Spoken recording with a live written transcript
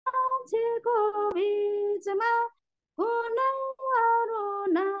मान्छेको बीचमा कुनै अरू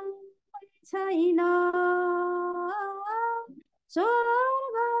नाम छैन।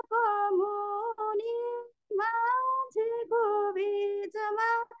 स्वर्गको मुनि मान्छेको बीचमा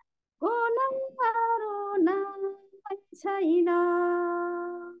कुनै अरू नाम छैन।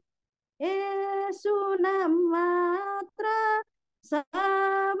 यसु नाम मात्र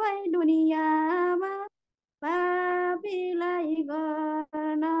सबै दुनियाँमा पापीलाई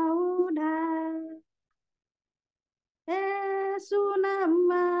गर्न उद्धार। यसु नाम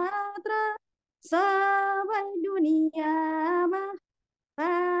मात्र सबै दुनियाँमा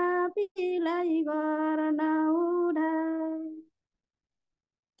पापीलाई गर्न उद्धार।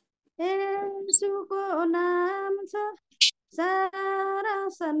 यसुको नाम छ सारा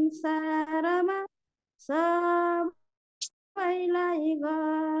संसारमा सबैलाई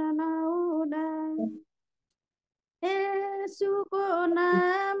गर्न उद्धार। यसुको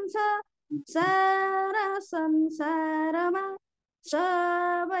नाम छ सारा संसारमा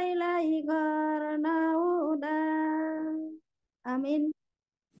सबैलाई गर्न उद्धार। आमीन।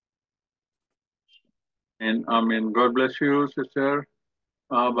 आमीन। God bless you sister.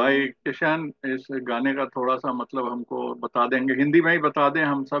 भाई किशन, इस गाने का थोड़ा सा मतलब हमको बता देंगे? हिंदी में ही बता दें,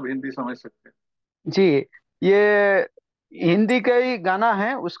 हम सब हिंदी समझ सकते हैं। जी, ये हिंदी का ही गाना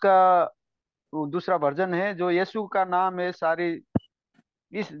है, उसका दूसरा वर्जन है। जो यीशु का नाम है सारी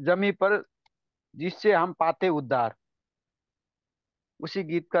इस जमी पर, जिससे हम पाते उद्धार, उसी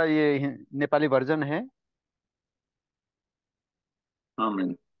गीत का ये नेपाली वर्जन है।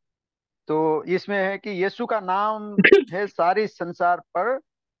 आमीन। तो इसमें है कि यीशु का नाम है सारी संसार पर,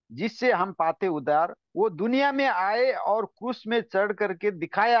 जिससे हम पाते उद्धार। वो दुनिया में आए और क्रूस में चढ़ करके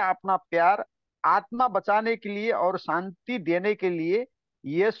दिखाया अपना प्यार, आत्मा बचाने के लिए और शांति देने के लिए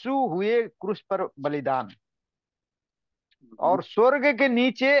यीशु हुए क्रूस पर बलिदान। और स्वर्ग के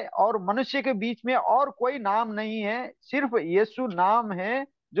नीचे और मनुष्य के बीच में और कोई नाम नहीं है, सिर्फ यीशु नाम है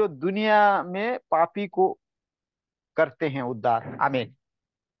जो दुनिया में पापी को करते हैं उद्धार। आमीन।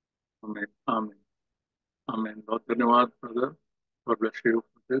 आमीन। आमीन। आमीन। बहुत धन्यवाद brother. God bless you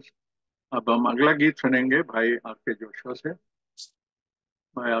for this. अब हम अगला गीत सुनेंगे भाई आपके जोशुआ से।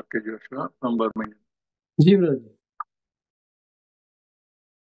 भाई आपके Joshua from Birmingham. Ji brother.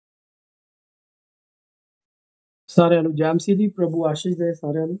 सारे जैमसी जी, प्रभु आशीष दे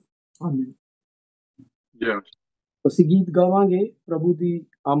सारे। आमीन। जय मसीह। ਅਸੀਂ गीत गावांगे प्रभु दी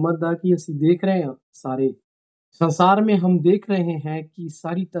आमद दा कि ਅਸੀਂ देख रहे हैं सारे संसार में, हम देख रहे हैं कि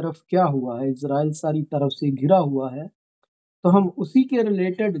सारी तरफ क्या हुआ है, इजराइल सारी तरफ से घिरा हुआ है। तो हम उसी के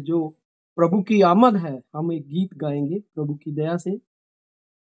रिलेटेड जो प्रभु की आमद है, हम एक गीत गाएंगे प्रभु की दया से।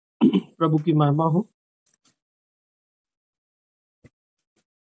 प्रभु की महिमा हो।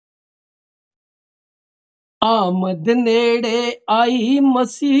 आमद नेड़े आई,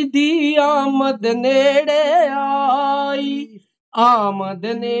 मसीह दी आमद नेड़े आई। आमद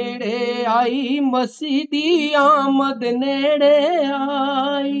नेड़े आई, मसीह दी आमद नेड़े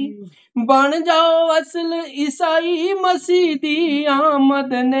आई। बन जाओ असल ईसाई, मसीह दी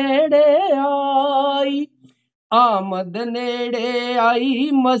आमद नेड़े आई। आमद नेड़े आई,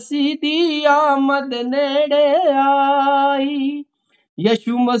 मसीह दी आमद नेड़े आई।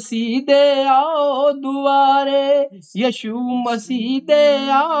 यशु मसीह दे आओ दुआरे, यशु मसीह दे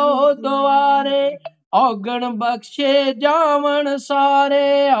आओ दुआरे। औगण बख्शे जावन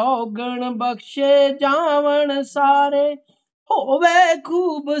सारे, औगण बख्शे जावन सारे। होवे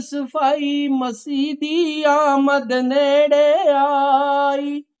खूब सफाई, मसीह दी आमद नेड़े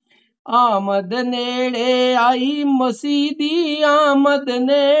आई। आमद नेड़े आई, मसीह दी आमद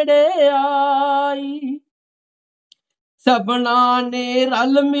नेड़े आई। सबना ने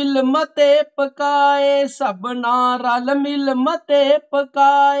रल मिल मते पकाए, सबना रल मिल मते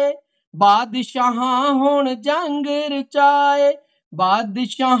पकाए। बादशाहां हुण जंग रचाए,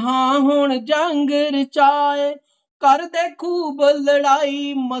 बादशाहां हुण जंग रचाए। कर दे खूब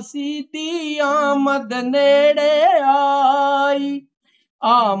लड़ाई, मसीह दी आमद नेड़े आई।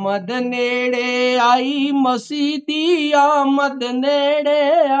 आमद नेड़े आई, मसीह दी आमद नेड़े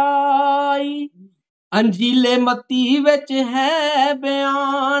आई। अंजीले मत्ती विच है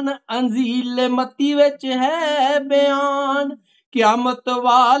बयान, अंजीले मत्ती विच है बयान। क़यामत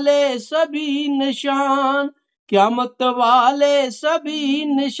वाले सभी निशान, क़यामत वाले सभी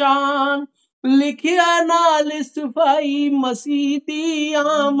निशान। लिखिया नाल सफाई, मसीह दी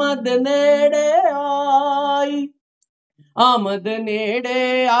आमद नेड़े आई। आमद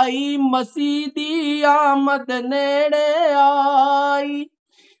नेड़े आई, मसीह दी आमद नेड़े आई।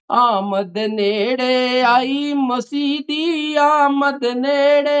 आमद नेड़े आई, मसीह दी आमद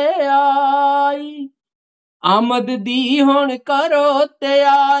नेड़े आई। आमद दी हुण करो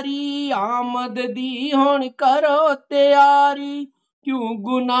तैयारी, आमद दी हुण करो तैयारी, क्यों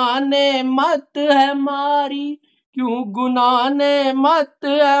गुनाह ने मत है मारी, क्यों गुनाह ने मत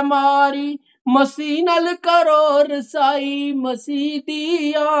है मारी, मसीह नल करो रसाई, मसीह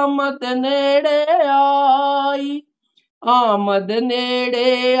दी आमद नेड़े आई, आमद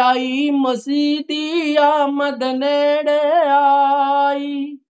नेड़े आई, मसीह दी आमद नेड़े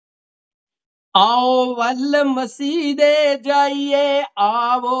आई। आओ वल मसीह दे जाइए,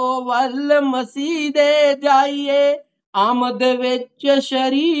 आओ वल मसीह दे जाइए, आमद विच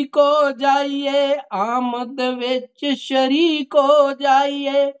शरीक हो जाइए, आमद विच शरीक हो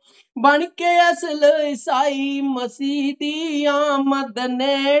जाइए, बन के असल ईसाई, मसीह दी आमद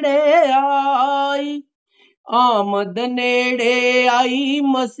नेड़े आई, आमद नेड़े आई,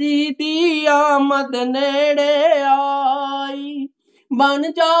 मसीह दी आमद नेड़े आई, बन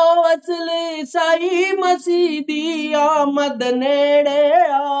जाओ असल ईसाई, मसीह दी आमद नेड़े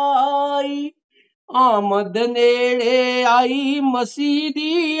आई, आमद नेड़े आई, मसीह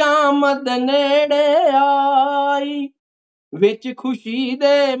दी आमद नेड़े आई, विच खुशी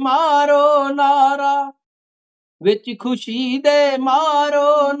दे मारो नारा, विच खुशी दे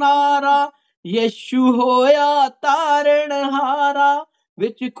मारो नारा, यीशु होया तारण हारा,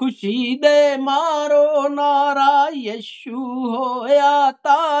 विच खुशी दे मारो नारा, यीशु होया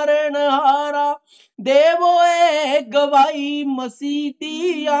तारण हारा, देवो ए गवाही, मसीह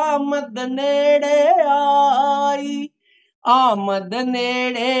दी आमद नेड़े आई, आमद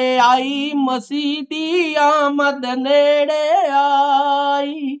नेड़े आई, मसीह दी आमद नेड़े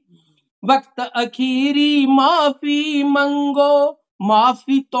आई, वक्त अखीरी माफी मंगो,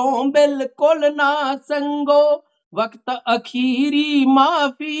 माफी तो बिल्कुल ना संगो, वक्त अखीरी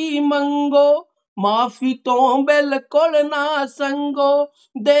माफी मंगो, माफी तो बिल्कुल ना संगो,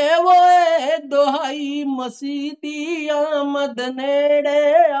 देवो ए दुहाई, मसीह दी आमद नेड़े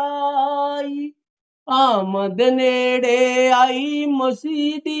आई, आमद नेड़े आई,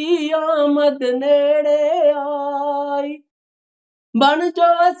 मसीह दी आमद नेड़े आई, बन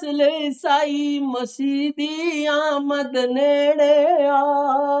जो असल ईसाई, मसीह दी आमद नेड़े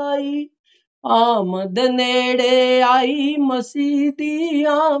आई, आमद नेड़े आई, मसीह दी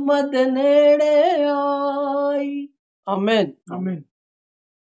आमद नेड़े आई। आमीन आमीन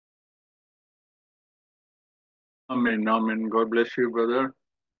आमीन आमीन। God bless you brother.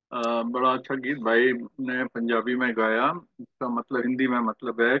 बड़ा अच्छा गीत भाई ने पंजाबी में गाया। इसका मतलब हिंदी में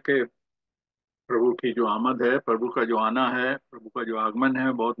मतलब है कि प्रभु की जो आमद है, प्रभु का जो आना है, प्रभु का जो आगमन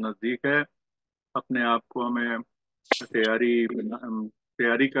है बहुत नजदीक है। अपने आप को हमें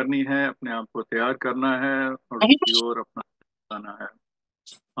तैयारी करनी है, अपने आप को तैयार करना है और उसकी ओर अपना जाना है।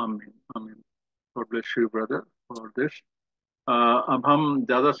 आमीन आमीन। God bless you brother for this. अब हम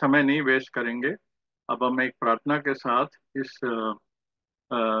ज्यादा समय नहीं वेस्ट करेंगे। अब हम एक प्रार्थना के साथ इस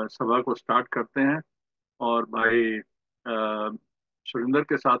सभा को स्टार्ट करते हैं और भाई सुरेंद्र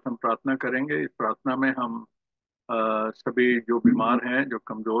के साथ हम प्रार्थना करेंगे। इस प्रार्थना में हम सभी जो बीमार हैं, जो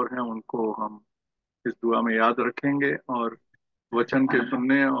कमजोर हैं, उनको हम इस दुआ में याद रखेंगे और वचन के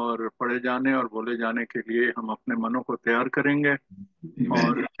सुनने और पढ़े जाने और बोले जाने के लिए हम अपने मनों को तैयार करेंगे।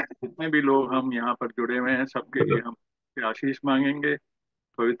 और जितने भी लोग हम यहाँ पर जुड़े हुए हैं सबके लिए हम आशीष मांगेंगे,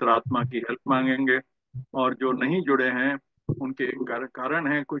 पवित्र आत्मा की हेल्प मांगेंगे। और जो नहीं जुड़े हैं उनके कारण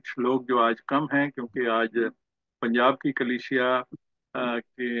है, कुछ लोग जो आज कम हैं क्योंकि आज पंजाब की कलीसिया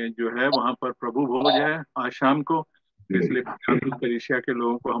के जो है वहाँ पर प्रभु भोज है आज शाम को, इसलिए पंजाब की कलीसिया के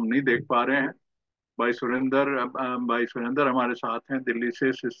लोगों को हम नहीं देख पा रहे हैं। भाई सुरेंद्र हमारे साथ हैं दिल्ली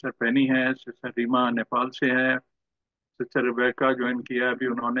से, सिस्टर पेनी है, सिस्टर रीमा नेपाल से है, सिस्टर रिबेका ज्वाइन किया अभी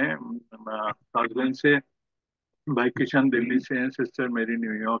उन्होंने ताजगंज से, भाई किशन दिल्ली से हैं, सिस्टर मेरी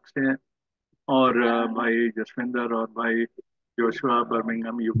न्यूयॉर्क से हैं, और भाई जसविंदर और भाई जोशुआ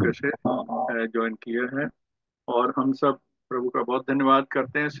बर्मिंघम यूके से ज्वाइन किए हैं। और हम सब प्रभु का बहुत धन्यवाद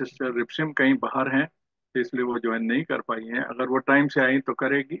करते हैं। सिस्टर रिप्सिम कहीं बाहर हैं इसलिए वो ज्वाइन नहीं कर पाई हैं। अगर वो टाइम से आई तो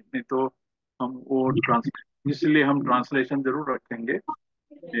करेगी, नहीं तो हम वो इसलिए हम ट्रांसलेशन जरूर रखेंगे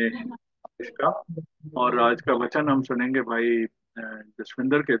इसका। और आज का वचन हम सुनेंगे भाई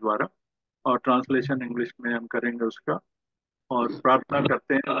जसविंदर के द्वारा और ट्रांसलेशन इंग्लिश में हम करेंगे उसका। और प्रार्थना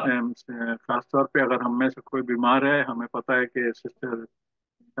करते हैं खास तौर पे अगर हम में से कोई बीमार है, हमें पता है कि सिस्टर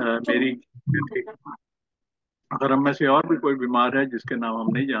मेरी, अगर हम में से और भी कोई बीमार है जिसके नाम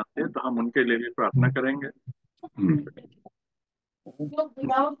हम नहीं जानते तो हम उनके लिए भी प्रार्थना करेंगे।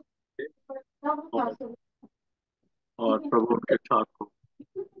 और प्रभु उनके साथ हो।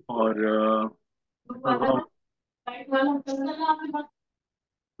 और अब हम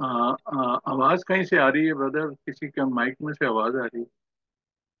आवाज कहीं से आ रही है ब्रदर? किसी के माइक में से आवाज आ रही है?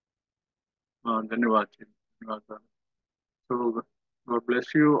 हाँ धन्यवाद जी। धन्यवाद। तो God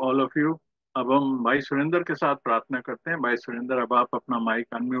bless you all of you. अब हम भाई सुरेंद्र के साथ प्रार्थना करते हैं। भाई सुरेंद्र, अब आप अपना माइक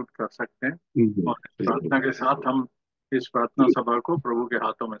अनम्यूट कर सकते हैं और इस प्रार्थना के साथ हम इस प्रार्थना सभा को प्रभु के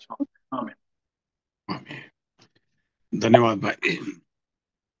हाथों में सौंपते हैं। आमीन। आमीन। धन्यवाद भाई।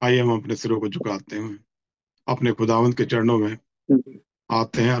 आइए हम अपने सिरों को झुकाते हैं, अपने खुदावंत के चरणों में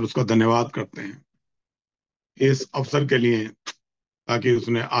आते हैं और उसका धन्यवाद करते हैं इस अवसर के लिए, ताकि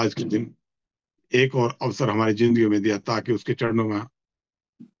उसने आज के दिन एक और अवसर हमारी जिंदगी में दिया, ताकि उसके चरणों में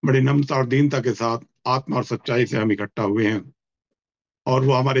बड़ी नम्रता और दीनता के साथ आत्मा और सच्चाई से हम इकट्ठा हुए हैं और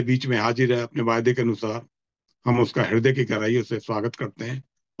वो हमारे बीच में हाजिर है। अपने वायदे के अनुसार हम उसका हृदय की गहराइयों से स्वागत करते हैं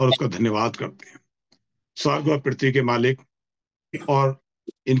और उसका धन्यवाद करते हैं। स्वर्ग और पृथ्वी के मालिक और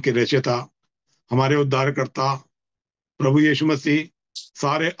इनके रचयिता, हमारे उद्धारकर्ता प्रभु यीशु मसीह,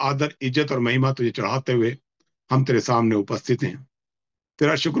 सारे आदर, इज्जत और महिमा तुझे चढ़ाते हुए हम तेरे सामने उपस्थित हैं।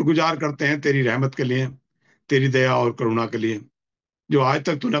 तेरा शुक्रगुजार करते हैं तेरी रहमत के लिए, तेरी दया और करुणा के लिए, जो आज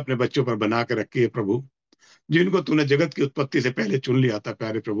तक तूने अपने बच्चों पर बना के रखी है प्रभु, जिनको तूने जगत की उत्पत्ति से पहले चुन लिया था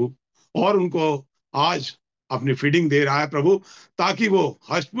प्यारे प्रभु, और उनको आज अपनी फीडिंग दे रहा है प्रभु, ताकि वो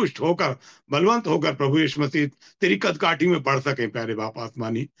हष्टपुष्ट होकर, बलवंत होकर प्रभु यीशु मसीह तेरी कदकाठी में बढ़ सके। प्यारे बाप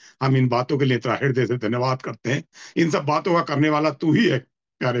आसमानी, हम इन बातों के लिए तेरा हृदय से धन्यवाद करते हैं। इन सब बातों का करने वाला तू ही है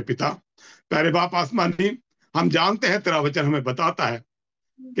प्यारे पिता। प्यारे बाप आसमानी, हम जानते हैं तेरा वचन हमें बताता है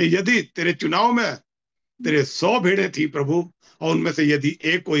कि यदि तेरे चुनाव में तेरे 100 भेड़ें थी प्रभु, और उनमें से यदि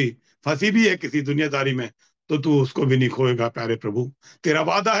एक कोई फंसी भी है किसी दुनियादारी में, तो तू उसको भी नहीं खोएगा प्यारे प्रभु। तेरा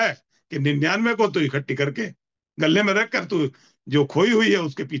वादा है कि 99 को तू इकट्ठी करके गले में रखकर तू जो खोई हुई है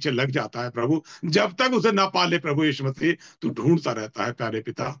उसके पीछे लग जाता है प्रभु। जब तक उसे ना पाले प्रभु यीशु मसीह, तू ढूंढता रहता है प्यारे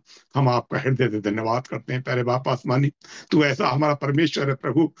पिता। हम आपका हृदय से धन्यवाद करते हैं प्यारे बाप आसमानी। तू ऐसा हमारा परमेश्वर है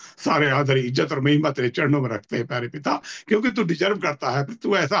प्रभु। सारे आदर, इज्जत और महिमा तेरे चरणों में रखते हैं प्यारे पिता, क्योंकि तू डिजर्व करता है।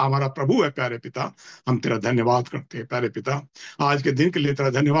 तू ऐसा हमारा प्रभु है प्यारे पिता। हम तेरा धन्यवाद करते हैं प्यारे पिता। आज के दिन के लिए तेरा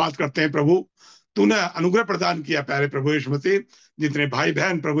धन्यवाद करते हैं प्रभु। तूने अनुग्रह प्रदान किया प्यारे प्रभु यीशु मसीह। जितने भाई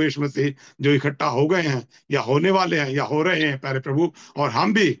बहन प्रभु यीशु मसीह जो इकट्ठा हो गए हैं या होने वाले हैं या हो रहे हैं प्यारे प्रभु, और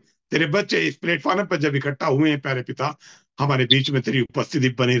हम भी तेरे बच्चे इस प्लेटफॉर्म पर जब इकट्ठा हुए हैं प्यारे पिता, हमारे बीच में तेरी उपस्थिति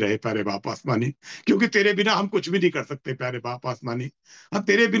बनी रहे प्यारे बाप आसमानी, क्योंकि तेरे बिना हम कुछ भी नहीं कर सकते प्यारे बाप आसमानी।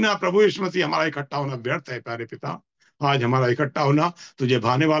 तेरे बिना प्रभु यीशु मसीह हमारा इकट्ठा होना व्यर्थ है प्यारे पिता। आज हमारा इकट्ठा होना तुझे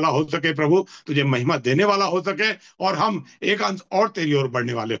भाने वाला हो सके प्रभु, तुझे महिमा देने वाला हो सके, और हम एक अंश और तेरी ओर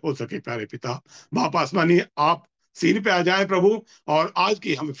बढ़ने वाले हो सके प्यारे पिता। बाप आसमानी, आप सीन पे आ जाए प्रभु, और आज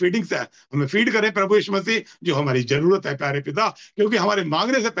की हमें फीडिंग से हमें फीड करें प्रभु यीशु मसीह, जो हमारी जरूरत है प्यारे पिता, क्योंकि हमारे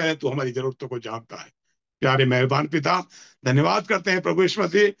मांगने से पहले तू हमारी जरूरतों को जानता है। प्यारे मेहरबान पिता, धन्यवाद करते हैं प्रभु यीशु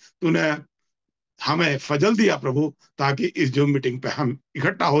मसीह। तूने हमें फजल दिया प्रभु, ताकि इस जूम मीटिंग पे हम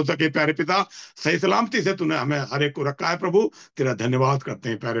इकट्ठा हो सके प्यारे पिता। सही सलामती से तूने हमें हर एक को रखा है प्रभु। तेरा धन्यवाद करते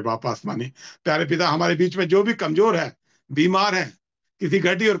हैं प्यारे बाप आसमानी। प्यारे पिता, हमारे बीच में जो भी कमजोर है, बीमार है, किसी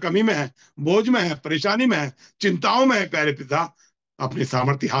घटी और कमी में है, बोझ में है, परेशानी में है, चिंताओं में है प्यारे पिता, अपने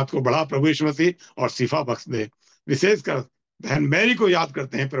सामर्थ्य हाथ को बढ़ा प्रभु यीशु मसीह और शिफा बख्श दे। विशेषकर बहन मैरी को याद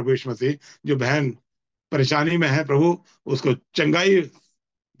करते हैं प्रभु यीशु मसीह, जो बहन परेशानी में है प्रभु, उसको चंगाई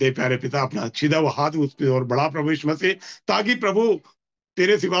दे प्यारे पिता। अपना सीधा वो हाथ उस पर और बड़ा प्रभु यीशु मसीह, ताकि प्रभु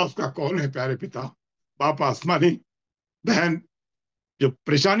तेरे सिवा उसका कौन है प्यारे पिता। बाप आसमानी, बहन जो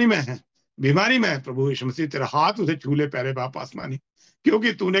परेशानी में है, बीमारी में है प्रभु यीशु मसीह, तेरा हाथ उसे छू ले प्यारे बाप आसमानी,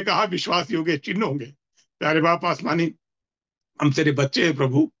 क्योंकि तूने कहा विश्वासी होंगे चिन्ह होंगे प्यारे बाप आसमानी। हम तेरे बच्चे हैं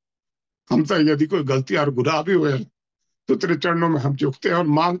प्रभु, हमसे यदि कोई गलती और गुनाह भी हुए तो तेरे चरणों में हम झुकते हैं और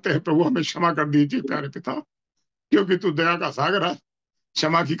मांगते हैं प्रभु, हमें क्षमा कर दीजिए प्यारे पिता, क्योंकि तू दया का सागर है,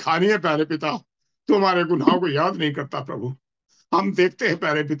 क्षमा की खानी है प्यारे पिता। तू हमारे गुनाहों को याद नहीं करता प्रभु। हम देखते हैं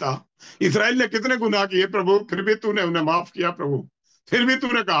प्यारे पिता, इस्राएल ने कितने गुनाह किए प्रभु, फिर भी तूने उन्हें माफ किया प्रभु। फिर भी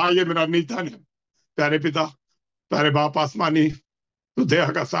तूने कहा ये मेरा निधन है प्यारे पिता। प्यारे बाप आसमानी, तू दया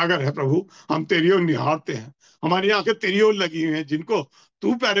का सागर है प्रभु। हम तेरी ओर निहारते हैं, हमारी आंखें तेरी ओर लगी हुई हैं, जिनको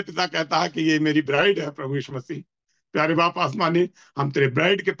तू प्यारे पिता कहता है कि ये मेरी ब्राइड है प्रभु यीशु मसीह। प्यारे बाप आसमानी, हम तेरे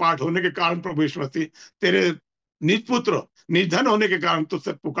ब्राइड के पार्ट होने के कारण प्रभु यीशु मसीह, तेरे निज पुत्र निधन होने के कारण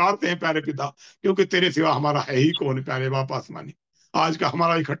तुझसे पुकारते हैं प्यारे पिता, क्योंकि तेरे सिवा हमारा है ही कौन प्यारे बाप आसमानी। आज का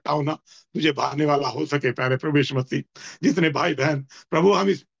हमारा इकट्ठा होना तुझे भाने वाला हो सके प्यारे प्रभु यीशु मसीह। जितने भाई बहन प्रभु हम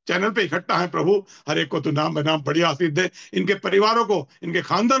इस चैनल पे इकट्ठा है प्रभु, हर एक को तू नाम बनाम बड़ी आशीष दे, इनके परिवारों को, इनके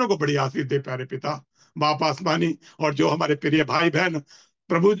खानदानों को बड़ी आशीष दे प्यारे पिता बाप आसमानी। और जो हमारे प्रिय भाई बहन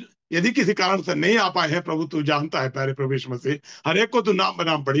प्रभु यदि किसी कारण से नहीं आ पाए हैं प्रभु, तू जानता है प्यारे प्रभु यीशु मसीह, हर एक को तू नाम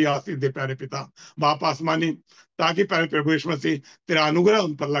बनाम बड़ी आशीष दे प्यारे पिता बाप आसमानी, ताकि प्यारे प्रभु यीशु मसीह तेरा अनुग्रह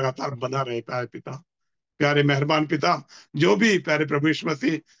उन पर लगातार बना रहे प्यारे पिता। प्यारे मेहरबान पिता, जो भी प्यारे प्रभु यीशु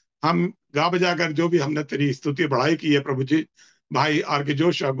मसीह हम गा बजा कर जो भी हमने तेरी स्तुति बढ़ाई की है प्रभु जी, भाई आर के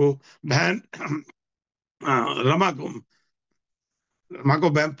जोश को, बहन रमा को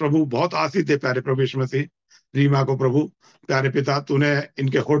प्रभु बहुत आशीष दे प्यारे प्रभु यीशु मसीह। रीमा को प्रभु प्यारे पिता तूने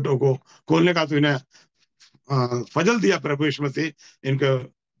इनके होठों को खोलने का तूने फजल दिया प्रभु यीशु मसीह। इनके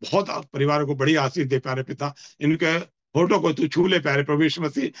बहुत परिवारों को बड़ी आशीष दे प्यारे पिता। इनके होठों को तू छू ले प्यारे प्रभु यीशु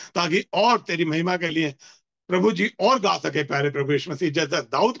मसीह, ताकि और तेरी महिमा के लिए प्रभु जी और गा सके प्यारे प्रभु यीशु मसीह। जैसा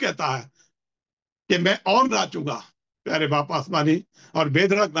दाऊद कहता है कि मैं और नाचूंगा प्यारे बाप आसमानी, और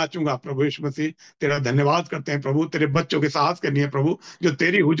बेधड़क नाचूंगा प्रभु यीशु मसीह। तेरा धन्यवाद करते हैं प्रभु। तेरे बच्चों के साहस करनी है प्रभु, जो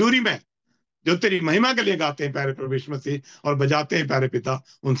तेरी हुजूरी में, जो तेरी महिमा के लिए गाते हैं प्यारे प्रभु यीशु मसीह और बजाते हैं प्यारे पिता,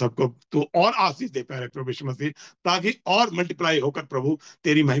 उन सबको तू और आशीष दे प्यारे प्रभु यीशु मसीह, ताकि और मल्टीप्लाई होकर प्रभु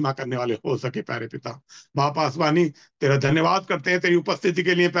तेरी महिमा करने वाले हो सके प्यारे पिता। बाप आसमानी तेरा धन्यवाद करते हैं तेरी उपस्थिति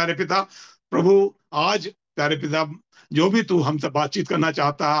के लिए प्यारे पिता। प्रभु आज प्यारे पिता जो भी तू हमसे बातचीत करना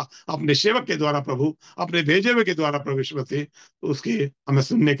चाहता है अपने सेवक के द्वारा प्रभु, अपने भेजे हुए के द्वारा प्रभु यीशु मसीह, उसकी हमें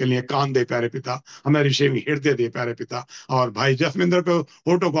सुनने के लिए कान दे प्यारे पिता, हमें रिसीविंग हृदय दे प्यारे पिता। और भाई जसविंदर को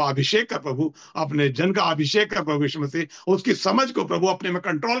होठों को अभिषेक कर प्रभु, अपने जन का अभिषेक कर प्रभु यीशु मसीह, उसकी समझ को प्रभु अपने में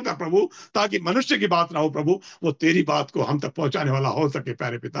कंट्रोल कर प्रभु, ताकि मनुष्य की बात ना हो प्रभु, वो तेरी बात को हम तक पहुंचाने वाला हो सके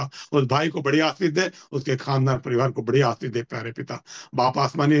प्यारे पिता। उस भाई को बड़ी आशीष दे, उसके खानदान परिवार को बड़ी आशीष दे प्यारे पिता। बाप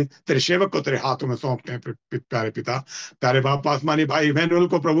आसमानी तेरे सेवक को तेरे हाथों में सौंपते हैं प्यारे पिता। प्यारे बाप आसमानी भाई इमैनुअल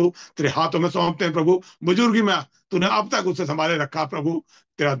को प्रभु तेरे हाथों में सौंपते हैं प्रभु। बुजुर्गी में तूने अब तक उसे संभाले रखा प्रभु,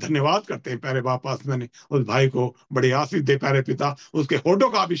 तेरा धन्यवाद करते हैं प्यारे बाप आसमानी। उस भाई को बड़ी आशीष दे प्यारे पिता, उसके होठों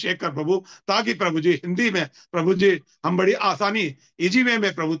का अभिषेक कर प्रभु, ताकि प्रभु जी हिंदी में प्रभु जी हम बड़ी आसानी इजी वे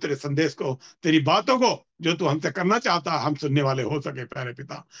में प्रभु तेरे संदेश को, तेरी बातों को जो तू हमसे करना चाहता है हम सुनने वाले हो सके प्यारे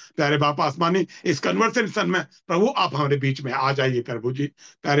पिता। प्यारे बाप आसमानी इस कन्वर्सेशन में प्रभु आप हमारे बीच में आ जाइए प्रभु जी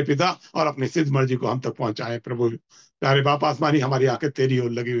प्यारे पिता, और अपनी सिद्ध मर्जी को हम तक पहुंचाए प्रभु। प्यारे बाप आसमानी हमारी आंखें तेरी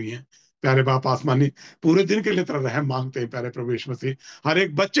ओर लगी हुई हैं प्यारे बाप आसमानी, पूरे दिन के लिए तेरा रहम मांगते हैं प्यारे प्रभु यीशु मसीह। हर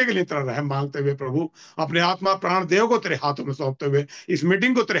एक बच्चे के लिए तेरा रहम मांगते हुए प्रभु, अपने आत्मा प्राण देह को तेरे हाथों में सौंपते हुए, इस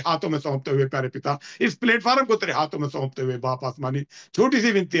मीटिंग को तेरे हाथों में सौंपते हुए प्यारे पिता, इस प्लेटफॉर्म को तेरे हाथों में सौंपते हुए बाप आसमानी, छोटी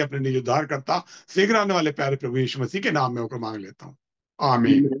सी विनती अपने निज उद्धार करता शीघ्र आने वाले प्यारे प्रभु यीशु मसीह के नाम में होकर मांग लेता हूँ,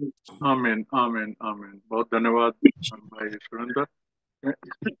 आमीन। आमीन आमीन आमीन। बहुत धन्यवाद भाई Surendra.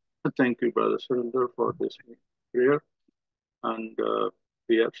 Thank you, Brother Surinder, for this prayer. And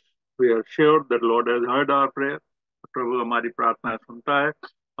we are sure that Lord has heard our prayer. प्रभु हमारी प्रार्थना सुनता है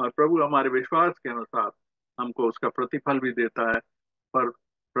और प्रभु हमारे विश्वास के अनुसार हमको उसका प्रतिफल भी देता है। पर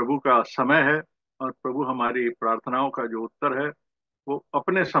प्रभु का समय है और प्रभु हमारी प्रार्थनाओं का जो उत्तर है वो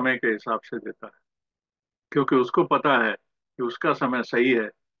अपने समय के हिसाब से देता है, क्योंकि उसको पता है कि उसका समय सही है।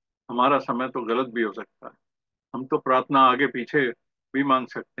 हमारा समय तो गलत भी हो सकता है। हम तो प्रार्थना आगे पीछे भी मांग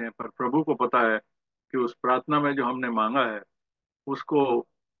सकते हैं, पर प्रभु को पता है कि उस प्रार्थना में जो हमने मांगा है उसको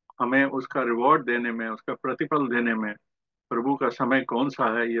हमें उसका रिवॉर्ड देने में, उसका प्रतिफल देने में प्रभु का समय कौन सा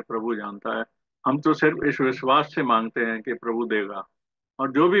है ये प्रभु जानता है। हम तो सिर्फ इस विश्वास से मांगते हैं कि प्रभु देगा,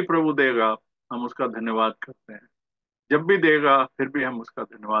 और जो भी प्रभु देगा हम उसका धन्यवाद करते हैं। जब भी देगा फिर भी हम उसका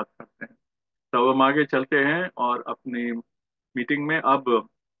धन्यवाद करते हैं। तब हम आगे चलते हैं और अपनी मीटिंग में अब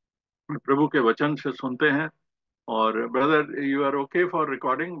प्रभु के वचन से सुनते हैं। और brother you are okay for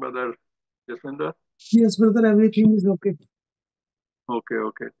recording, brother Jaswinder? Yes, brother, everything is okay.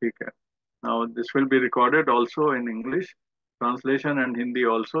 Okay ठीक है। Now this will be recorded also in English translation and Hindi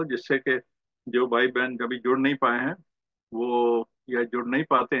also, जिससे कि जो भाई बहन कभी जुड़ नहीं पाए हैं वो, या जुड़ नहीं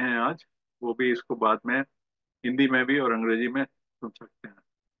पाते हैं आज, वो भी इसको बाद में हिंदी में भी और अंग्रेजी में सुन सकते हैं।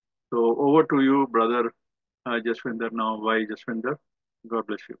 तो over to you brother Jaswinder now, भाई Jaswinder, God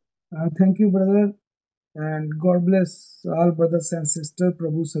bless you. Thank you, brother, and God bless all brothers and sisters.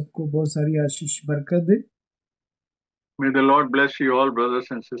 प्रभु सबको बहुत सारी आशीष बरकत दे। मे the Lord bless you all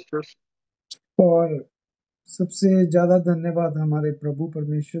brothers and sisters. और सबसे ज्यादा धन्यवाद हमारे प्रभु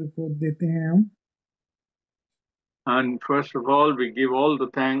परमेश्वर को देते हैं हम। And first of all, we give all the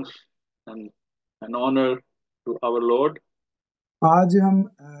thanks and honor to our Lord. आज हम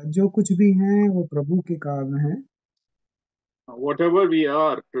जो कुछ भी हैं वो प्रभु के कारण हैं। Whatever we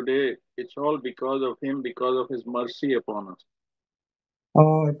are today, it's all because of Him, because of His mercy upon us.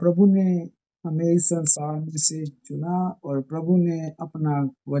 और प्रभु ने हमें इस संसार में से चुना, और प्रभु ने अपना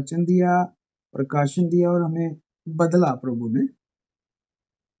वचन दिया, प्रकाशन दिया, और हमें बदला प्रभु ने।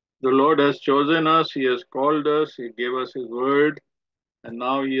 The Lord has chosen us, He has called us, He gave us His word, and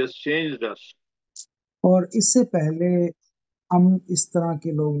now He has changed us. और इससे पहले हम इस तरह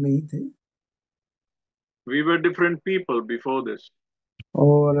के लोग नहीं थे, We were different people before this.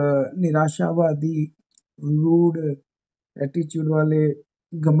 और निराशावादी, रूड एटीट्यूड वाले,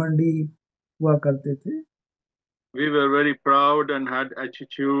 घमंडी हुआ करते थे। We were very proud and had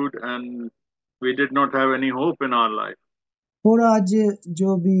attitude, and we did not have any hope in our life. और आज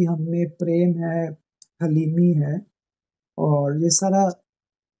जो भी हमें प्रेम है, हलीमी है, और ये सारा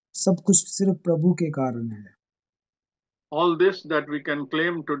सब कुछ सिर्फ प्रभु के कारण है। All this that we can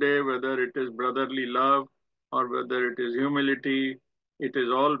claim today, whether it is brotherly love or whether it is humility, it is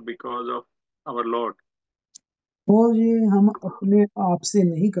all because of our Lord. और ये हम अपने आप से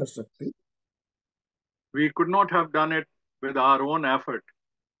नहीं कर सकते, We could not have done it with our own effort.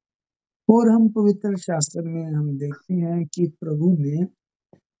 और हम पवित्र शास्त्र में हम देखते हैं कि प्रभु ने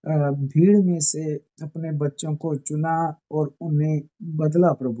भीड़ में से अपने बच्चों को चुना और उन्हें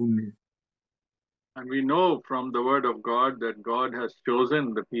बदला प्रभु ने। And we know from the word of God that God has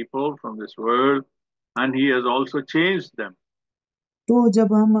chosen the people from this world and he has also changed them. तो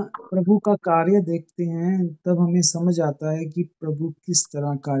जब हम प्रभु का कार्य देखते हैं तब हमें समझ आता है कि प्रभु किस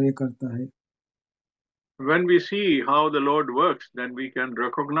तरह कार्य करता है। When we see how the Lord works, then we can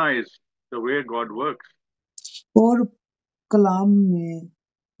recognize the way God works. और कलाम में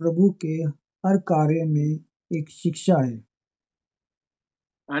प्रभु के हर कार्य में एक शिक्षा है,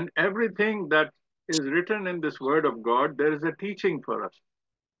 And everything that is written in this word of God, there is a teaching for us.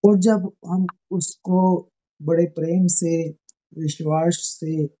 और जब हम उसको बड़े प्रेम से, विश्वास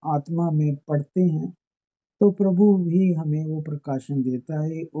से, आत्मा में पढ़ते हैं तो प्रभु भी हमें वो प्रकाशन देता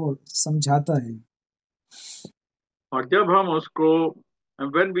है और समझाता है। और जब हम उसको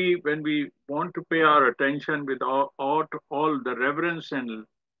when we want to pay our attention with all the reverence and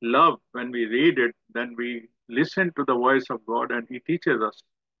love when we read it, then we listen to the voice of God and he teaches us.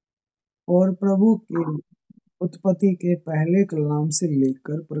 और प्रभु के उत्पत्ति के पहले कलाम से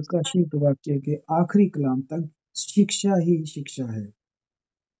लेकर प्रकाशित वाक्य के आखिरी कलाम तक शिक्षा ही शिक्षा है।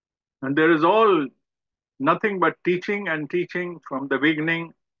 And there is all nothing but teaching and teaching from the beginning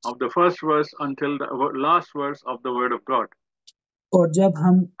of the first verse until the last verse of the word of God. और जब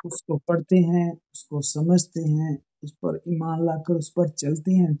हम उसको पढ़ते हैं, उसको समझते हैं, उस पर ईमान लाकर उस पर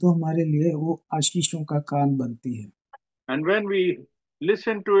चलते हैं तो हमारे लिए वो आशीषों का कान बनती है। And when we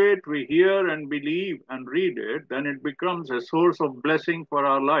listen to it, we hear and believe and read it, then it becomes a source of blessing for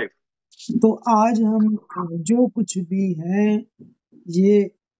our life. तो आज हम जो कुछ भी हैं ये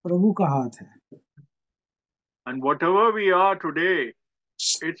प्रभु का हाथ है, And whatever we are today,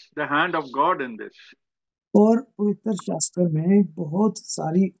 it's the hand of God in this. और पवित्र शास्त्र में बहुत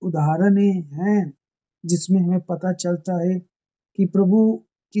सारी उदाहरणें हैं जिसमें हमें पता चलता है कि प्रभु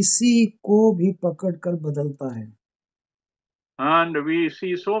किसी को भी पकड़कर बदलता है। And we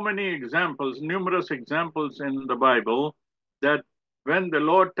see so many examples, numerous examples in the Bible, that when the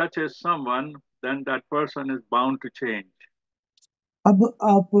Lord touches someone, then that person is bound to change. अब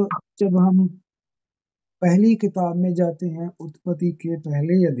आप जब हम पहली किताब में जाते हैं, उत्पत्ति के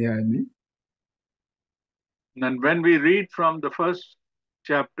पहले अध्याय में, And when we read from the first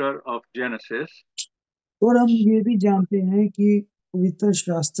chapter of Genesis, और हम ये भी जानते हैं कि पवित्र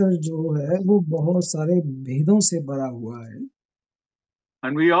शास्त्र जो है वो बहुत सारे भेदों से भरा हुआ है,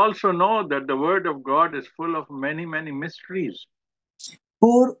 and we also know that the Word of God is full of many, many mysteries.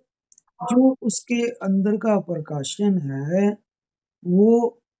 और जो उसके अंदर का प्रकाशन है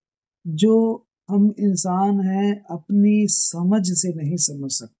वो जो हम इंसान हैं अपनी समझ से नहीं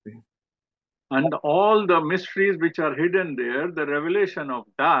समझ सकते, And all the mysteries which are hidden there, the revelation of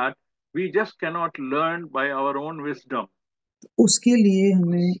that, we just cannot learn by our own wisdom. उसके लिए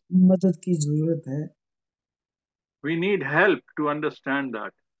हमें मदद की जरूरत है। We need help to understand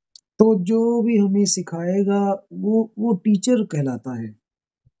that. तो जो भी हमें सिखाएगा वो टीचर कहलाता है,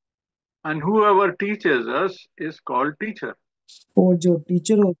 And whoever teaches us is called teacher. और जो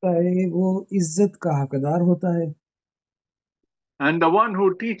टीचर होता है वो इज्जत का हकदार होता है, And the one who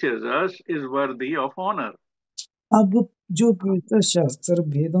teaches us is worthy of honor. अब जो पवित्र शास्त्र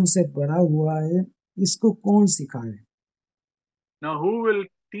भेदों से भरा हुआ है इसको कौन सिखाए? Now, who will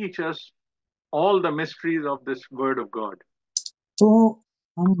teach us all the mysteries of this word of God? तो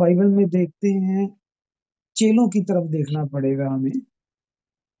हम बाइबल में देखते हैं चेलों की तरफ देखना पड़ेगा हमें।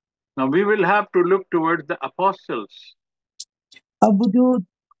 Now, we will have to look towards the apostles. अब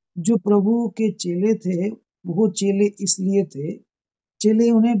जो प्रभु के चेले थे वो चेले इसलिए थे, चेले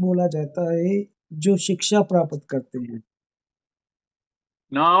उन्हें बोला जाता है जो शिक्षा प्राप्त करते हैं।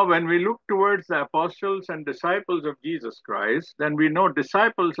 Now, when we look towards the apostles and disciples of Jesus Christ, then we know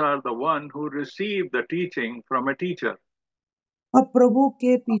disciples are the one who receive the teaching from a teacher. अब प्रभु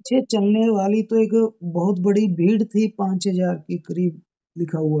के पीछे चलने वाली तो एक बहुत बड़ी भीड़ थी, 5000 के करीब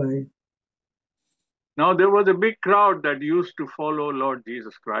लिखा हुआ है। Now, there was a big crowd that used to follow Lord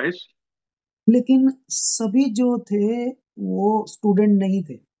Jesus Christ. लेकिन सभी जो थे वो स्टूडेंट नहीं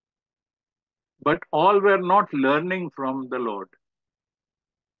थे, But all were not learning from the Lord.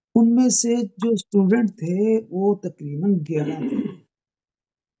 उनमें से जो स्टूडेंट थे वो तकरीबन 11 थे।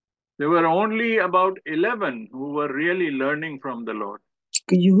 There were only about 11 who were really learning from the Lord.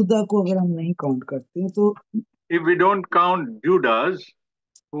 कि यहूदा को अगर हम नहीं काउंट करते हैं तो If we don't count Judas,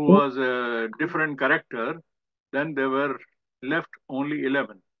 who was a different character, then there were left only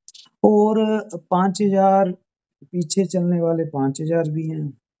 11. और 5,000 पीछे चलने वाले 5,000 भी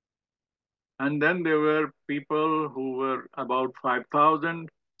हैं. And then there were people who were about 5,000,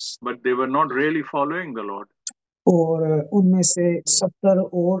 but they were not really following the Lord. और उनमें से 70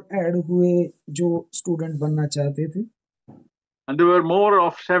 और ऐड हुए जो स्टूडेंट बनना चाहते थे. And there were more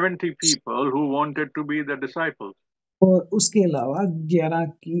of 70 people who wanted to be the disciples. और उसके अलावा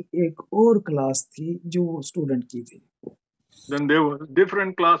 11 की एक और क्लास थी जो स्टूडेंट की थी. Then there was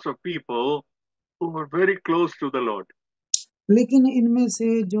different class of people who were very close to the Lord. लेकिन इनमें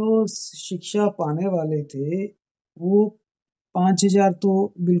से जो शिक्षा पाने वाले थे वो 5,000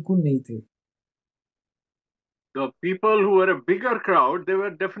 तो बिल्कुल नहीं थे. The people who were a bigger crowd, they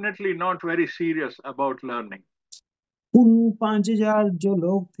were definitely not very serious about learning. उन 5,000 जो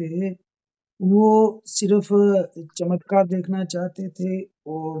लोग थे वो सिर्फ चमत्कार देखना चाहते थे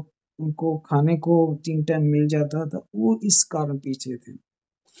और उनको खाने को 3 टाइम मिल जाता था, वो इस कारण पीछे थे.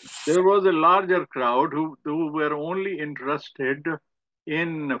 There was a larger crowd who were only interested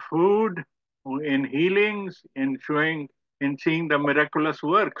in food, in healings, in seeing the miraculous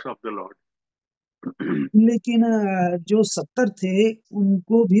works of the Lord. लेकिन जो 70 थे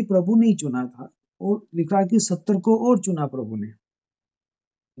उनको भी प्रभु नहीं चुना था और लिखा कि 70 को और चुना प्रभु ने.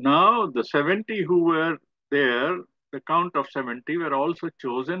 Now the 70 who were there, the count of 70 were also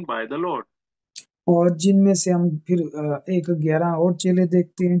chosen by the Lord. और जिनमें से हम फिर एक 11 और चेले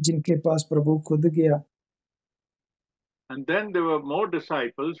देखते हैं जिनके पास प्रभु खुद गया. And then there were more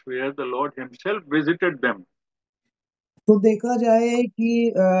disciples where the Lord himself visited them. तो देखा जाए कि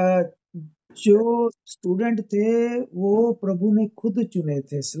जो स्टूडेंट थे वो प्रभु ने खुद चुने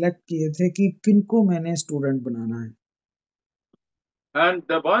थे, सिलेक्ट किए थे कि किनको मैंने स्टूडेंट बनाना है. And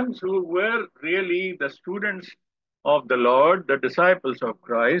the ones who were really the students of the Lord, the disciples of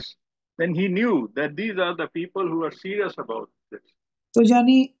Christ, then he knew that these are the people who are serious about this. तो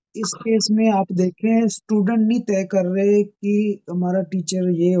यानी इस केस में आप देखें स्टूडेंट नहीं तय कर रहे कि हमारा टीचर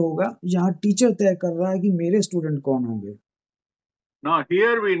ये होगा, यहाँ टीचर तय कर रहा है कि मेरे स्टूडेंट कौन होंगे. Now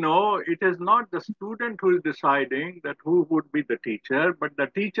here we know it is not the student who is deciding that who would be the teacher, but the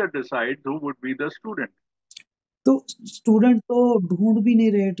teacher decides who would be the student. तो स्टूडेंट तो ढूंढ भी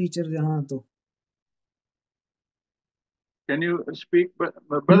नहीं रहे टीचर यहाँ. तो Can you speak,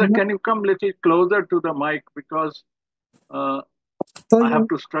 brother? Can you come little closer to the mic because तो I have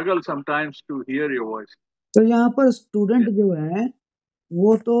to struggle sometimes to hear your voice. तो यहाँ पर स्टूडेंट जो है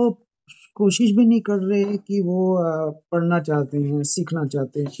वो तो कोशिश भी नहीं कर रहे कि वो पढ़ना चाहते हैं, सीखना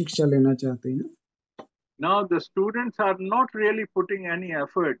चाहते हैं, शिक्षा लेना चाहते हैं. Now the students are not really putting any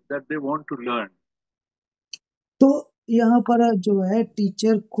effort that they want to learn. तो यहाँ पर जो है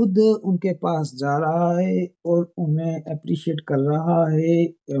टीचर खुद उनके पास जा रहा है और उन्हें अप्रिशिएट कर रहा है,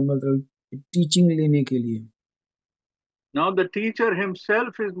 मतलब टीचिंग लेने के लिए. Now the teacher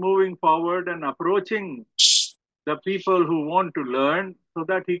himself is moving forward and approaching the people who want to learn so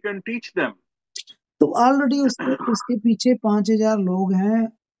that he can teach them. तो ऑलरेडी उसके पीछे 5,000 लोग हैं,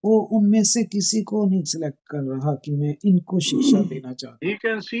 वो उनमें से किसी को नहीं सिलेक्ट कर रहा कि मैं इनको शिक्षा देना चाहता हूँ. He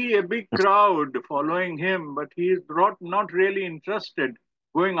can see a big crowd following him, but he is not really interested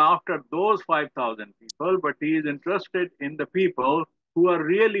going after those 5,000 people, but he is interested in the people who are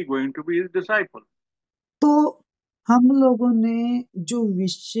really going to be his disciples. तो हम लोगों ने जो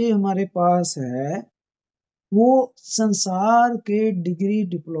विषय हमारे पास है वो संसार के डिग्री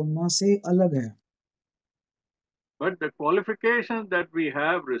डिप्लोमा से अलग है. But the qualifications that we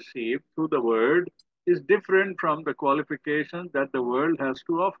have received through the word is different from the qualifications that the world has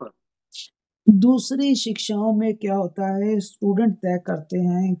to offer. दूसरी शिक्षाओं में क्या होता है, स्टूडेंट तय करते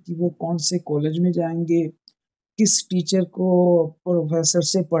हैं कि वो कौन से कॉलेज में जाएंगे, किस टीचर को प्रोफेसर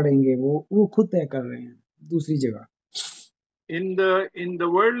से पढ़ेंगे, वो खुद तय कर रहे हैं दूसरी जगह. In the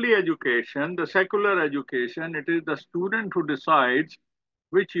worldly education, the secular education, it is the student who decides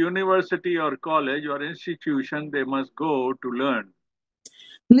which university or college or institution they must go to learn.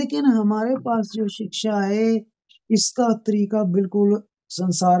 लेकिन हमारे पास जो शिक्षा है इसका तरीका बिल्कुल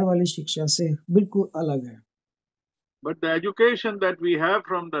संसार वाली शिक्षा से बिल्कुल अलग है. But the education that we have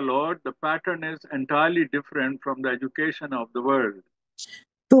from the Lord, the pattern is entirely different from the education of the world.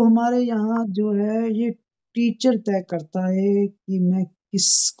 तो हमारे यहाँ जो है ये टीचर तय करता है कि मैं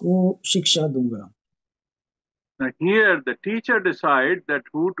किसको शिक्षा दूंगा. Now here the teacher decides that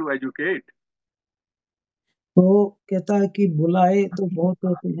who to educate. वो कहता है कि बुलाए तो बहुत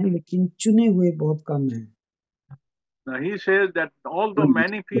होते हैं लेकिन चुने हुए बहुत कम हैं. Now he says that although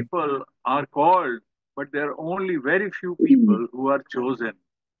many people are called, but there are only very few people who are chosen.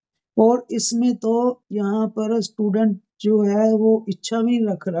 और इसमें तो यहाँ पर स्टूडेंट जो है वो इच्छा भी नहीं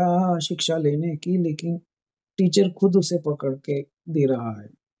रख रहा शिक्षा लेने की, लेकिन टीचर खुद उसे पकड़ के दे रहा है।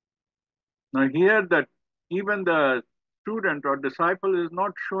 Now here that even the student or disciple is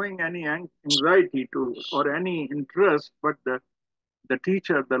not showing any anxiety to or any interest, but the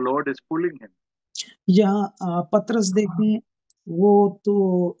teacher, the Lord, is pulling him. यहाँ पतरस देखें, वो तो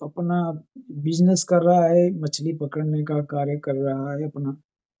अपना बिजनेस कर रहा है, मछली पकड़ने का कार्य कर रहा है अपना।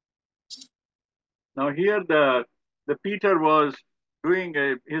 Now here the Peter was doing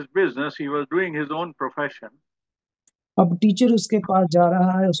his business, he was doing his own profession. अब टीचर उसके पास जा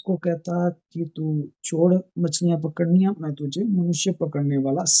रहा है, उसको कहता है कि तू छोड़ मछलियां पकड़नियां, मैं तुझे मनुष्य पकड़ने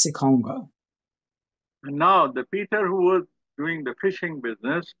वाला सिखाऊंगा। And now the Peter who was doing the fishing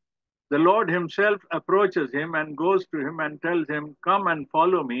business, the Lord himself approaches him and goes to him and tells him, come and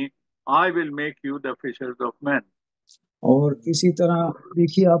follow me, I will make you the fishers of men. और इसी तरह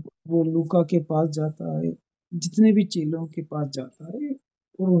देखिए आप, वो लूका के पास जाता है, जितने भी चेलों के पास जाता है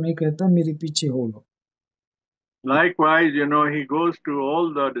और उन्हें कहता मेरे पीछे हो लो। Likewise, he goes to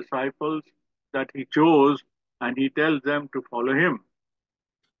all the disciples that he chose and he tells them to follow him.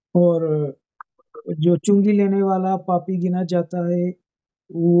 और जो चुंगी लेने वाला पापी गिना जाता है,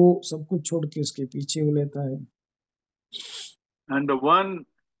 वो सब कुछ छोड़ के उसके पीछे हो लेता है। And the one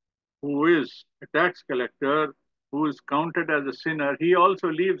who is a tax collector, who is counted as a sinner, he also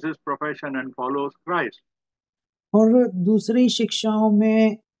leaves his profession and follows Christ. और दूसरी शिक्षाओं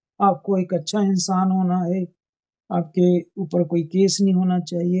में आपको एक अच्छा इंसान होना है, आपके ऊपर कोई केस नहीं होना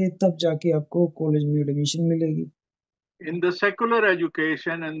चाहिए, तब जाके आपको कॉलेज में एडमिशन मिलेगी। In the secular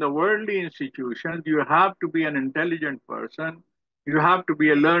education and the worldly institutions, you have to be an intelligent person, you have to be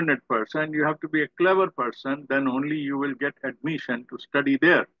a learned person, you have to be a clever person, then only you will get admission to study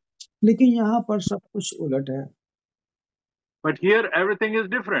there. लेकिन यहाँ पर सब कुछ उलट है। But here everything is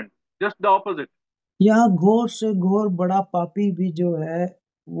different, just the opposite. यहाँ घोर से घोर बड़ा पापी भी जो है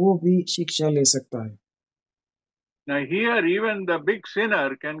वो भी शिक्षा ले सकता है। Now here even the big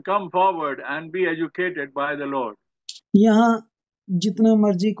sinner can come forward and be educated by the Lord. यहाँ जितना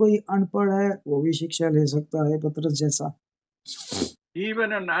मर्जी कोई अनपढ़ है वो भी शिक्षा ले सकता है, पतरस जैसा।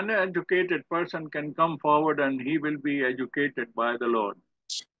 Even an uneducated person can come forward and he will be educated by the Lord.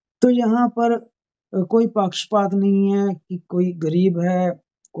 तो यहाँ पर कोई पक्षपात नहीं है कि कोई गरीब है,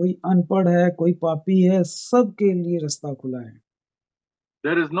 कोई अनपढ़ है, कोई पापी है, सबके लिए रास्ता खुला है।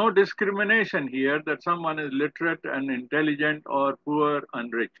 There is no discrimination here that someone is literate and intelligent or poor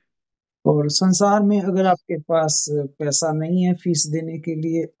and rich. और संसार में अगर आपके पास पैसा नहीं है फीस देने के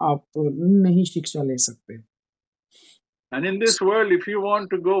लिए, आप नहीं शिक्षा ले सकते। And in this world, if you want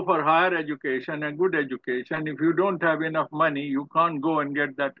to go for higher education and good education, if you don't have enough money, you can't go and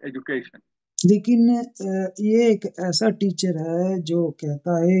get that education. लेकिन ये एक ऐसा टीचर है जो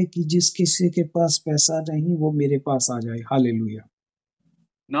कहता है कि जिस किसी के पास पैसा नहीं वो मेरे पास आ जाए। Hallelujah.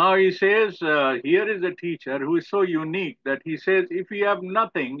 Now he says, here is a teacher who is so unique that he says, if you have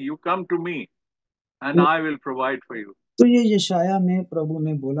nothing, you come to me and I will provide for you. तो ये यशाया में प्रभु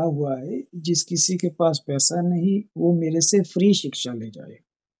ने बोला हुआ है, जिस किसी के पास पैसा नहीं वो मेरे से फ्री शिक्षा ले जाए।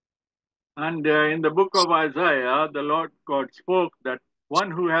 And in the book of Isaiah, the Lord God spoke that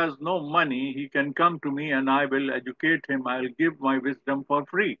one who has no money, he can come to me and I will educate him. I will give my wisdom for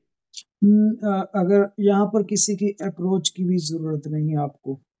free. अगर यहाँ पर किसी की approach की भी जरूरत नहीं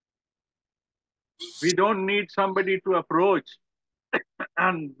आपको। We don't need somebody to approach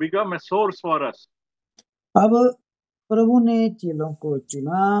and become a source for us. अब प्रभु ने चेलों को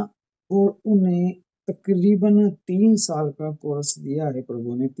चुना और उन्हें तकरीबन 3 साल का कोर्स दिया है।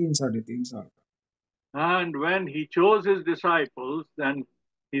 प्रभु ने 3-3.5 साल का। And when he chose his disciples, then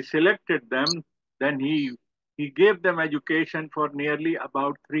he selected them, then he gave them education for nearly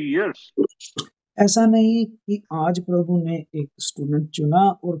about 3 years. ऐसा नहीं कि आज प्रभु ने एक स्टूडेंट चुना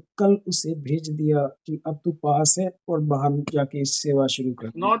और कल उसे भेज दिया कि अब तू पास है और बाहर जाके सेवा शुरू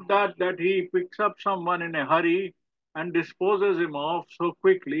कर। Not that he picks up someone in a hurry and disposes him off so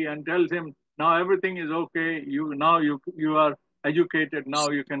quickly and tells him, now everything is okay, you are educated, now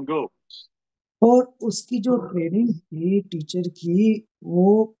you can go. और उसकी जो ट्रेनिंग थी टीचर की,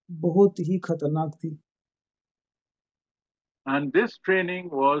 वो बहुत ही खतरनाक थी। And this training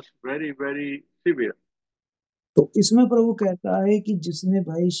was very, very severe. तो इसमें प्रभु कहता है कि जिसने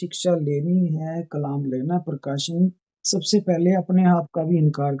भाई शिक्षा लेनी है, कलाम लेना, प्रकाशन, सबसे पहले अपने आप का भी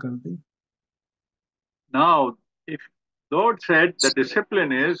इनकार कर दे। Now, if Lord said the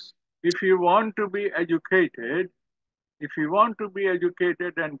discipline is, if you want to be educated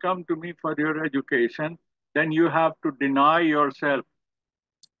and come to me for your education, then you have to deny yourself.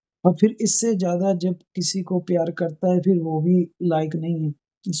 और फिर इससे ज्यादा जब किसी को प्यार करता है फिर वो भी लायक नहीं है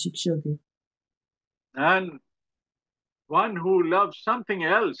इस शिक्षा के। And one who loves something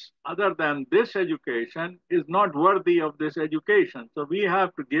else other than this education is not worthy of this education. So we have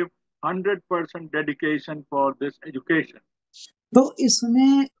to give 100% dedication for this education. तो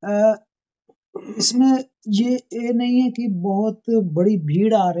इसमें ये नहीं है कि बहुत बड़ी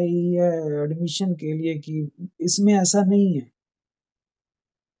भीड़ आ रही है एडमिशन के लिए, कि इसमें ऐसा नहीं है।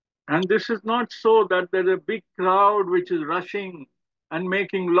 And this is not so that there's a big crowd which is rushing and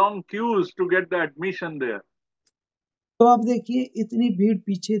making long queues to get the admission there. तो आप देखिए इतनी भीड़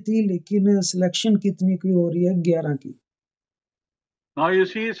पीछे थी लेकिन सिलेक्शन कितनी की हो रही है? 11 की। Now you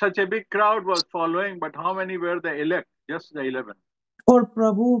see such a big crowd was following, but how many were the elect? Just the 11. और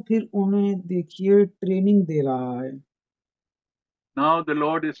प्रभु फिर उन्हें देखिए ट्रेनिंग दे रहा है। Now the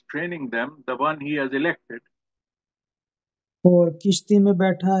Lord is training them, the one he has elected. और किश्ती में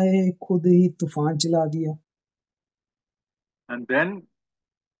बैठा है, खुद ही तूफान चला दिया। And then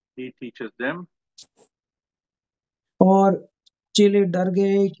he teaches them. और चेले डर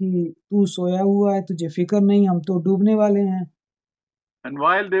गए कि तू सोया हुआ है, तुझे फिक्र नहीं, हम तो डूबने वाले हैं। And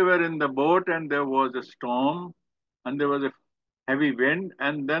while they were in the boat and there was a storm and there was a heavy wind,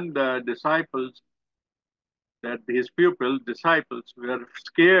 and then the disciples, that his disciples were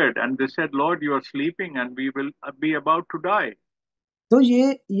scared and they said, Lord, you are sleeping and we will be about to die. तो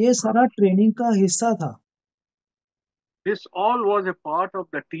ये सारा training का हिस्सा था। This all was a part of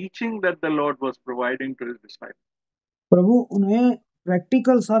the teaching that the Lord was providing to his disciples. प्रभु उन्हें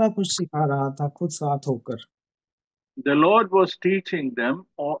practical सारा कुछ सिखा रहा था खुद साथ होकर। The Lord was teaching them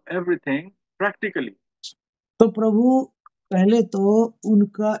everything practically. तो प्रभु पहले तो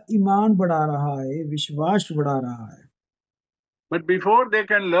उनका ईमान बढ़ा रहा है, विश्वास बढ़ा रहा है। But before they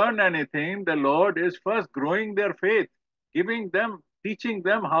can learn anything, the Lord is first growing their faith, teaching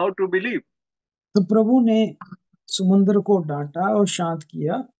them how to believe. तो प्रभु ने समुद्र को डांटा और शांत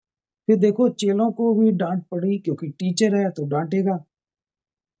किया। फिर देखो चेलों को भी डांट पड़ी, क्योंकि टीचर है तो डांटेगा।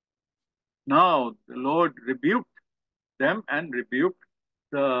 Now the Lord rebuked them and rebuked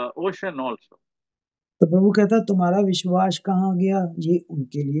the ocean also. तो प्रभु कहता तुम्हारा विश्वास कहाँ गया? ये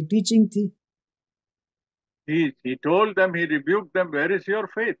उनके लिए टीचिंग थी। He told them, he rebuked them, where is your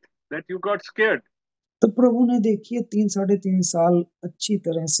faith that you got scared? तो प्रभु ने देखिए 3-3.5 साल अच्छी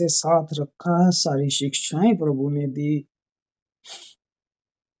तरह से साथ रखा, सारी शिक्षाएं प्रभु ने दी।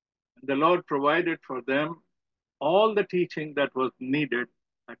 The Lord provided for them all the teaching that was needed,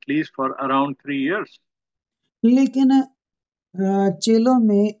 at least for around 3 years. लेकिन चेलों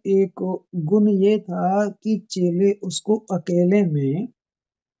में एक गुण ये था कि चेले उसको अकेले में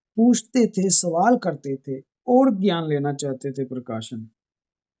पूछते थे, सवाल करते थे और ज्ञान लेना चाहते थे प्रकाशन।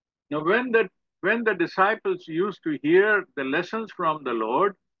 Now when the disciples used to hear the lessons from the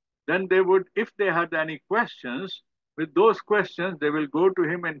Lord, then they would, if they had any questions, with those questions they will go to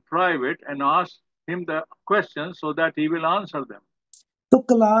him in private and ask him the questions so that he will answer them. तो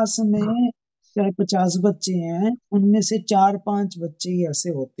class में चाहे 50 बच्चे हैं, उनमें से 4-5 बच्चे ही ऐसे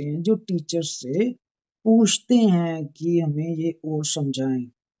होते हैं जो टीचर से पूछते हैं कि हमें ये और समझाएं।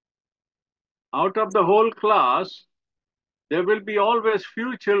 Out of the whole class, there will be always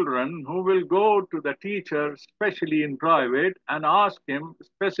few children who will go to the teacher, especially in private, and ask him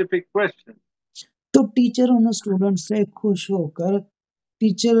specific questions. तो टीचर उन स्टूडेंट से खुश होकर,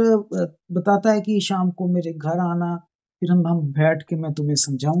 टीचर बताता है कि शाम को मेरे घर आना, फिर हम बैठ के मैं तुम्हें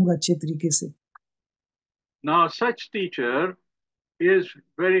समझाऊंगा अच्छे तरीके से। Now such teacher is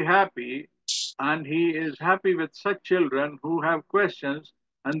very happy, and he is happy with such children who have questions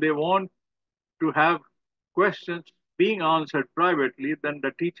and they want to have questions being answered privately. Then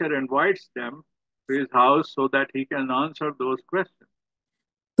the teacher invites them to his house so that he can answer those questions.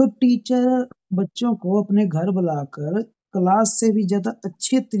 तो teacher बच्चों को अपने घर बुलाकर class से भी ज्यादा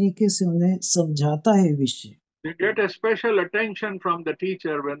अच्छे तरीके से उन्हें समझाता है विषय। They get a special attention from the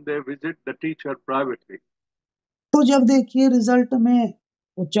teacher when they visit the teacher privately. तो जब देखिए रिजल्ट में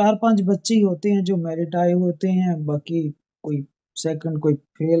वो 4-5 बच्चे ही होते हैं जो मेरिट आए होते हैं, बाकी कोई सेकंड कोई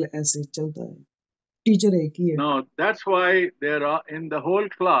फेल, ऐसे चलता है। टीचर एक ही है। No, that's why there are, in the whole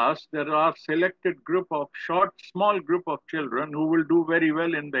class, there are selected small group of children who will do very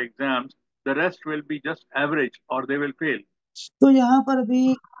well in the exams. The rest will be just average or they will fail. तो यहाँ पर भी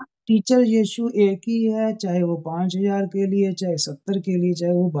teacher यीशु एक ही है, चाहे वो 5,000 के लिए, चाहे 70 के लिए,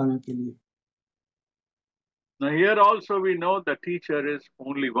 चाहे वो 12 के लिए। Now here also we know the teacher is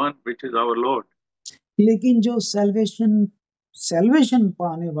only one, which is our Lord. लेकिन जो सैल्वेशन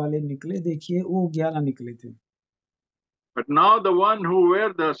पाने वाले निकले, देखिए वो 11 निकले थे। But now the one who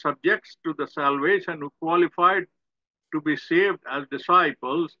were the subjects to the salvation, who qualified to be saved as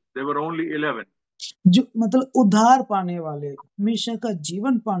disciples, they were only 11. जो मतलब उद्धार पाने वाले, हमेशा का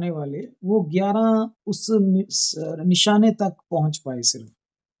जीवन पाने वाले, वो 11 उस निशाने तक पहुंच पाए सिर्फ।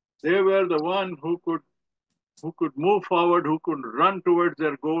 They were the one who could move forward, who could run towards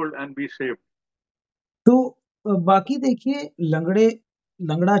their goal and be saved. तो बाकी देखिए,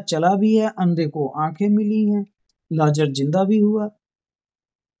 लंगड़ा चला भी है, अंधे को आंखें मिली हैं, लाजर जिंदा भी हुआ।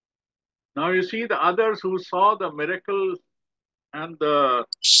 Now you see the others who saw the miracles and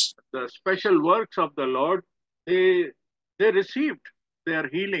the special works of the Lord, they received their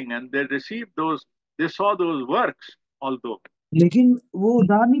healing and they saw those works although, लेकिन वो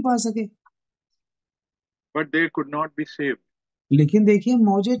उद्धार नहीं पा सके। but they could not be saved. लेकिन देखिए,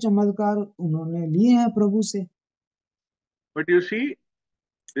 मौजे चमत्कार उन्होंने लिए हैं प्रभु से। But you see,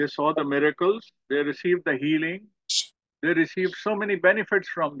 they saw the miracles, they received the healing, they received so many benefits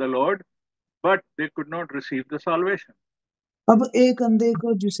from the Lord, but they could not receive the salvation. अब एक अंधे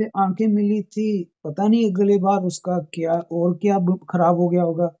को जिसे आंखें मिली थी, पता नहीं अगले बार उसका क्या खराब हो गया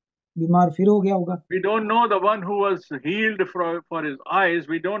होगा, बीमार फिर हो गया होगा। We don't know the one who was healed for his eyes.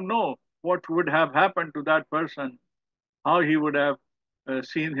 We don't know what would have happened to that person, how he would have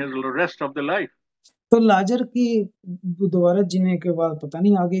seen his rest of the life. तो लाजर की दोबारा जीने के बाद पता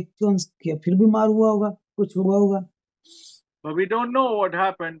नहीं आगे क्या फिर बीमार हुआ होगा, कुछ हुआ होगा। But we don't know what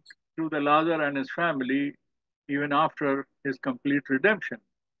happened to the Lazarus and his family even after his complete redemption.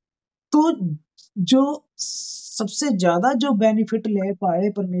 तो जो सबसे ज्यादा जो बेनिफिट ले पाए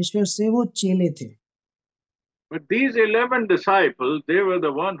परमेश्वर से, वो चेले थे। But these 11 disciples, they were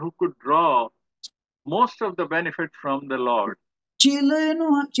the one who could draw most of the benefit from the Lord.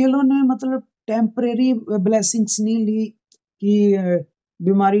 चेलों ने मतलब टेम्परेरी ब्लेसिंग्स नहीं ली कि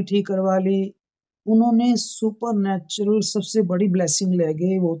बीमारी ठीक करवा ली, उन्होंने सुपर नेचुरल सबसे बड़ी ब्लेसिंग ले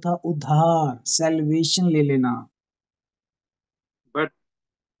गए, वो था उद्धार, सैल्वेशन ले लेना। But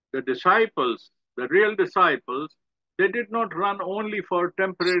the disciples, the real disciples, they did not run only for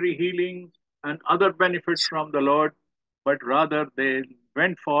temporary healing and other benefits from the Lord, but rather they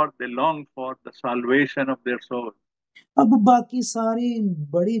longed for the salvation of their soul. अब बाकी सारी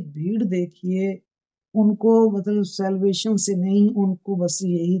बड़ी भीड़ देखिए, उनको मतलब सैल्वेशन से नहीं, उनको बस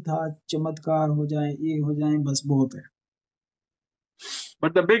यही था चमत्कार हो जाए, ये हो जाए, बस बहुत है।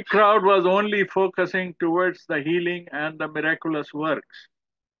 But the big crowd was only focusing towards the healing and the miraculous works.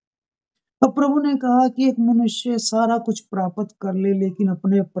 अब प्रभु ने कहा कि एक मनुष्य सारा कुछ प्राप्त कर ले, लेकिन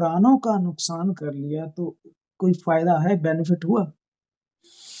अपने प्राणों का नुकसान कर लिया, तो कोई फायदा है, बेनिफिट हुआ?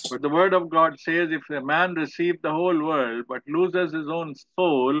 But the word of God says, if a man receives the whole world but loses his own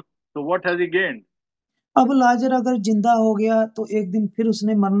soul, so what has he gained? अब लाजर अगर जिंदा हो गया तो एक दिन फिर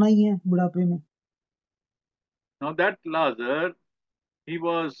उसने मरना ही है बुढ़ापे में। Now that Lazarus,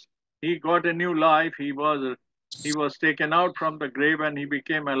 he got a new life. He was taken out from the grave and he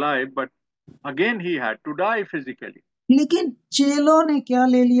became alive, but again he had to die physically. लेकिन चेलों ने क्या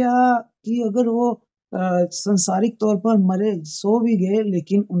ले लिया कि अगर वो संसारिक तौर पर मरे, सो भी गए,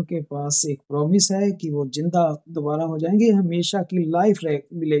 लेकिन उनके पास एक प्रॉमिस है कि वो जिंदा दोबारा हो जाएंगे, हमेशा की लाइफ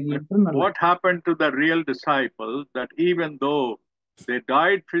मिलेगी। What happened to the real disciples, that even though they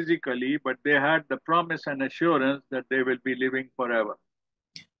died physically, but they had the promise and assurance that they will be living forever.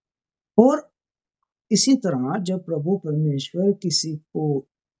 और इसी तरह जब प्रभु परमेश्वर किसी को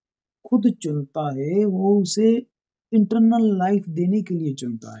खुद चुनता है, वो उसे इंटरनल लाइफ देने के लिए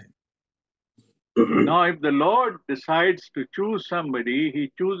चुनता है। Now, if the Lord decides to choose somebody, He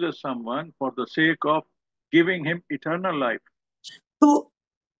chooses someone for the sake of giving him eternal life. तो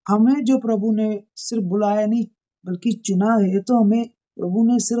हमें जो प्रभु ने सिर्फ बुलाया नहीं बल्कि चुना है, तो हमें प्रभु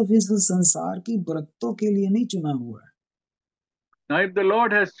ने सिर्फ इस संसार की बरकतों के लिए नहीं चुना हुआ है। Now, if the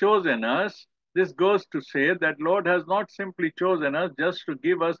Lord has chosen us, this goes to say that Lord has not simply chosen us just to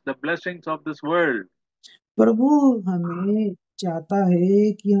give us the blessings of this world. प्रभु हमें चाहता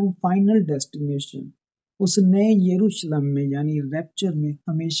है कि हम फाइनल डेस्टिनेशन, उस नए यरूशलेम में यानी रैप्चर में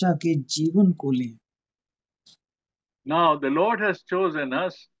हमेशा के जीवन को लें। Now, the Lord has chosen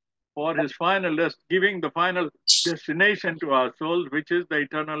us for His giving the final destination to our souls, which is the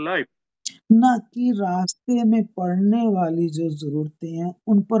eternal life. ना कि रास्ते में पड़ने वाली जो जरूरतें हैं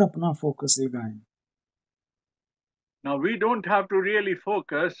उन पर अपना फोकस लगाएं। Now, we don't have to really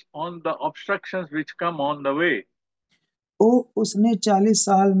focus on the obstructions which come on the way. उसने 40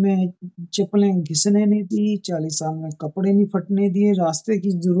 साल में चप्पलें घिसने नहीं दी, 40 साल में कपड़े नहीं फटने दिए, रास्ते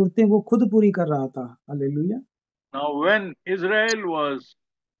की जरूरतें वो खुद पूरी कर रहा था। Hallelujah. Now, when Israel was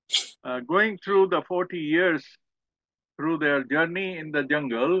going through the 40 years through their journey in the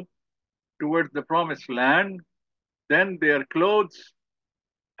jungle towards the promised land, then their clothes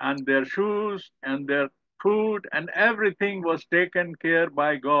and their shoes and their food and everything was taken care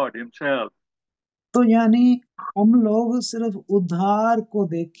by God Himself. तो यानी हम लोग सिर्फ उद्धार को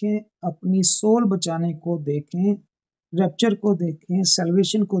देखें, अपनी soul बचाने को देखें, रैप्चर को देखें,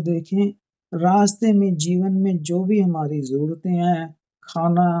 सैल्वेशन को देखें, रास्ते में जीवन में जो भी हमारी जरूरतें हैं,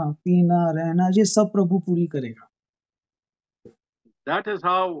 खाना पीना रहना, ये सब प्रभु पूरी करेगा। That is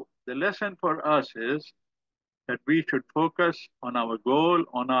how the lesson for us is that we should focus on our goal,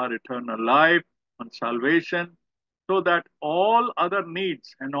 on our eternal life, on salvation, so that all other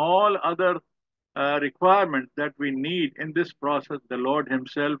needs and all other requirements that we need in this process, the Lord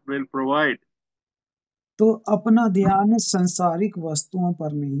Himself will provide. तो अपना ध्यान सांसारिक वस्तुओं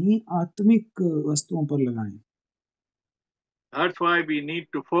पर नहीं, आत्मिक वस्तुओं पर लगाएं। That's why we need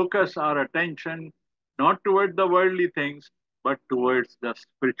to focus our attention not towards the worldly things, but towards the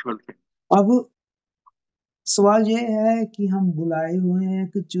spiritual things. अब सवाल ये है कि हम बुलाए हुए हैं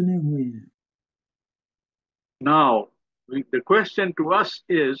कि चुने हुए हैं। Now, the question to us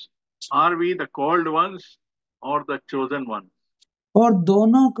is, are we the called ones or the chosen ones? और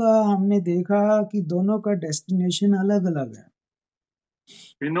दोनों का हमने देखा कि दोनों का डेस्टिनेशन अलग अलग है।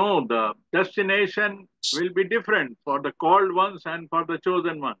 We know the destination will be different for the called ones and for the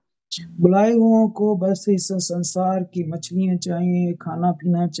chosen ones. बुलाए हुओं को बस इस संसार की मछलियां चाहिए, खाना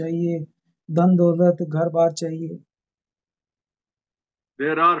पीना चाहिए, धन दौलत घर बार चाहिए।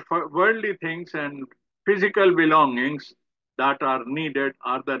 There are worldly things and physical belongings that are needed,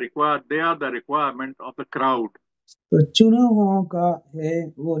 they are the requirement of the crowd. तो चुने हुओं का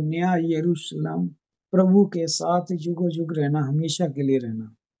है वो नया यरूशलेम, प्रभु के साथ युगो युग रहना, हमेशा के लिए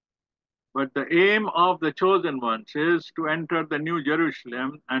रहना। But the aim of the chosen ones is to enter the new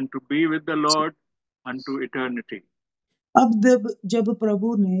Jerusalem and to be with the Lord unto eternity. अब जब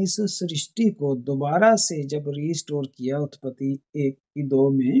प्रभु ने इस सृष्टि को दोबारा से जब रिस्टोर किया, उत्पत्ति 1:2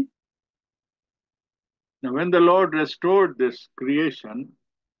 में, Now, when the Lord restored this creation,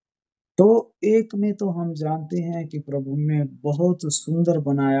 तो 1 में तो हम जानते हैं कि प्रभु ने बहुत सुंदर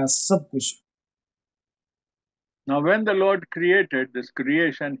बनाया सब कुछ। now when the Lord created this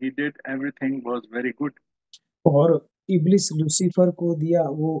creation, He did everything was very good. और इब्लिस लूसीफर को दिया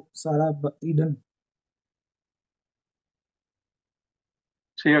वो सारा ईडन।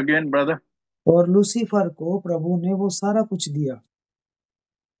 Say again, brother. और लूसीफर को प्रभु ने वो सारा कुछ दिया।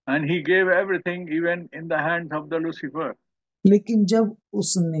 And He gave everything even in the hands of the Lucifer. लेकिन जब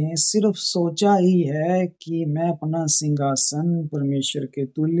उसने सिर्फ सोचा ही है कि मैं अपना सिंहासन परमेश्वर के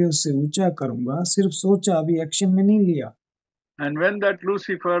तुल्य से ऊंचा करूंगा, सिर्फ सोचा, अभी एक्शन में नहीं लिया। And when that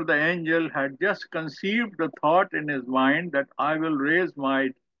Lucifer, the angel, had just conceived the thought in his mind that I will raise my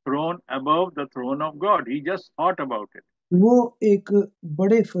throne above the throne of God, he just thought about it. वो एक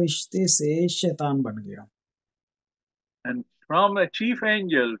बड़े फरिश्ते से शैतान बन गया। And from a chief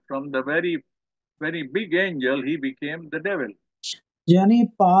angel, from the very, very big angel, he became the devil. यानी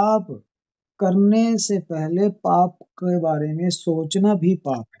पाप करने से पहले पाप के बारे में सोचना भी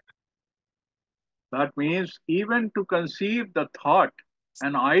पाप है। That means even to conceive the thought,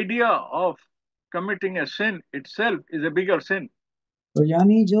 an idea of committing a sin itself is a bigger sin. तो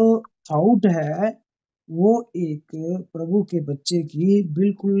यानी जो थॉट है वो एक प्रभु के बच्चे की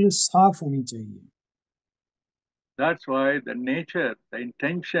बिल्कुल साफ होनी चाहिए। That's why the nature, the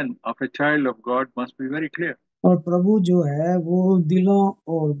intention of a child of God must be very clear. और प्रभु जो है वो दिलों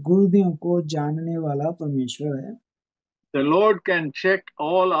और गुर्दियों को जानने वाला परमेश्वर है। The Lord can check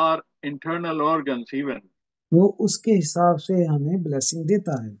all our internal organs even. वो उसके हिसाब से हमें ब्लेसिंग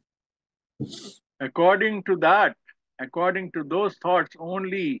देता है। According to that, according to those thoughts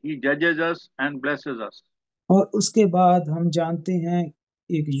only, He judges us and blesses us. और उसके बाद हम जानते हैं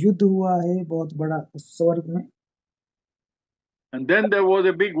एक युद्ध हुआ है बहुत बड़ा स्वर्ग में। And then there was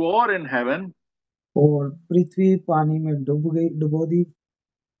a big war in heaven. और पृथ्वी पानी में डुबो दी।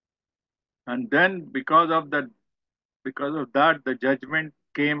 And then because of that, the judgment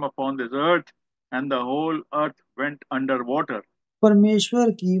came upon this earth, and the whole earth went under water.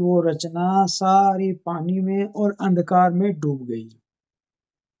 परमेश्वर की वो रचना सारी पानी में और अंधकार में डूब गई।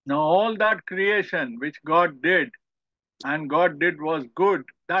 Now all that creation which God did, and God did was good,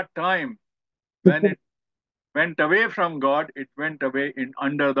 that time when it went away from God, it went away in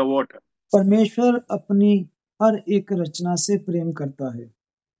under the water. परमेश्वर अपनी हर एक रचना से प्रेम करता है।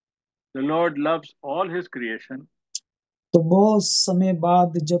 The Lord loves all His creation. तो बहुत समय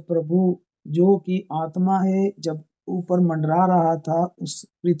बाद जब प्रभु जो कि आत्मा है जब ऊपर मंडरा रहा था उस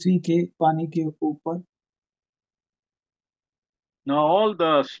पृथ्वी के पानी के ऊपर, Now all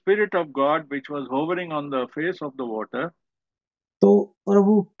the Spirit of God which was hovering on the face of the water, तो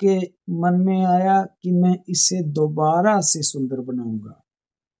प्रभु के मन में आया कि मैं इसे दोबारा से सुंदर बनाऊंगा।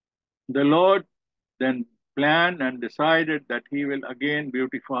 The Lord then planned and decided that he will again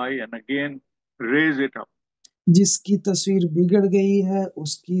beautify and again raise it up. जिसकी तस्वीर बिगड़ गई है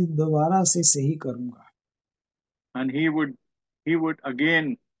उसकी दोबारा से सही करूंगा। And he would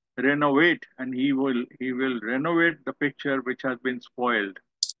again renovate, and he will renovate the picture which has been spoiled.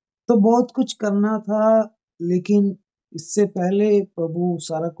 तो बहुत कुछ करना था, लेकिन इससे पहले प्रभु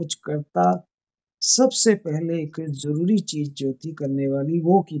सारा कुछ करता, सबसे पहले एक जरूरी चीज जो थी करने वाली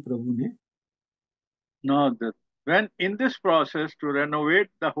वो की प्रभु ने। Now, when in this process to renovate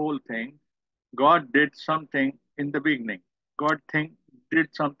the whole thing, God did something in the beginning. God did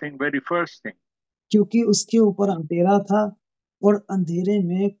something very first thing. क्योंकि उसके ऊपर अंधेरा था और अंधेरे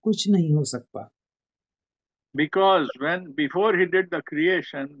में कुछ नहीं हो सकता। Because before he did the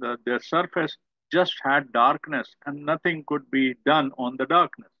creation, the surface just had darkness and nothing could be done on the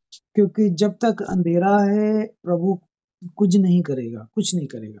darkness. क्योंकि जब तक अंधेरा है प्रभु कुछ नहीं करेगा, कुछ नहीं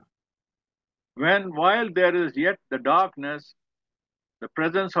करेगा। While there is yet the darkness, the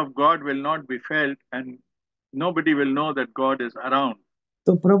presence of God will not be felt and nobody will know that God is around.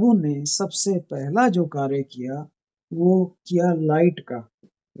 तो प्रभु ने सबसे पहला जो कार्य किया वो किया लाइट का,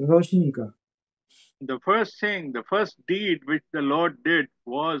 रोशनी का। The first deed which the Lord did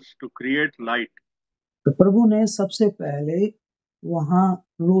was to create light. तो प्रभु ने सबसे पहले वहां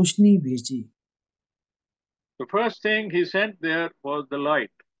रोशनी भेजी। The first thing he sent there was the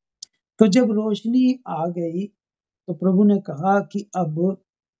light. तो जब रोशनी आ गई तो प्रभु ने कहा कि अब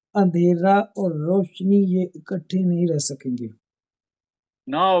अंधेरा और रोशनी ये इकट्ठे नहीं रह सकेंगे।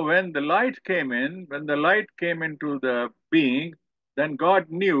 Now when the light came into the being, then God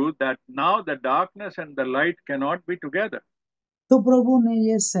knew that now the darkness and the light cannot be together. तो प्रभु ने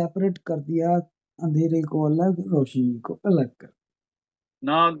ये सेपरेट कर दिया, अंधेरे को अलग, रोशनी को अलग कर।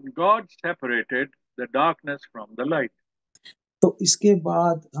 Now God separated the darkness from the light. तो इसके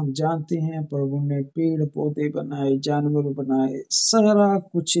बाद हम जानते हैं प्रभु ने पेड़ पौधे बनाए, जानवर बनाए, सारा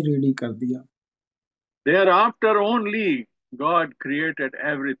कुछ रेडी कर दिया। Thereafter only God created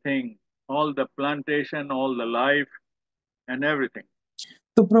everything, all the plantation, all the life and everything.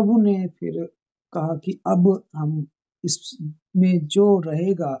 तो प्रभु ने फिर कहा कि अब हम इसमें जो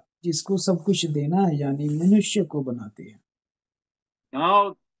रहेगा, जिसको सब कुछ देना है, यानी मनुष्य को बनाते हैं।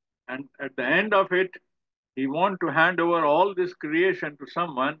 Now, and at the end of it, he want to hand over all this creation to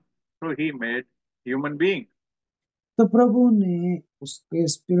someone, so he made human being. तो प्रभु ने उसके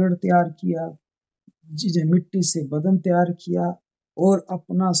स्पिरिट तैयार किया, जिसे मिट्टी से बदन तैयार किया और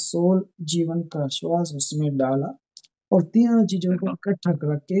अपना सोल, जीवन का श्वास उसमें डाला और तीनों चीजों को इकट्ठा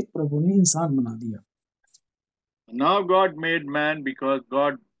करके प्रभु ने इंसान बना दिया। Now God made man because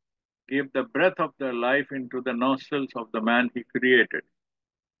God gave the breath of the life into the nostrils of the man he created.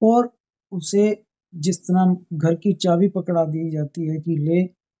 और उसे जिस तरह घर की चाबी पकड़ा दी जाती है कि ले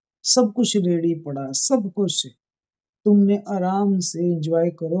सब कुछ रेडी पड़ा, सब कुछ तुमने आराम से एंजॉय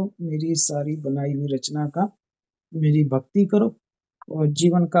करो, मेरी सारी बनाई हुई रचना का, मेरी भक्ति करो और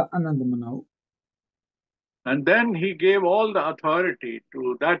जीवन का आनंद मनाओ। And then he gave all the authority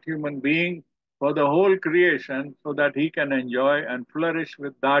to that human being for the whole creation so that he can enjoy and flourish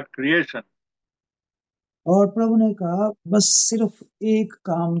with that creation. और प्रभु ने कहा बस सिर्फ एक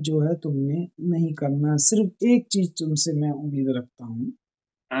काम जो है तुमने नहीं करना, सिर्फ एक चीज तुमसे मैं उम्मीद रखता हूँ।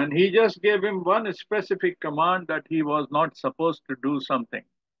 And he just gave him one specific command that he was not supposed to do something.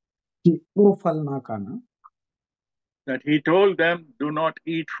 कि वो फल ना खाना। That he told them, do not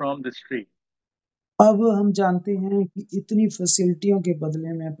eat from this tree. अब हम जानते हैं कि इतनी फैसिलिटियों के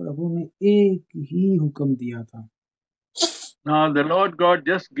बदले में प्रभु ने एक ही हुक्म दिया था। Now the Lord God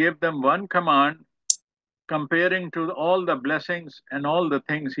just gave them one command comparing to all the blessings and all the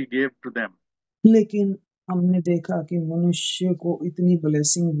things he gave to them. लेकिन हमने देखा कि मनुष्य को इतनी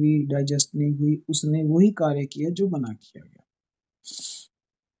ब्लेसिंग भी डाइजेस्ट नहीं हुई, उसने वही कार्य किया जो मना किया गया।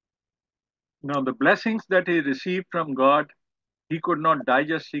 Now the blessings that he received from God, he could not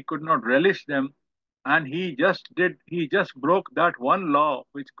digest, he could not relish them, and he just broke that one law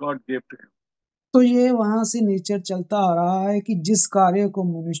which God gave to him. तो ये वहां से नेचर चलता आ रहा है कि जिस कार्य को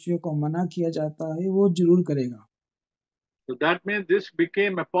मनुष्य को मना किया जाता है वो जरूर करेगा। So that means this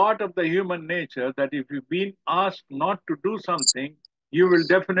became a part of the human nature that if you've been asked not to do something, you will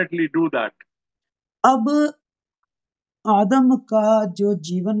definitely do that. अब आदम का जो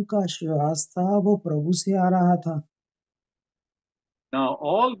जीवन का श्वास था वो प्रभु से आ रहा था। Now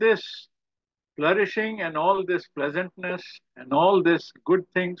all this flourishing and all this pleasantness and all this good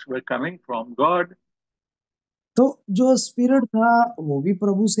things were coming from God. तो जो स्पिरिट था वो भी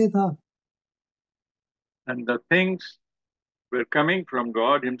प्रभु से था। And the things were coming from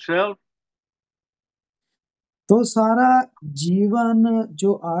God Himself. तो सारा जीवन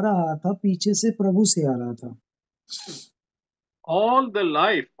जो आ रहा था पीछे से प्रभु से आ रहा था। All the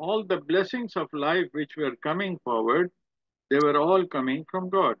life, all the blessings of life which were coming forward, they were all coming from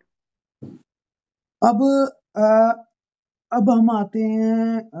God. अब अब हम आते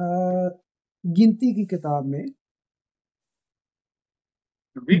हैं गिनती की किताब में,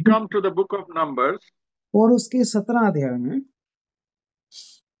 We come to the book of Numbers, और उसके 17 अध्याय में,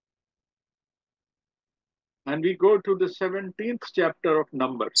 and we go to the 17th chapter of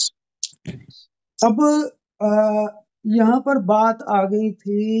Numbers. अब यहाँ पर बात आ गई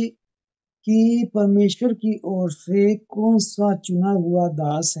थी कि परमेश्वर की ओर से कौन सा चुना हुआ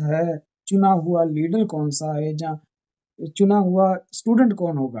दास है, चुना हुआ लीडर कौन सा है, जहाँ चुना हुआ स्टूडेंट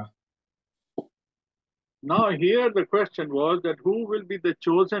कौन होगा। Now here the question was that who will be the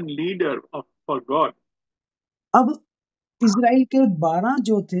chosen leader for God? अब इजराइल के 12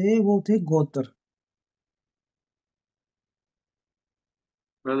 जो थे वो थे गोत्र।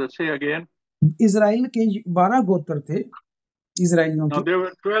 Brother, say again. इजराइल के 12 गोत्र थे इजराइलियों Now के, there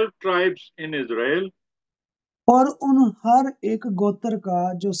were 12 tribes in Israel, और उन हर एक गोत्र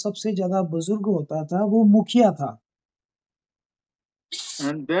का जो सबसे ज्यादा बुजुर्ग होता था वो मुखिया था।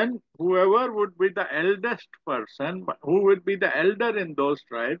 and then whoever would be the eldest person, who would be the elder in those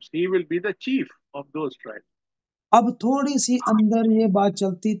tribes, he will be the chief of those tribes. अब थोड़ी सी अंदर ये बात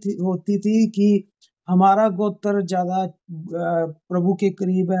चलती थी, होती थी कि हमारा गोत्र ज्यादा प्रभु के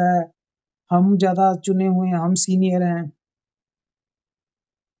करीब है, हम ज्यादा चुने हुए हैं, हम सीनियर हैं।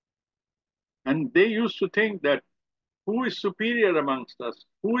 And they used to think that who is superior amongst us,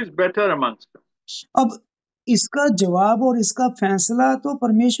 who is better amongst us. अब इसका जवाब और इसका फैसला तो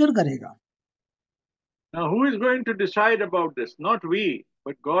परमेश्वर करेगा। Now who is going to decide about this? Not we,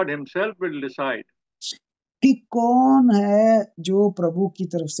 but God Himself will decide. कि कौन है जो प्रभु की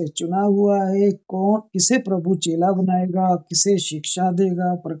तरफ से चुना हुआ है, कौन किसे प्रभु चेला बनाएगा, किसे शिक्षा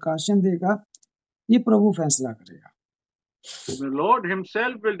देगा, प्रकाशन देगा, ये प्रभु फैसला करेगा। The Lord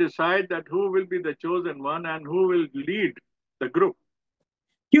Himself will decide that who will be the chosen one and who will lead the group.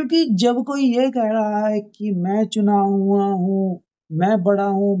 क्योंकि जब कोई ये कह रहा है कि मैं चुना हुआ हूँ, मैं बड़ा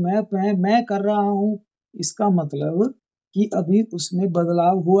हूँ, मैं कर रहा हूँ, इसका मतलब कि अभी उसमें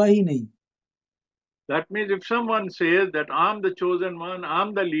बदलाव हुआ ही नहीं। That means if someone says that I'm the chosen one,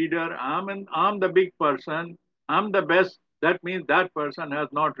 I'm the leader, I'm the big person, I'm the best, that means that person has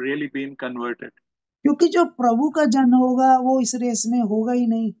not really been converted. क्योंकि जो प्रभु का जन होगा वो इस रेस में होगा ही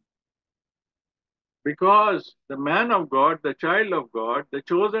नहीं। Because the man of God, the child of God, the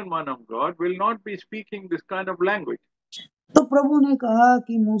chosen one of God will not be speaking this kind of language. तो प्रभु ने कहा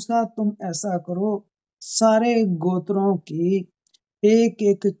कि मूसा तुम ऐसा करो, सारे गोत्रों की एक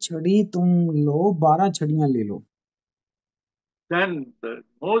एक छड़ी तुम लो, 12 छड़ियां ले लो। Then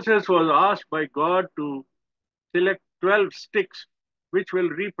Moses was asked by God to select 12 sticks which will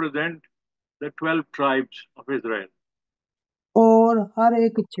represent the 12 tribes of Israel. और हर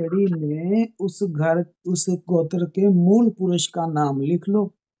एक छड़ी में उस गोत्र के मूल पुरुष का नाम लिख लो।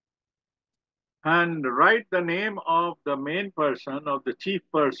 And write the name of the main person, of the chief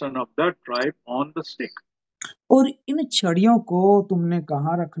person of that tribe on the stick. और इन छड़ियों को तुमने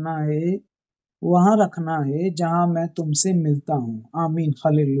कहाँ रखना है? वहां रखना है जहां मैं तुमसे मिलता हूँ। आमीन,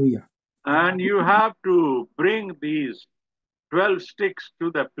 hallelujah. And you have to bring these 12 sticks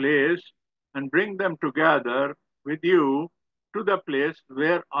to the place and bring them together with you to the place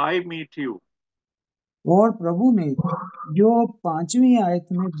where I meet you. और प्रभु ने जो 5वीं आयत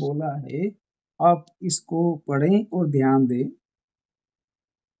में बोला है, आप इसको पढ़ें और ध्यान दें।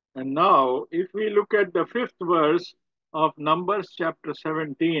 And now, if we look at the 5th verse of Numbers chapter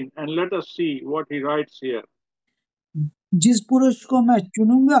 17, and let us see what he writes here. जिस पुरुष को मैं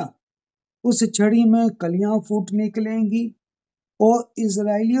चुनूंगा उस छड़ी में कलियां फूट निकलेंगी, और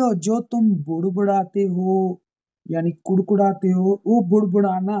इजराइलियों जो तुम बुड़बुड़ाते हो यानी कुड़कुड़ाते हो, वो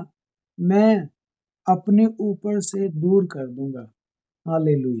बुड़बुड़ाना मैं अपने ऊपर से दूर कर दूंगा।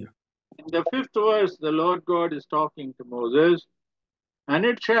 Hallelujah. In the 5th verse, the Lord God is talking to Moses, and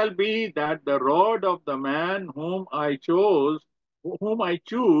it shall be that the rod of the man whom I choose,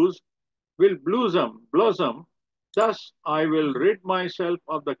 will blossom. Thus I will rid myself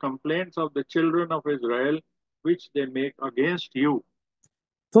of the complaints of the children of Israel, which they make against you.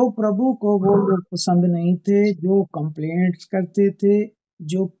 तो प्रभु को वो लोग पसंद नहीं थे जो complaints करते थे,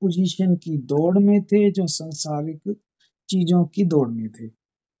 जो पोजीशन की दौड़ में थे, जो सांसारिक चीजों की दौड़ में थे।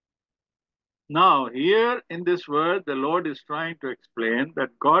 Now, here in this verse, the Lord is trying to explain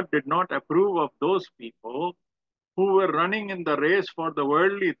that God did not approve of those people who were running in the race for the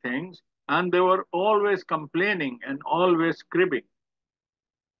worldly things and they were always complaining and always cribbing.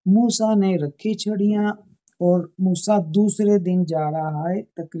 मूसा ने रखी छड़ियां और मूसा दूसरे दिन जा रहा है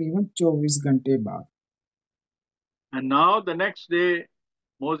तकरीबन 24 घंटे बाद। And now the next day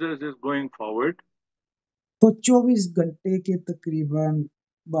Moses is going forward. तो 24 घंटे के तकरीबन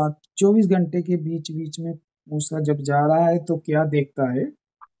बाद 24 घंटे के बीच बीच में मूसा जब जा रहा है तो क्या देखता है?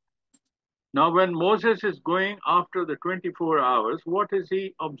 Now when Moses is going after the 24 hours, what is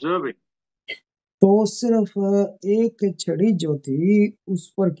he observing? तो सिर्फ एक छड़ी जो थी उस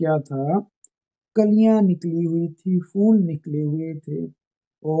पर क्या था? कलियां निकली हुई थी, फूल निकले हुए थे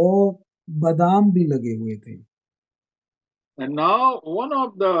और बादाम भी लगे हुए थे। And now one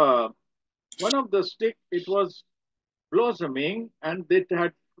of the stick, it was blossoming and it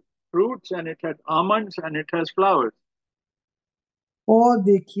had fruits and it had almonds and it has flowers. और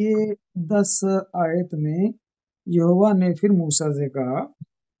देखिए 10 आयत में यहोवा ने फिर मूसा से कहा,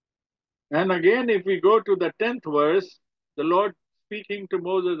 And again, if we go to the 10th verse, the Lord speaking to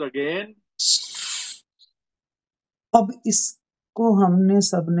Moses again. अब इसको हमने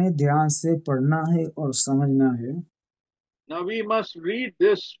सबने ध्यान से पढ़ना है और समझना है। Now we must read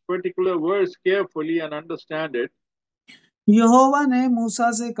this particular verse carefully and understand it. यहोवा ने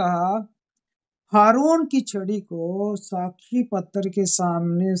मूसा से कहा, हारून की छड़ी को साक्षी पत्थर के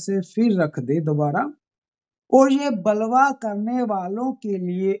सामने से फिर रख दे दोबारा, और ये बलवा करने वालों के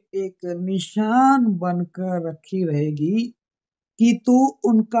लिए एक निशान बनकर रखी रहेगी कि तू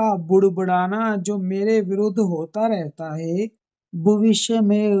उनका बुड़बुड़ाना जो मेरे विरुद्ध होता रहता है भविष्य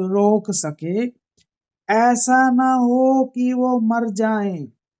में रोक सके, ऐसा ना हो कि वो मर जाएं।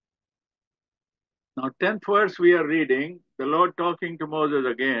 Now 10th verse we are reading, the Lord talking to Moses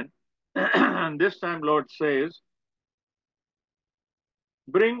again. And this time Lord says,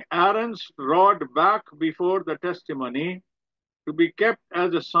 bring Aaron's rod back before the testimony to be kept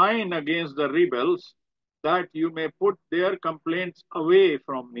as a sign against the rebels, that you may put their complaints away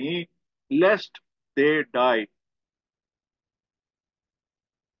from me, lest they die.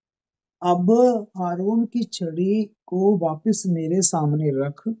 अब हारून की छड़ी को वापस मेरे सामने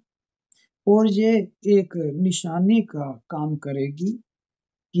रख, और ये एक निशानी का काम करेगी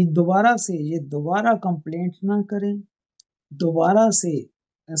कि दोबारा से ये दोबारा कंप्लेंट ना करें, दोबारा से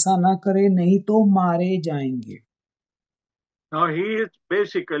ऐसा ना करें, नहीं तो मारे जाएंगे। Now he is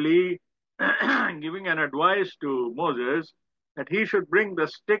basically giving an advice to Moses that he should bring the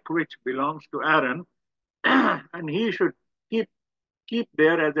stick which belongs to Aaron and he should keep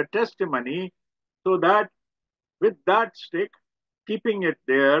there as a testimony, so that with that stick, keeping it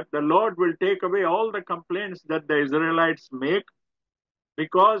there, the Lord will take away all the complaints that the Israelites make,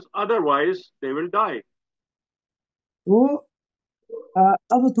 because otherwise they will die. तो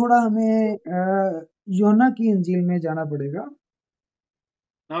अब थोड़ा हमें योना की इंजील में जाना पड़ेगा।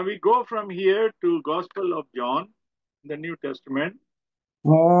 Now we go from here to Gospel of John, the New Testament.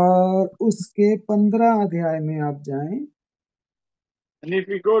 और उसके 15 अध्याय में आप जाएं। And if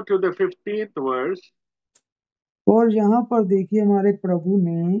we go to the 15th verse, और यहाँ पर देखिए हमारे प्रभु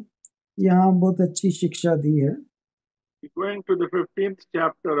ने यहाँ बहुत अच्छी शिक्षा दी है। going to the 15th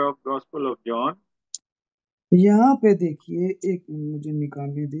chapter of Gospel of John. यहाँ पे देखिए, एक मुझे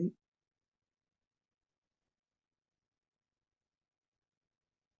निकालने दे।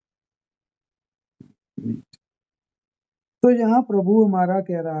 तो यहाँ प्रभु हमारा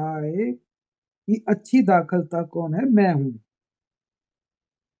कह रहा है कि अच्छी दाखलता कौन है? मैं हूँ।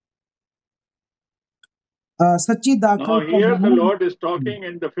 सच्ची Now दाखलता here the Lord is talking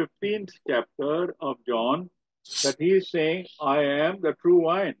in the 15th chapter of John, that he is saying, I am the true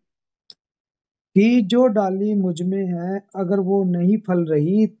wine. कि जो डाली मुझ में है, अगर वो नहीं फल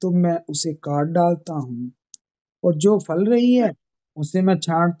रही तो मैं उसे काट डालता हूँ, और जो फल रही है उसे मैं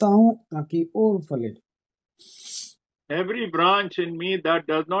छांटता हूँ ताकि और फले। Every branch in me that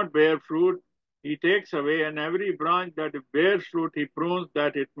does not bear fruit, he takes away, and every branch that bears fruit, he prunes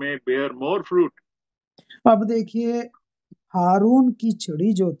that it may bear more fruit. अब देखिए, हारून की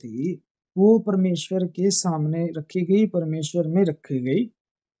छड़ी जो थी वो परमेश्वर के सामने रखी गई, परमेश्वर में रखी गई।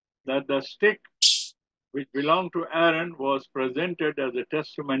 That the stick which belonged to Aaron was presented as a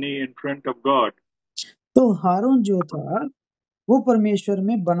testimony in front of God. तो हारून जो था वो परमेश्वर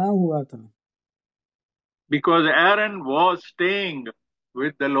में बना हुआ था, Because Aaron was staying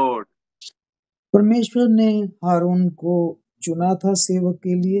with the Lord. परमेश्वर ने हारून को चुना था सेवक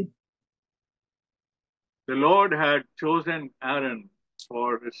के लिए। The Lord had chosen Aaron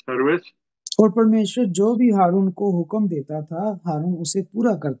for his service. और परमेश्वर जो भी हारून को हुक्म देता था, हारून उसे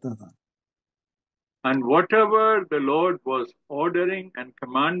पूरा करता था। And whatever the Lord was ordering and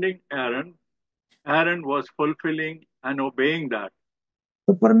commanding Aaron, Aaron was fulfilling and obeying that.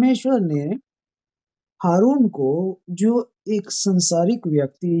 तो परमेश्वर ने हारून को, जो एक संसारिक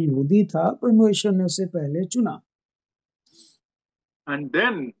व्यक्ति यहूदी था, परमेश्वर ने उसे पहले चुना। And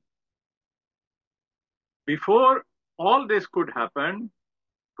then, before all this could happen,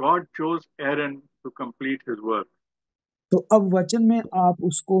 God chose Aaron to complete his work. तो अब वचन में आप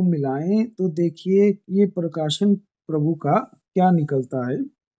उसको मिलाएं तो देखिए ये प्रकाशन प्रभु का क्या निकलता है।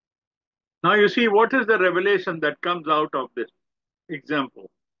 Now you see, what is the revelation that comes out of this example?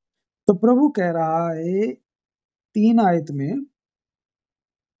 तो प्रभु कह रहा है 3 आयत में,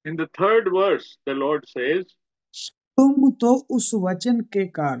 In the 3rd verse, the Lord says, तुम तो उस वचन के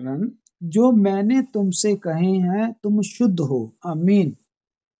कारण जो मैंने तुमसे कहे हैं तुम शुद्ध हो। आमीन।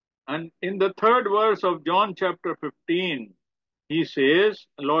 and in the 3rd verse of John chapter 15, he says,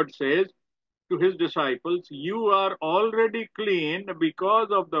 Lord says to his disciples, you are already clean because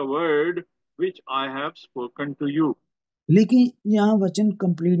of the word which I have spoken to you. लेकिन यहाँ वचन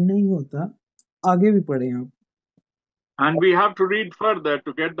कंप्लीट नहीं होता, आगे भी पढ़े आप। And we have to read further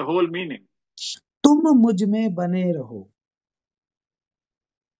to get the whole meaning. तुम मुझ में बने रहो।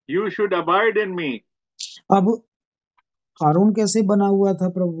 You should abide in me. अब हारून कैसे बना हुआ था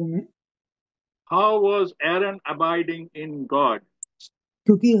प्रभु में? How was Aaron abiding in God?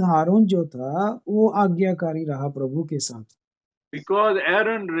 क्योंकि हारून जो था वो आज्ञाकारी रहा प्रभु के साथ। Because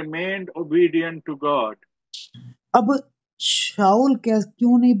Aaron remained obedient to God. अब शाऊल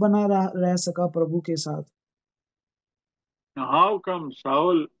क्यों नहीं बना रह सका प्रभु के साथ? Now, how come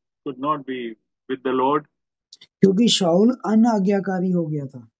Saul could not be with the Lord? क्योंकि शाऊल अनाज्ञाकारी हो गया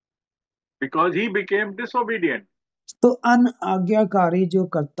था। Because he became disobedient. तो अनाज्ञाकारी जो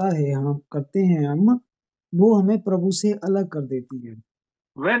करते हैं हम, वो हमें प्रभु से अलग कर देती है।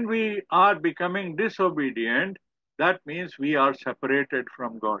 When we are becoming disobedient, that means we are separated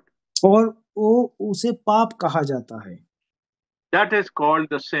from God. और वो उसे पाप कहा जाता है। That is called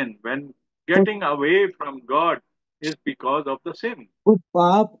the sin. When getting away from God is because of the sin. वो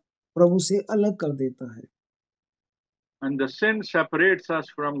पाप प्रभु से अलग कर देता है। And the sin separates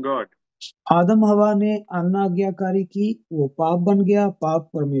us from God. आदम हवा ने अनाज्ञाकारी की, वो पाप बन गया, पाप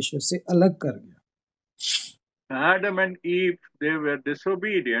परमेश्वर से अलग कर गया। Adam and Eve, they were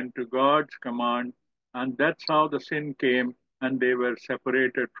disobedient to God's command, and that's how the sin came, and they were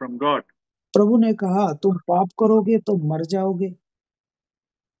separated from God. प्रभु ने कहा तुम पाप करोगे तो मर जाओगे।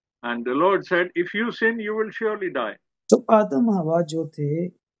 And the Lord said, if you sin, you will surely die. तो आदम हवा जो थे,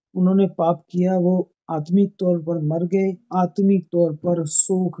 उन्होंने पाप किया, वो आत्मिक तौर पर मर गए, आत्मिक तौर पर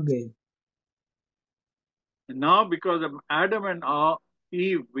सूख गए। And now because of Adam and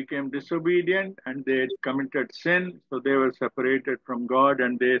Eve became disobedient and they committed sin, so they were separated from God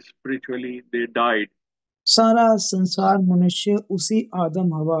and they spiritually they died. सारा संसार मनुष्य उसी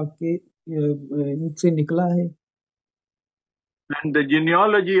आदम हवा के से निकला है। And the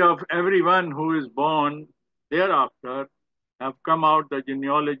genealogy of everyone who is born thereafter have come out the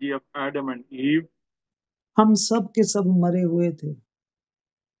genealogy of Adam and Eve. हम सब के सब मरे हुए थे।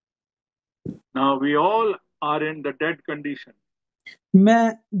 Now we all are in the dead condition.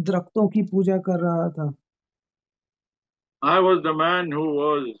 मैं दरख्तों की पूजा कर रहा था। I was the man who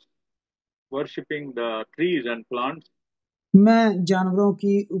was worshipping the trees and plants. मैं जानवरों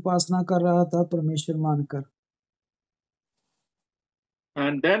की उपासना कर रहा था परमेश्वर मानकर।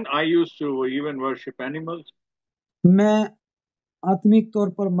 And then I used to even worship animals. मैं आत्मिक तौर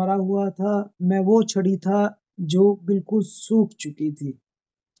पर मरा हुआ था। मैं वो छड़ी था जो बिल्कुल सूख चुकी थी।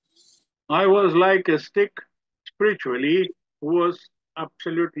 I was like a stick spiritually who was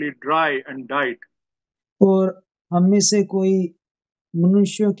absolutely dry and died. और हम में से कोई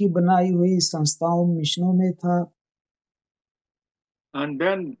मनुष्यों की बनाई हुई संस्थाओं मिशनों में था। And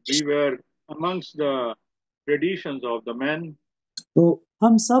then we were amongst the traditions of the men. तो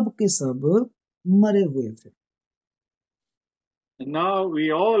हम सब के सब मरे हुए थे। And now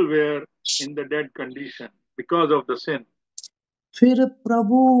we all were in the dead condition because of the sin. फिर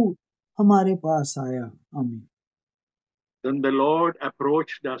प्रभु हमारे पास आया। आमीन। Then the Lord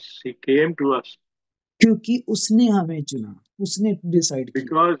approached us. He came to us. क्योंकि उसने हमें चुना, उसने डिसाइड किया।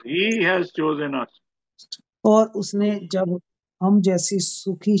 Because He has chosen us. और उसने जब हम जैसी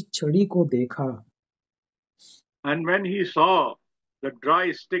सूखी छड़ी को देखा, And when He saw the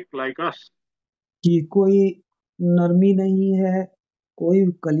dry stick like us, कि कोई नरमी नहीं है, कोई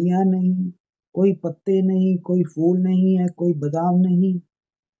कलियां नहीं, कोई पत्ते नहीं, कोई फूल नहीं है, कोई बादाम नहीं,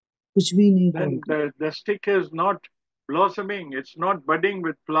 कुछ भी नहीं then पड़ता, the stick is not blossoming. It's not budding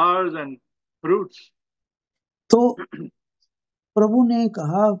with flowers and fruits. तो प्रभु ने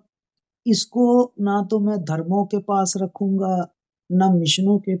कहा इसको ना तो मैं धर्मों के पास रखूंगा, ना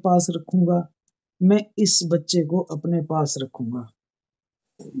मिशनों के पास रखूंगा, मैं इस बच्चे को अपने पास रखूंगा।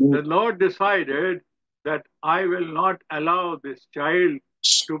 The Lord decided that I will not allow this child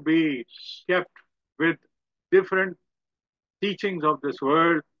to be kept with different teachings of this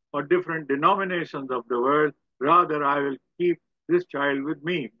world or different denominations of the world. Rather, I will keep this child with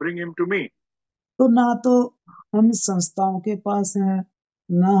me, bring him to me. तो ना तो हम संस्थाओं के पास हैं,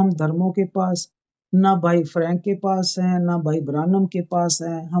 ना हम धर्मों के पास, ना भाई फ्रैंक के पास हैं, ना भाई ब्रानम के पास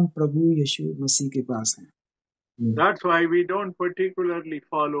हैं, हम प्रभु यीशु मसीह के पास हैं। That's why we don't particularly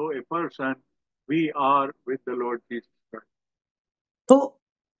follow a person. We are with the Lord Jesus Christ. तो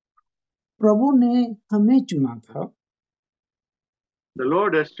प्रभु ने हमें चुना था, The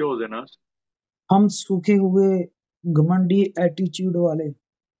Lord has chosen us. हम सूखे हुए घमंडी एटीट्यूड वाले,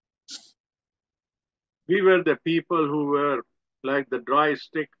 We were the people who were like the dry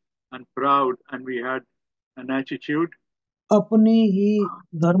stick and proud, and we had an attitude. अपने ही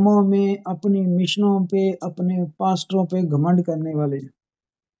धर्मों में, अपनी मिशनों पे, अपने पास्टरों पे घमंड करने वाले।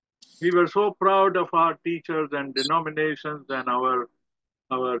 We were so proud of our teachers and denominations and our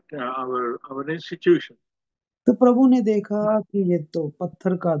institutions. तो प्रभु ने देखा कि ये तो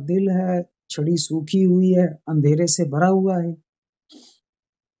पत्थर का दिल है, छड़ी सूखी हुई है, अंधेरे से भरा हुआ है।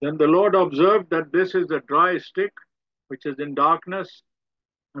 Then the Lord observed that this is a dry stick which is in darkness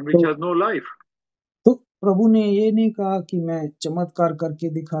and which has no life. तो प्रभु ने ये नहीं कहा कि मैं चमत्कार करके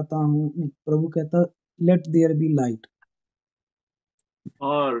दिखाता हूँ, नहीं, प्रभु कहता late there be light.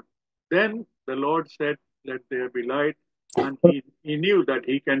 Or then the Lord said, "Let there be light," and he knew that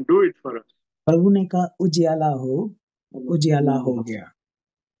he can do it for us. प्रभु ने कहा उजियाला हो, उजियाला हो गया।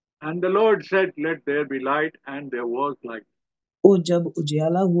 And the Lord said, "Let there be light," and there was light. वो जब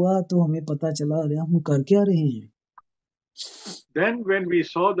उजियाला हुआ तो हमें पता चला अरे हम कर क्या रहे हैं। Then when we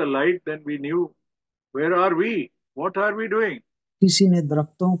saw the light, then we knew, where are we? What are we doing? किसी ने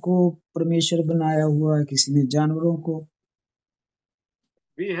दरख्तों को परमेश्वर बनाया हुआ है, किसी ने जानवरों को।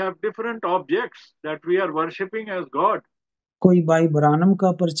 We have different objects that we are worshipping as God. कोई भाई ब्रानम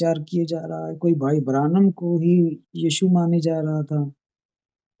का प्रचार किए जा रहा है, कोई भाई ब्रानम को ही यीशु माने जा रहा था।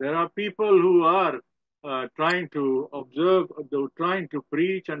 There are people who are trying to observe, trying to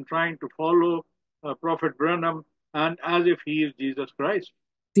preach and trying to follow Prophet Branham, and as if he is Jesus Christ.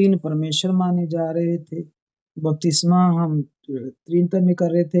 3 परमेश्वर माने जा रहे थे, बपतिस्मा हम त्रिनता में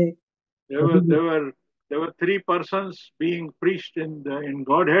कर रहे थे। There were 3 persons being preached in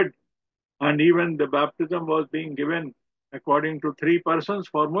Godhead, and even the baptism was being given according to 3 persons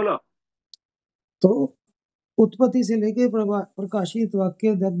formula. तो उत्पत्ति से लेके प्रकाशित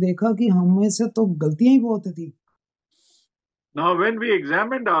वाक्य जब देखा कि हम में से तो गलतियां ही बहुत थी। Now, when we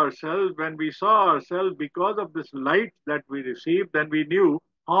examined ourselves, when we saw ourselves because of this light that we received, then we knew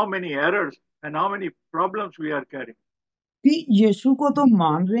how many errors and how many problems we are carrying. कि यीशु को तो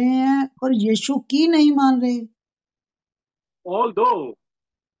मान रहे हैं पर यीशु की नहीं मान रहे। Although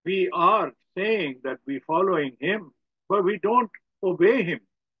we are saying that we following him, but we don't obey him.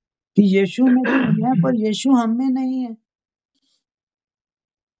 कि यीशु में तो है पर यीशु हम में नहीं है।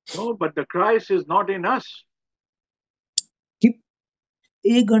 No, but the Christ is not in us. कि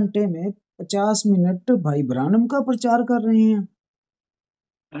 1 घंटे में 50 मिनट भाई ब्रानम का प्रचार कर रहे हैं।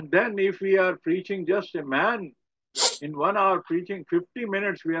 And then if we are preaching just a man, in 1 hour preaching 50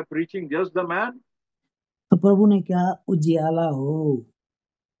 minutes, we are preaching just the man. तो प्रभु ने कहा उजियाला हो।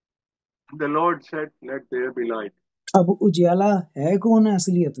 And the Lord said, "Let there be light." अब उजियाला है कौन है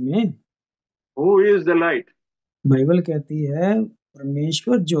असलियत में? Who is the light? Bible कहती है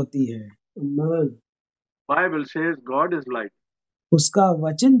परमेश्वर ज्योति है। Bible says God is light. उसका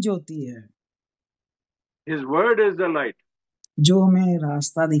वचन ज्योति है। His word is the light. जो हमें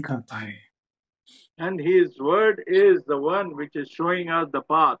रास्ता दिखाता है। And his word is the one which is showing us the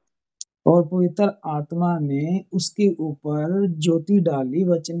path. और पवित्र आत्मा ने उसके ऊपर ज्योति डाली,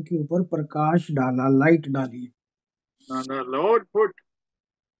 वचन के ऊपर प्रकाश डाला, लाइट डाली। And the Lord put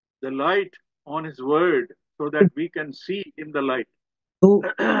the light on his word so that we can see in the light. तो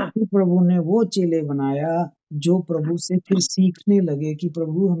प्रभु ने वो चेले बनाया जो प्रभु से फिर सीखने लगे कि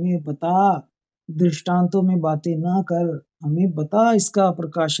प्रभु हमें बता, दृष्टांतों में बातें ना कर, हमें बता इसका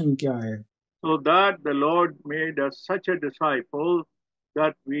प्रकाशन क्या है। So that the Lord made us such a disciple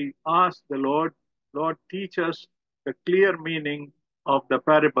that we asked the Lord, "Lord, teach us the clear meaning of the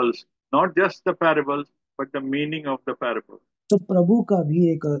parables, not just the parables, but the meaning of the parables." तो प्रभु का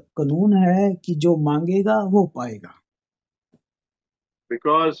भी एक कानून है कि जो मांगेगा वो पाएगा।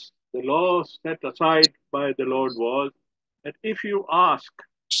 Because the law set aside by the Lord was that if you ask,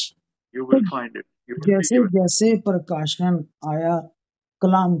 you will find it. You will be जैसे given. जैसे प्रकाशन आया,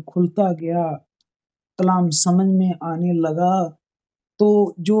 कलाम खुलता गया, कलाम समझ में आने लगा, तो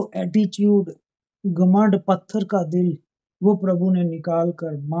जो एटीट्यूड, घमंड, पत्थर का दिल वो प्रभु ने निकाल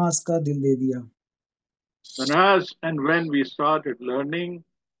कर मांस का दिल दे दिया। When we started learning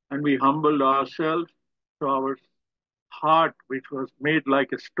and we humbled ourselves to our heart, which was made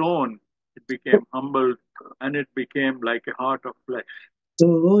like a stone, it became humbled and it became like a heart of flesh. तो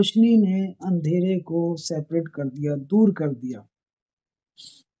रोशनी ने अंधेरे को सेपरेट कर दिया, दूर कर दिया।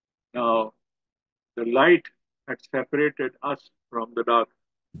 Now, the light had separated us from the dark.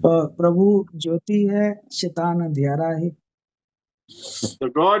 प्रभु ज्योति है, शैतान अंधियारा है। The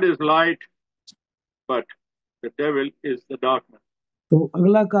God is light, but the devil is the darkness. तो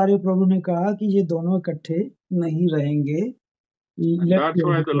अगला कार्य प्रभु ने कहा कि ये दोनों इकट्ठे नहीं रहेंगे। And that's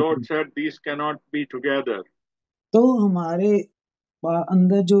why the Lord said these cannot be together. तो हमारे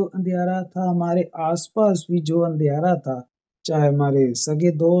अंदर जो अंधियारा था, हमारे आसपास भी जो अंधियारा था, चाहे हमारे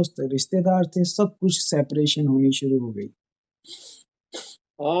सगे दोस्त रिश्तेदार थे, सब कुछ सेपरेशन होनी शुरू हो गई।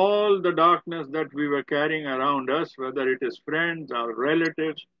 All the darkness that we were carrying around us, whether it is friends or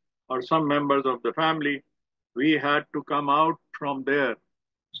relatives or some members of the family, we had to come out from there.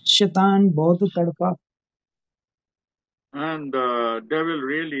 शैतान बहुत तड़पा, And the devil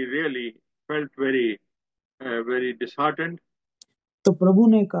really felt very disheartened. तो प्रभु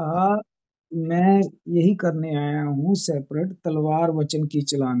ने कहा मैं यही करने आया हूँ, सेपरेट, तलवार वचन की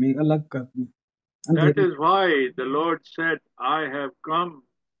चलाने, अलग करने। That is why the Lord said, I have come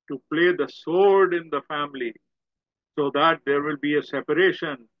to play the sword in the family, so that there will be a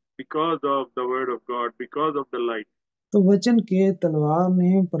separation because of the word of God, because of the light. तो वचन के तलवार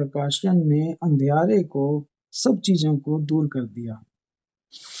ने, प्रकाशन ने अंधियारे को, सब चीजों को दूर कर दिया।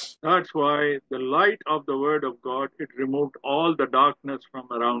 That's why the light of the word of God, it removed all the darkness from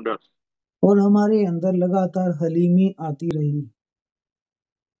around us. और हमारे अंदर लगातार हलीमी आती रही।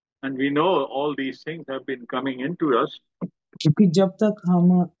 And we know all these things have been coming into us. क्योंकि जब तक हम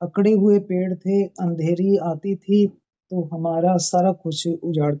अकड़े हुए पेड़ थे, अंधेरी आती थी तो हमारा सारा कुछ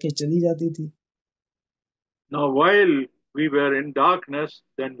उजाड़ के चली जाती थी। Now, while we were in darkness,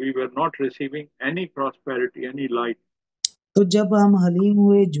 then we were not receiving any prosperity, any light. तो जब हम हलीम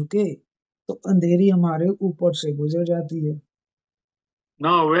हुए, झुके, तो अंधेरी हमारे ऊपर से गुजर जाती है।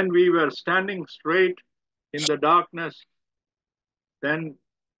 Now, when we were standing straight in the darkness, then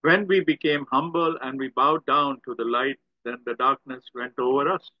when we became humble and we bowed down to the light, then the darkness went over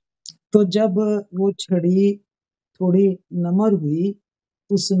us. तो जब वो छड़ी थोड़ी नमर हुई,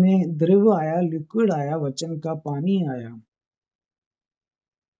 उसमें द्रव आया, लिक्विड आया, वचन का पानी आया।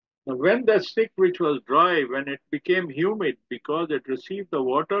 Now, when the stick which was dry, when it became humid because it received the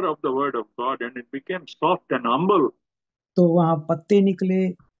water of the word of God and it became soft and humble, तो वहां पत्ते निकले,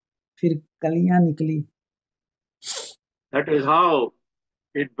 फिर कलियां निकली। that is how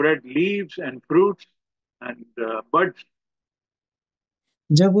it bred leaves and fruits and buds.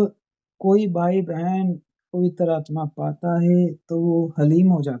 जब कोई भाई बहन पवित्र आत्मा पाता है तो वो हलीम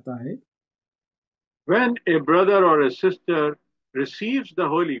हो जाता है। When a brother or a sister receives the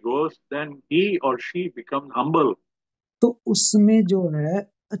Holy Ghost, then he or she becomes humble. तो उसमें जो है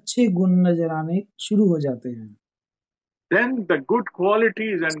अच्छे गुण नजर आने शुरू हो जाते हैं। Then the good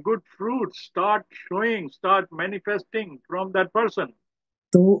qualities and good fruits start showing, start manifesting from that person.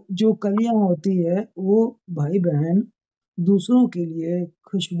 तो जो कलियां होती है वो भाई बहन दूसरों के लिए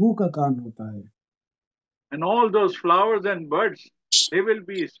खुशबू का कारण होता है। And all those flowers and buds, they will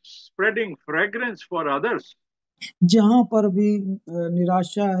be spreading fragrance for others. जहां पर भी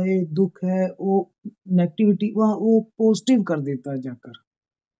निराशा है, दुख है, वो नेगेटिविटी वहाँ वो पॉजिटिव कर देता है जाकर।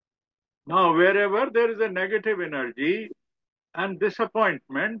 Now, wherever there is a negative energy and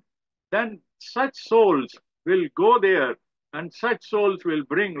disappointment, then such souls will go there and such souls will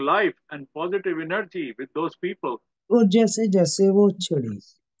bring life and positive energy with those people. और जैसे जैसे वो छड़ी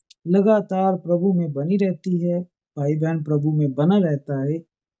लगातार प्रभु में बनी रहती है, भाई बहन प्रभु में बना रहता है,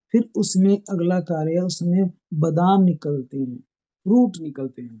 फिर उसमें अगला कार्य, उसमें बादाम निकलते हैं, फ्रूट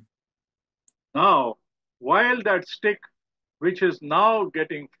निकलते हैं। Now, while that stick, which is now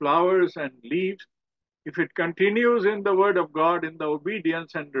getting flowers and leaves, if it continues in the word of God, in the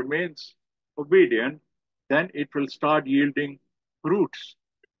obedience and remains obedient, then it will start yielding fruits.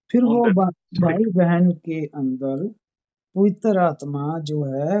 फिर on वो that stick. भाई बहन के अंदर पवित्र आत्मा जो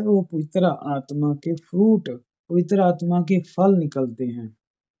है, वो पवित्र आत्मा के फ्रूट, पवित्र आत्मा के फल निकलते हैं।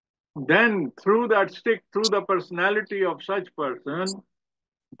 Then through that stick, through the personality of such person,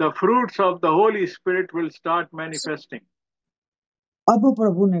 the fruits of the Holy Spirit will start manifesting. अब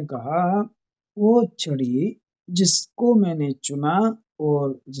प्रभु ने कहा वो छड़ी जिसको मैंने चुना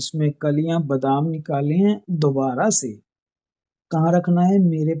और जिसमें कलियां बादाम निकाले हैं, दोबारा से कहाँ रखना है?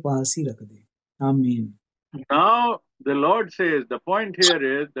 मेरे पास ही रख दे। आमीन। Now the Lord says, the point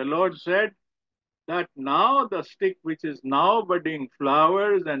here is, the Lord said, that now the stick which is now budding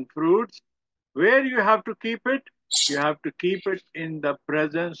flowers and fruits, where you have to keep it? You have to keep it in the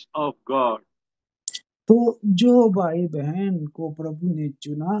presence of God. तो जो भाई बहन को प्रभु ने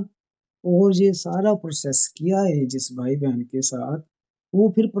चुना और ये सारा प्रोसेस किया है जिस भाई बहन के साथ,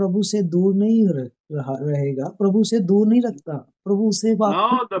 वो फिर प्रभु से दूर नहीं रहेगा, प्रभु से दूर नहीं रखता, प्रभु से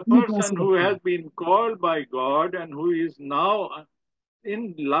Now the अपने पास person ही who रखता has है। been called by God and who is now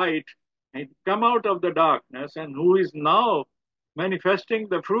in light and come out of the darkness and who is now manifesting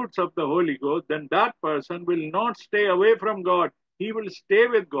the fruits of the Holy Ghost, then that person will not stay away from God. He will stay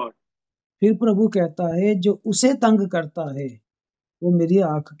with God. फिर प्रभु कहता है जो उसे तंग करता है वो मेरी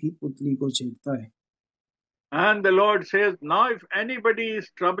आंख की पुतली को छेड़ता है। And the Lord says, now if anybody is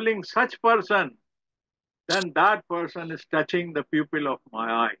troubling such person, then that person is touching the pupil of my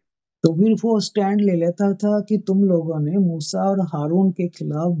eye. तो फिर वो स्टैंड ले लेता था कि तुम लोगों ने मूसा और हारून के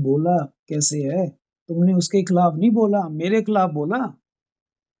खिलाफ बोला कैसे है, तुमने उसके खिलाफ नहीं बोला, मेरे खिलाफ बोला।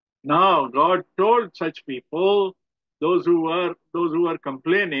 Now God told such people, those who were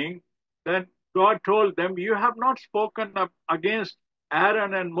complaining, then God told them, you have not spoken up against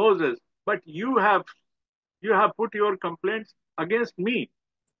Aaron and Moses, but you have put your complaints against me.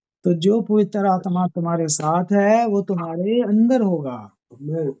 तो जो पवित्र आत्मा तुम्हारे साथ है वो तुम्हारे अंदर होगा।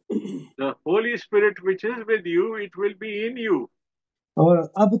 The Holy Spirit which is with you, it will be in you. और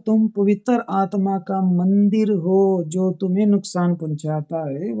अब तुम पवित्र आत्मा का मंदिर हो, जो तुम्हें नुकसान पहुंचाता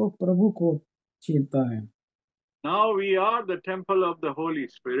है वो प्रभु को छेड़ता है। Now we are the temple of the Holy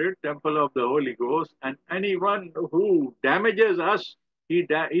Spirit, temple of the Holy Ghost, and anyone who damages us, he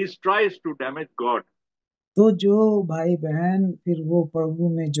tries to damage God. तो जो भाई बहन फिर वो प्रभु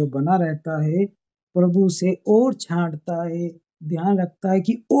में जो बना रहता है, प्रभु से और छांटता है, ध्यान रखता है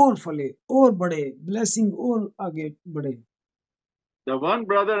कि और फले और बढ़े, ब्लेसिंग और आगे बढ़े। The one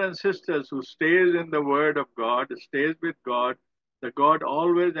brother and sisters who stays in the word of God, stays with God, the God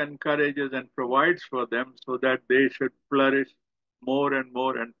always encourages and provides for them so that they should flourish more and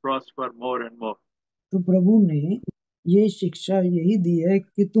more and prosper more and more. तो प्रभु ने ये शिक्षा यही दी है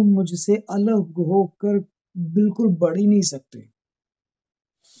कि तुम मुझसे अलग होकर बिल्कुल बढ़ ही नहीं सकते।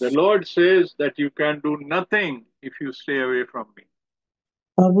 The Lord says that you can do nothing if you stay away from me.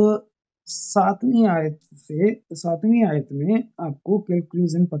 अब सातवीं आयत में आपको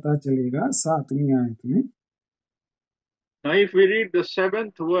कंक्लूजन पता चलेगा। सातवीं आयत में Now, if we read the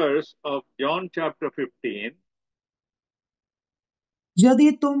 7th verse of John chapter 15,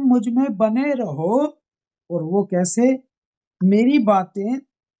 यदि तुम मुझ में बने रहो, और वो कैसे, मेरी बातें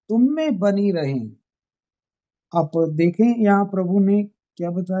तुम में बनी रहें। आप देखें यहाँ प्रभु ने क्या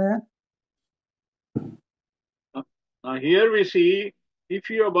बताया। now here we see, if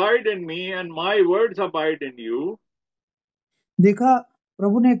you abide in me and my words abide in you, देखा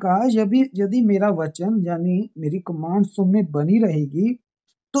प्रभु ने कहा यदि मेरा वचन यानी मेरी कमांड तुम में बनी रहेगी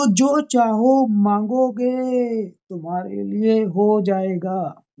तो जो चाहो मांगोगे तुम्हारे लिए हो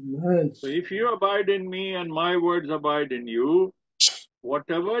जाएगा। so if you abide in me and my words abide in you,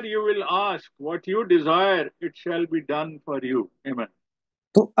 whatever you will ask, what you desire, it shall be done for you. Amen.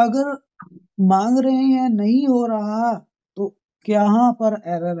 तो अगर मांग रहे हैं नहीं हो रहा तो क्या यहाँ पर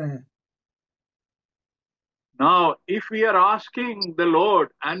एरर है। Now, if we are asking the Lord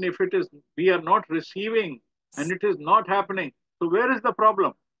and if we are not receiving and it is not happening, so where is the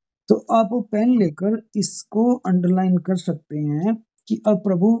problem? तो आप पेन लेकर इसको अंडरलाइन कर सकते हैं कि अब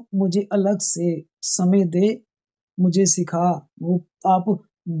प्रभु मुझे अलग से समय दे, मुझे सिखा। वो आप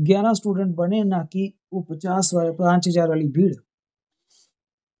 11 स्टूडेंट बने ना कि वो 5,000 वाली भीड़।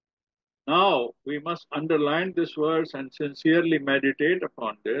 Now, we must underline this verse and sincerely meditate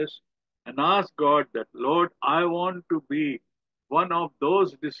upon this and ask God that, Lord, I want to be one of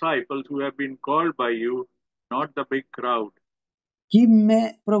those disciples who have been called by you, not the big crowd. कि मैं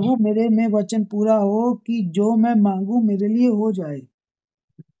प्रभु मेरे में वचन पूरा हो कि जो मैं मांगू मेरे लिए हो जाए।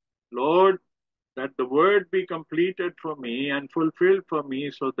 Lord, that the word be completed for me and fulfilled for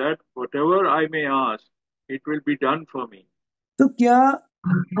me so that whatever I may ask, it will be done for me. तो क्या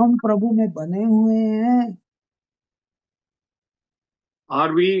हम प्रभु में बने हुए हैं?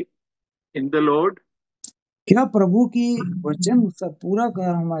 Are we in the Lord? क्या प्रभु की वचन सब पूरा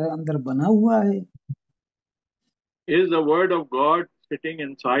कर हमारे अंदर बना हुआ है? Is the word of God sitting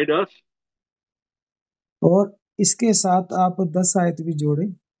inside us? और इसके साथ आप 10 आयत भी जोड़े।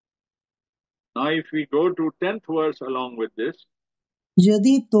 Now, if we go to 10th verse along with this,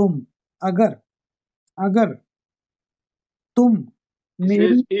 यदि तुम अगर तुम it मेरी,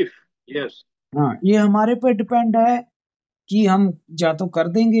 says if, yes. हाँ ये हमारे पे डिपेंड है कि हम या तो कर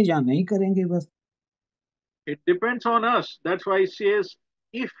देंगे या नहीं करेंगे बस। It depends on us. That's why it says,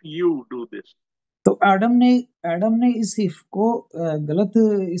 if you do this. तो एडम ने इस इफ को गलत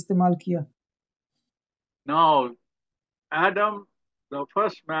इस्तेमाल किया। Now, Adam, the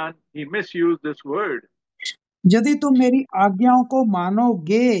first man, he misused this word. यदि तुम मेरी आज्ञाओं को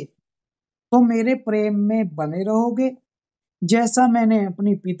मानोगे तो मेरे प्रेम में बने रहोगे, जैसा मैंने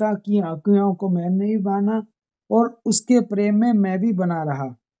अपनी पिता की आज्ञाओं को मैं नहीं माना और उसके प्रेम में मैं भी बना रहा।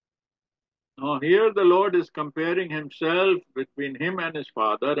 Now, here the Lord is comparing himself between him and his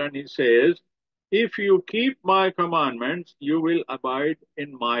father, and he says, if you keep my commandments, you will abide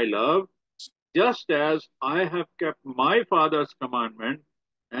in my love, just as I have kept my father's commandment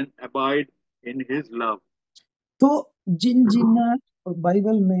and abide in his love. तो जिन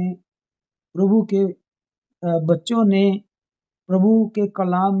Bible में प्रभु के बच्चों ने प्रभु के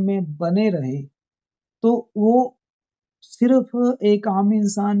कलाम में बने रहे, तो वो सिर्फ एक आम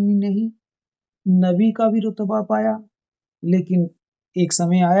इंसान ही नहीं, नबी का भी रुतबा पाया, लेकिन एक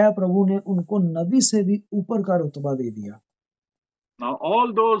समय आया प्रभु ने उनको नबी से भी ऊपर का रुतबा दे दिया। Now,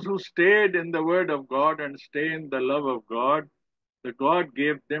 all those who stayed in the word of God and stay in the love of God, the God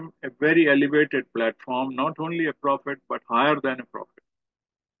gave them a very elevated platform, not only a prophet, but higher than a prophet.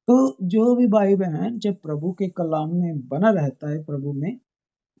 तो जो भी भाई बहन जब प्रभु के कलाम में बना रहता है प्रभु में,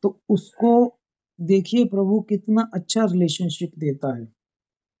 तो उसको देखिए प्रभु कितना अच्छा रिलेशनशिप देता है।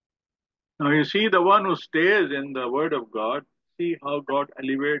 Now, you see, the one who stays in the word of God, see how God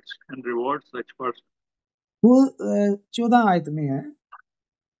elevates and rewards such person. वो 14 आयत में है,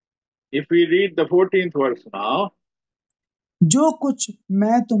 If we read the 14th verse now, जो कुछ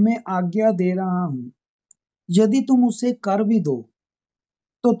मैं तुम्हें आज्ञा दे रहा हूँ, यदि तुम उसे कर भी दो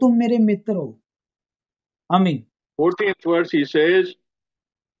तो तुम मेरे मित्र हो। आमीन। 14th verse, he says,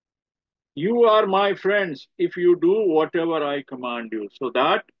 you are my friends if you do whatever I command you. So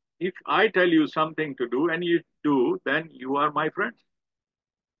that if I tell you something to do and you do, then you are my friends.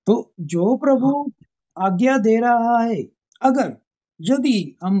 तो जो प्रभु आज्ञा दे रहा है, अगर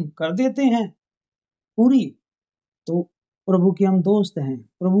यदि हम कर देते हैं पूरी, तो प्रभु के हम दोस्त हैं,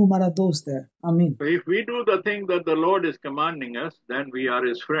 प्रभु हमारा दोस्त है। आमीन। So if we do the thing that the Lord is commanding us, then we are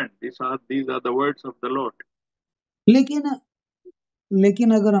his friend. These are the words of the Lord.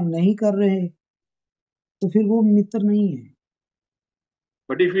 लेकिन अगर हम नहीं कर रहे तो फिर वो मित्र नहीं है।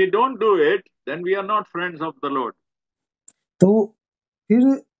 But if we don't do it, then we are not friends of the Lord. तो फिर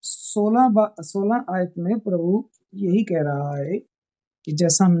 16 आयत में प्रभु यही कह रहा है कि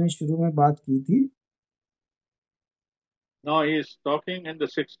जैसा हमने शुरू में बात की थी। Now he is talking in the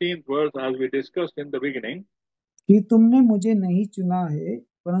 16th verse, as we discussed in the beginning, कि तुमने मुझे नहीं चुना है,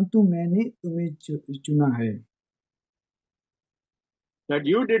 परंतु मैंने तुम्हें चुना है। that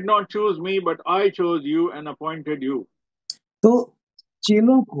you did not choose me, but I chose you and appointed you. तो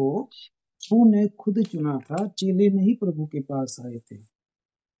चेलों को प्रभु ने खुद चुना था, चेले नहीं प्रभु के पास आए थे।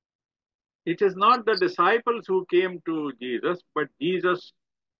 It is not the disciples who came to Jesus, but Jesus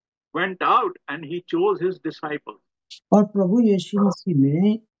went out and he chose his disciples. और प्रभु यीशु मसीह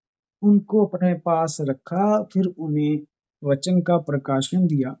ने उनको अपने पास रखा, फिर उन्हें वचन का प्रकाशन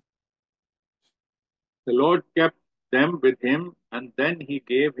दिया। The Lord kept them with him, and then he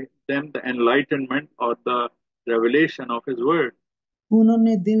gave them the enlightenment or the revelation of his word.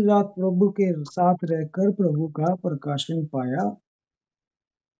 उन्होंने दिन रात प्रभु के साथ रहकर प्रभु का प्रकाशन पाया।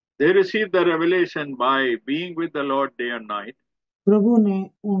 They received the revelation by being with the Lord day and night. प्रभु ने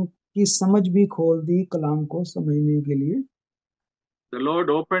उनकी समझ भी खोल दी कलाम को समझने के लिए। The Lord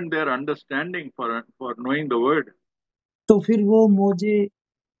opened their understanding for knowing the word. तो फिर वो मौजे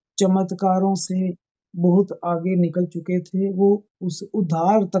चमत्कारों से बहुत आगे निकल चुके थे, वो उस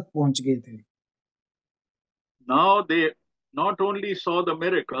उद्धार तक पहुंच गए थे। Now they not only saw the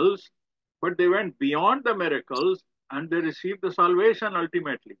miracles, but they went beyond the miracles and they received the salvation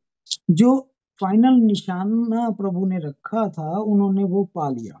ultimately. जो फाइनल निशाना प्रभु ने रखा था, उन्होंने वो पा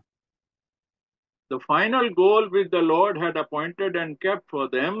लिया। The final goal which the Lord had appointed and kept for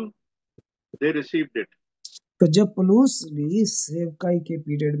them, they received it. तो जब पौलुस भी सेवकाई के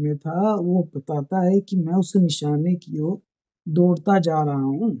पीरियड में था, वो बताता है कि मैं उस निशाने की ओर दौड़ता जा रहा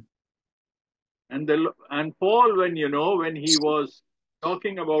हूँ। And Paul, when he was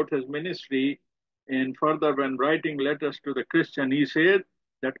talking about his ministry in further when writing letters to the Christian, he said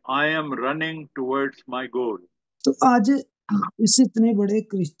that I am running towards my goal. तो आज इस इतने बड़े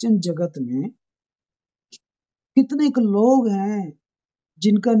क्रिश्चियन जगत में कितने लोग हैं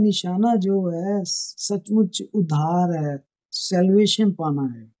जिनका निशाना जो है सचमुच उद्धार है, सैल्वेशन पाना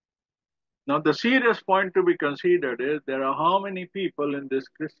है। Now, the serious point to be considered is there are how many people in this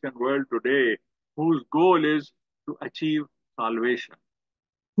Christian world today whose goal is to achieve salvation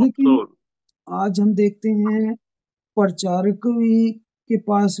of लेकिन soul. आज हम देखते हैं प्रचारक भी के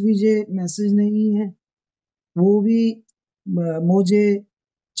पास भी ये मैसेज नहीं है, वो भी मुझे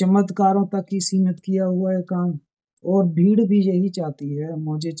चमत्कारों तक ही सीमित किया हुआ है काम, और भीड़ भी यही चाहती है,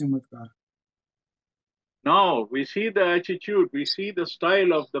 मुझे चमत्कार। Now we see the attitude, we see the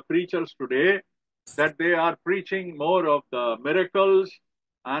style of the preachers today, that they are preaching more of the miracles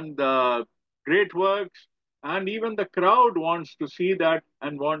and the great works, and even the crowd wants to see that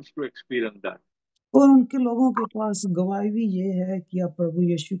and wants to experience that. और उनके लोगों के पास गवाही भी ये है कि आप प्रभु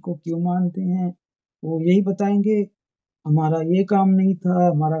यीशु को क्यों मानते हैं। वो यही बताएंगे, हमारा ये काम नहीं था,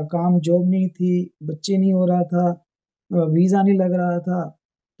 हमारा काम जॉब नहीं थी, बच्चे नहीं हो रहा था, वीजा नहीं लग रहा था,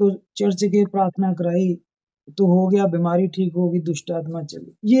 तो चर्च के प्रार्थना कराई तो हो गया, बीमारी ठीक होगी, दुष्ट आत्मा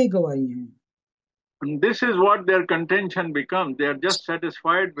चली। ये गवाही है। And this is what their contention becomes. They are just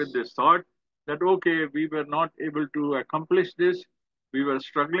satisfied with this thought that, okay, we were not able to accomplish this. We were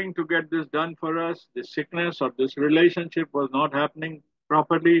struggling to get this done for us. This sickness or this relationship was not happening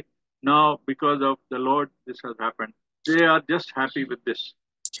properly. Now, because of the Lord, this has happened. They are just happy with this.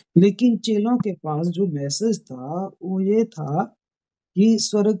 लेकिन चेलों के पास जो message था वो ये था कि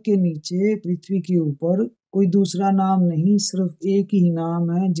स्वर्ग के नीचे पृथ्वी के ऊपर कोई दूसरा नाम नहीं, सिर्फ एक ही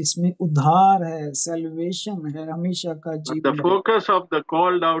नाम है जिसमें उद्धार है, सैल्वेशन है, हमेशा का But the जीवन है। focus of the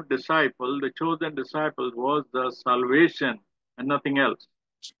called out disciple, the chosen disciples, was the salvation and nothing else.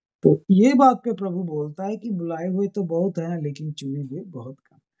 तो ये बात पे प्रभु बोलता है कि बुलाए हुए तो बहुत हैं लेकिन चुने हुए बहुत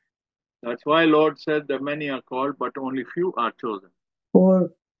कम। That's why Lord said that many are called, but only few are chosen. और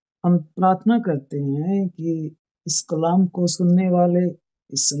हम प्रार्थना करते हैं कि इस कलाम को सुनने वाले,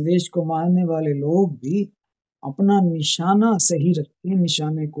 इस संदेश को मानने वाले लोग भी अपना निशाना सही रखें,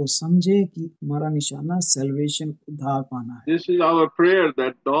 निशाने को समझे कि हमारा निशाना सैल्वेशन, उद्धार पाना है। This is our prayer,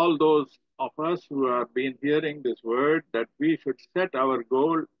 that all those of us who have been hearing this word, that we should set our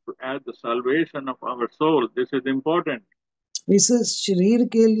goal as the salvation of our soul. This is important. इस शरीर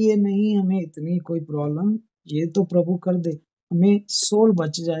के लिए नहीं हमें इतनी कोई प्रॉब्लम, ये तो प्रभु कर दे, हमें सोल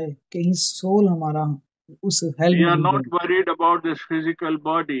बच जाए, कहीं सोल हमारा उस हेल We में are नहीं not जाए। worried about this physical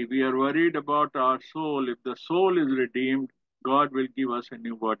body. We are worried about our soul. If the soul is redeemed, God will give us a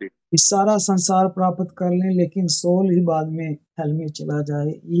new body. इस सारा संसार प्राप्त कर लें लेकिन सोल ही बाद में हेल में चला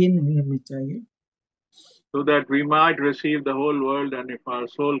जाए, ये नहीं हमें चाहिए। So that we might receive the whole world, and if our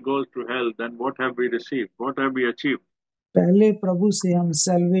soul goes to hell, then what have we received? What have we achieved? पहले प्रभु से हम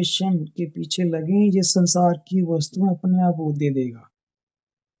सैल्वेशन के पीछे लगें, ये संसार की वस्तुएं अपने आप वो दे देगा।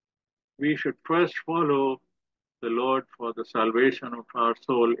 We should first follow the Lord for the salvation of our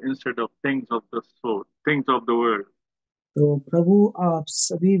soul instead of things of the soul, things of the world. तो प्रभु आप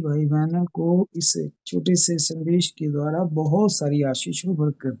सभी भाई बहनों को इस छोटे से संदेश के द्वारा बहुत सारी आशीष और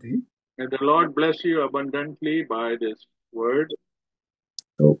बरकत दे। May the Lord bless you abundantly by this word.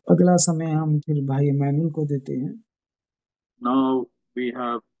 तो अगला समय हम फिर भाई एमैनुअल को देते हैं। Now we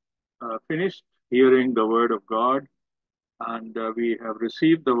have finished hearing the word of God, and we have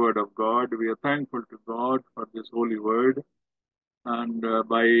received the word of God. We are thankful to God for this holy word. And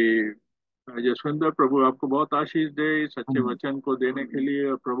by Jaswinder, प्रभु आपको बहुत आशीष दे इस अच्छे वचन को देने के लिए,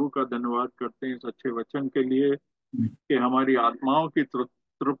 और प्रभु का धन्यवाद करते हैं इस अच्छे वचन के लिए कि हमारी आत्माओं की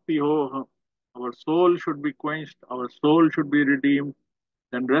तृप्ति हो। Our soul should be quenched, our soul should be redeemed,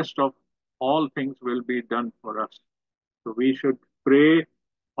 then rest of all things will be done for us. So we should pray,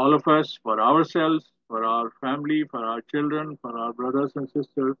 all of us, for ourselves, for our family, for our children, for our brothers and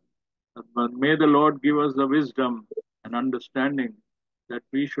sisters. But may the Lord give us the wisdom and understanding that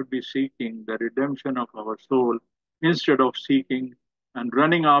we should be seeking the redemption of our soul instead of seeking and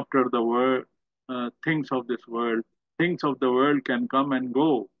running after the world, things of this world. Things of the world can come and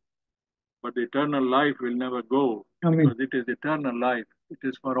go, but eternal life will never go, आमीन। because it is eternal life. It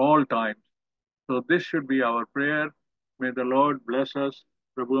is for all time. So this should be our prayer. May the Lord bless us.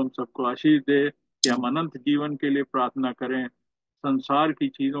 प्रभु हम सबको आशीष दे कि हम अनंत जीवन के लिए प्रार्थना करें, संसार की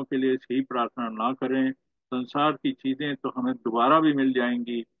चीजों के लिए ही प्रार्थना ना करें। संसार की चीजें तो हमें दोबारा भी मिल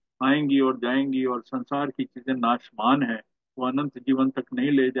जाएंगी, आएंगी और जाएंगी, और संसार की चीजें नाशमान है, वो अनंत जीवन तक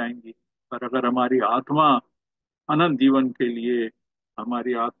नहीं ले जाएंगी। पर अगर हमारी आत्मा अनंत जीवन के लिए,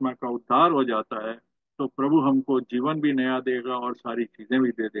 हमारी आत्मा का उद्धार हो जाता है, तो प्रभु हमको जीवन भी नया देगा और सारी चीजें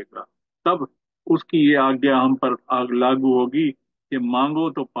भी दे देगा। तब उसकी ये आज्ञा हम पर लागू होगी कि मांगो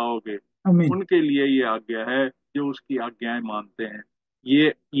तो पाओगे। आमीन। उनके लिए ये आज्ञा है जो उसकी आज्ञाएं मानते हैं।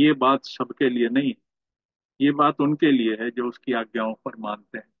 ये बात सबके लिए नहीं, ये बात उनके लिए है जो उसकी आज्ञाओं पर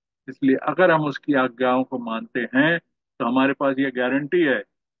मानते हैं। इसलिए अगर हम उसकी आज्ञाओं को मानते हैं तो हमारे पास ये गारंटी है,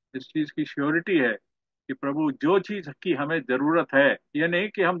 इस चीज की श्योरिटी है कि प्रभु जो चीज की हमें जरूरत है, ये नहीं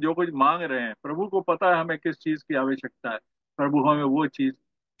कि हम जो कुछ मांग रहे हैं, प्रभु को पता है हमें किस चीज की आवश्यकता है, प्रभु हमें वो चीज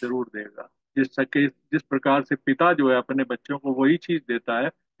जरूर देगा। जिस प्रकार से पिता जो है अपने बच्चों को वही चीज देता है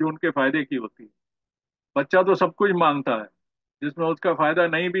जो उनके फायदे की होती है। बच्चा तो सब कुछ मांगता है, जिसमें उसका फायदा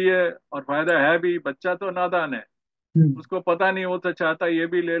नहीं भी है और फायदा है भी। बच्चा तो नादान है, उसको पता नहीं, वो तो चाहता है ये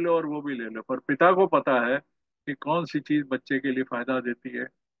भी ले लो और वो भी ले लो। पर पिता को पता है कि कौन सी चीज बच्चे के लिए फायदा देती है।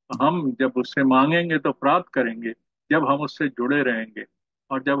 तो हम जब उससे मांगेंगे तो प्राप्त करेंगे, जब हम उससे जुड़े रहेंगे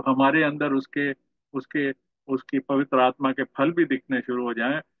और जब हमारे अंदर उसके उसके उसकी पवित्र आत्मा के फल भी दिखने शुरू हो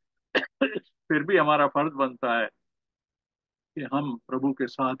जाएं। फिर भी हमारा फर्ज बनता है कि हम प्रभु के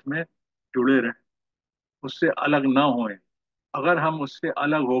साथ में जुड़े रहें, उससे अलग ना होएं। अगर हम उससे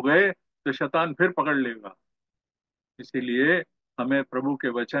अलग हो गए तो शैतान फिर पकड़ लेगा। इसीलिए हमें प्रभु के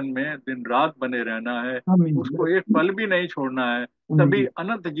वचन में दिन रात बने रहना है, उसको एक पल भी नहीं छोड़ना है। तभी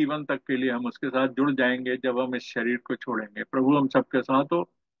अनंत जीवन तक के लिए हम उसके साथ जुड़ जाएंगे जब हम इस शरीर को छोड़ेंगे। प्रभु हम सबके साथ हो।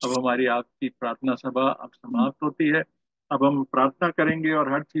 अब हमारी आपकी प्रार्थना सभा अब समाप्त होती है। अब हम प्रार्थना करेंगे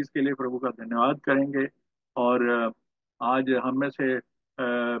और हर चीज के लिए प्रभु का धन्यवाद करेंगे। और आज हम में से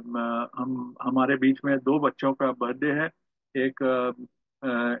हम हमारे बीच में दो बच्चों का बर्थडे है। एक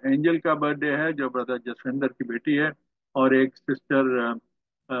एंजल का बर्थडे है जो ब्रदर जसविंदर की बेटी है, और एक सिस्टर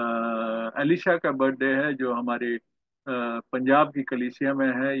एलिशा का बर्थडे है जो हमारे पंजाब की कलीसिया में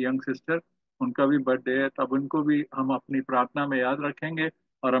है, यंग सिस्टर। उनका भी बर्थडे है, तब उनको भी हम अपनी प्रार्थना में याद रखेंगे।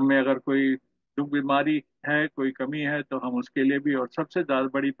 और हमें अगर कोई दुख बीमारी है, कोई कमी है, तो हम उसके लिए भी, और सबसे ज्यादा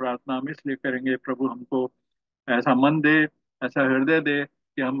बड़ी प्रार्थना हम इसलिए करेंगे, प्रभु हमको ऐसा मन दे, ऐसा हृदय दे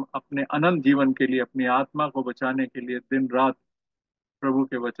कि हम अपने अनंत जीवन के लिए, अपनी आत्मा को बचाने के लिए दिन रात प्रभु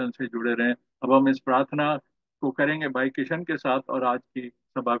के वचन से जुड़े रहें। अब हम इस प्रार्थना को करेंगे भाई किशन के साथ, और आज की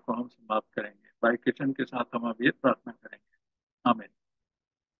सभा को हम समाप्त करेंगे। भाई किशन के साथ हम अब ये प्रार्थना करेंगे। आमीन।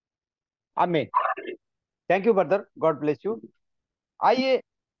 आमीन। Thank you brother, God bless you. आइए,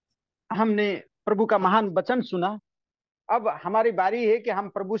 हमने प्रभु का महान वचन सुना। अब हमारी बारी है कि हम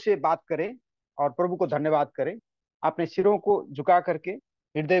प्रभु से बात करें और प्रभु को धन्यवाद करें। अपने सिरों को झुका करके,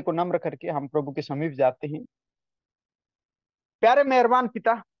 हृदय को नम्र करके हम प्रभु के समीप जाते हैं। प्यारे मेहरबान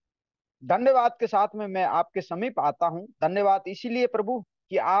पिता, धन्यवाद के साथ में मैं आपके समीप आता हूं। धन्यवाद इसीलिए प्रभु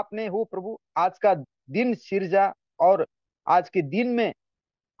कि आपने हो प्रभु आज का दिन सिरजा, और आज के दिन में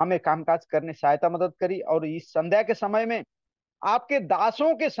हमें कामकाज करने सहायता मदद करी। और इस संध्या के समय में आपके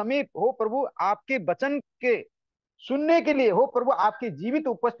दासों के समीप हो प्रभु, आपके वचन के सुनने के लिए हो प्रभु, आपकी जीवित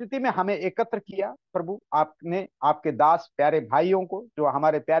उपस्थिति में हमें एकत्र किया। प्रभु आपने आपके दास प्यारे भाइयों को, जो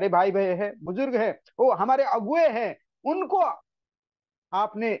हमारे प्यारे भाई हैं, बुजुर्ग हैं, वो हमारे अगुए हैं, उनको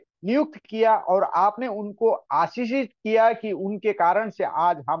आपने नियुक्त किया और आपने उनको आशीषित किया कि उनके कारण से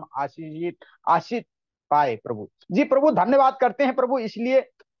आज हम आशीष पाए। प्रभु जी, प्रभु धन्यवाद करते हैं प्रभु, इसलिए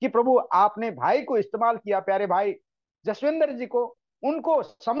कि प्रभु आपने भाई को इस्तेमाल किया, प्यारे भाई जसविंदर जी को, उनको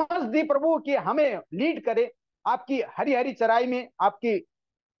समझ दी प्रभु कि हमें लीड करे आपकी हरी हरी चराई में। आपकी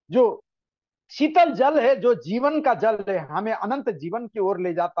जो शीतल जल है, जो जीवन का जल है, हमें अनंत जीवन की ओर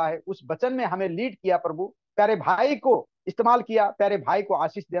ले जाता है, उस वचन में हमें लीड किया प्रभु। प्यारे भाई को इस्तेमाल किया, प्यारे भाई को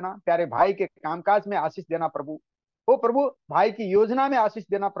आशीष देना, प्यारे भाई के कामकाज में आशीष देना प्रभु। ओ प्रभु, भाई की योजना में आशीष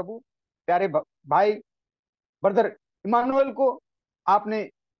देना प्रभु। प्यारे भाई ब्रदर इमानुएल को आपने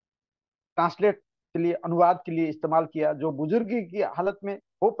ट्रांसलेट के लिए, अनुवाद के लिए इस्तेमाल किया, जो बुजुर्गी की हालत में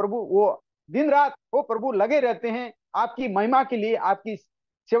हो प्रभु, वो दिन रात हो प्रभु लगे रहते हैं आपकी महिमा के लिए, आपकी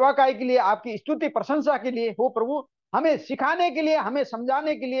सेवाकाई के लिए, आपकी स्तुति प्रशंसा के लिए हो प्रभु, हमें सिखाने के लिए, हमें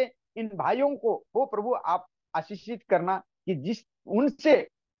समझाने के लिए। इन भाइयों को हो प्रभु आप आशीषित करना कि जिस उनसे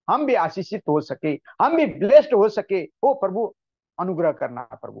हम भी आशीषित हो सके, हम भी ब्लेस्ड हो सके हो प्रभु, अनुग्रह करना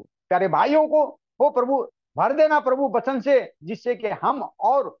प्रभु। प्यारे भाइयों को हो प्रभु भर देना प्रभु वचन से, जिससे कि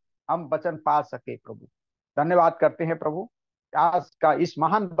हम वचन पा सके प्रभु। धन्यवाद करते हैं प्रभु आज का इस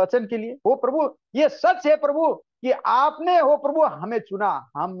महान वचन के लिए। हो प्रभु, ये सच है प्रभु कि आपने हो प्रभु हमें चुना,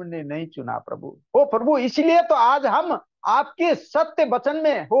 हमने नहीं चुना प्रभु। हो प्रभु, इसलिए तो आज हम आपके सत्य वचन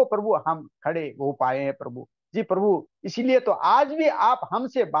में हो प्रभु हम खड़े हो पाए हैं प्रभु जी। प्रभु इसीलिए तो आज भी आप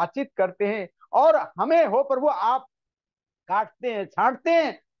हमसे बातचीत करते हैं और हमें हो प्रभु आप काटते हैं, छांटते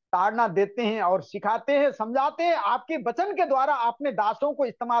हैं, ताड़ना देते हैं और सिखाते हैं, समझाते हैं आपके वचन के द्वारा, आपने दासों को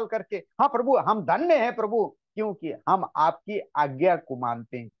इस्तेमाल करके। हाँ प्रभु, हम धन्य हैं प्रभु, क्योंकि हम आपकी आज्ञा को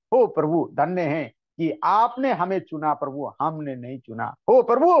मानते हैं। हो प्रभु, धन्य हैं कि आपने हमें चुना प्रभु, हमने नहीं चुना। हो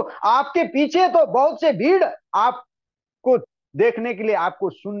प्रभु, आपके पीछे तो बहुत से भीड़ आपको देखने के लिए, आपको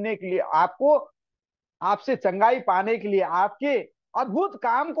सुनने के लिए, आपको आपसे चंगाई पाने के लिए, आपके अद्भुत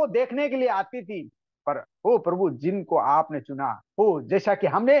काम को देखने के लिए आती थी। पर हो प्रभु, जिनको आपने चुना, हो जैसा कि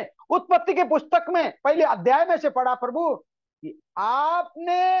हमने उत्पत्ति के पुस्तक में पहले अध्याय में से पढ़ा प्रभु, कि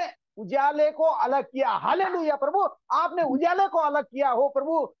आपने उजाले को अलग किया। हालेलुया प्रभु, आपने उजाले को अलग किया हो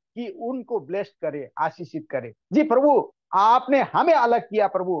प्रभु, कि उनको ब्लेस्ड करे, आशीषित करे जी। प्रभु आपने हमें अलग किया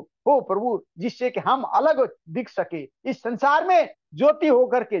प्रभु, हो प्रभु, जिससे कि हम अलग दिख सके इस संसार में ज्योति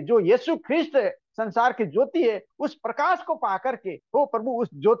होकर के। जो यीशु ख्रिस्त संसार की ज्योति है, उस प्रकाश को पा करके हो प्रभु, उस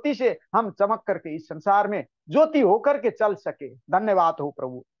ज्योति से हम चमक करके इस संसार में ज्योति होकर के चल सके। धन्यवाद हो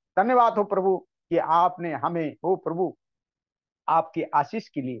प्रभु, धन्यवाद हो प्रभु कि आपने हमें हो प्रभु आपकी आशीष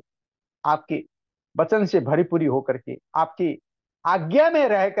के लिए, आपके वचन से भरीपूरी होकर के, आपकी आज्ञा में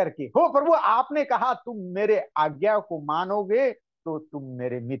रह करके हो प्रभु, आपने कहा तुम मेरे आज्ञा को मानोगे तो तुम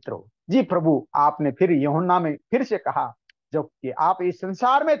मेरे मित्र हो। जी प्रभु, आपने फिर यूहन्ना में फिर से कहा, जब कि आप इस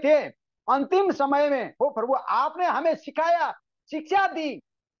संसार में थे अंतिम समय में हो प्रभु, आपने हमें सिखाया, शिक्षा दी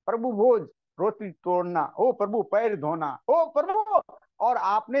प्रभु, भोज रोटी तोड़ना हो प्रभु, पैर धोना हो प्रभु, और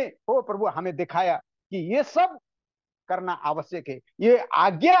आपने हो प्रभु हमें दिखाया कि ये सब करना आवश्यक है। ये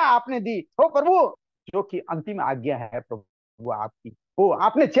आज्ञा आपने दी हो प्रभु, जो कि अंतिम आज्ञा है प्रभु आपकी, हो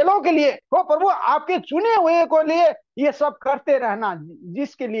आपने चेलों के लिए हो प्रभु, आपके चुने हुए को लिए ये सब करते रहना,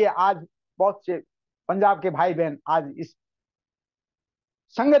 जिसके लिए आज बहुत से पंजाब के भाई बहन आज इस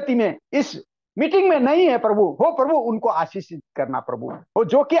संगति में, इस मीटिंग में नहीं है प्रभु, हो प्रभु उनको आशीषित करना प्रभु, हो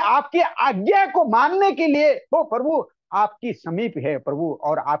जो कि आपकी आज्ञा को मानने के लिए हो प्रभु आपकी समीप है प्रभु,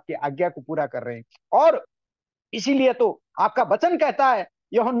 और आपकी आज्ञा को पूरा कर रहे हैं। और इसीलिए तो आपका वचन कहता है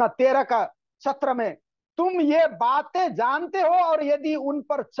यूहन्ना 13:17 में, तुम ये बातें जानते हो और यदि उन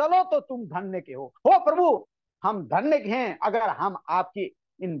पर चलो तो तुम धन्य के हो प्रभु, हम धन्य हैं अगर हम आपकी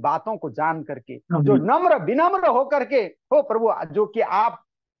इन बातों को जान करके, जो नम्र विनम्र होकर के हो प्रभु, जो कि आप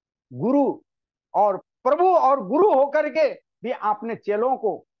गुरु और प्रभु और गुरु होकर के भी आपने चेलों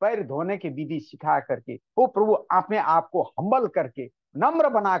को पैर धोने की विधि सिखा करके हो प्रभु, आपने आपको हम्बल करके नम्र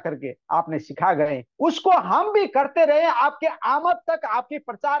बना करके आपने सिखा गए, उसको हम भी करते रहे, आपके आमद तक आपकी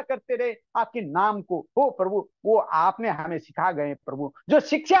प्रचार करते रहे आपके नाम को हो प्रभु, वो आपने हमें सिखा गए प्रभु, जो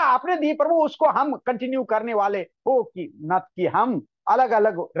शिक्षा आपने दी प्रभु उसको हम कंटिन्यू करने वाले हो, कि न कि हम अलग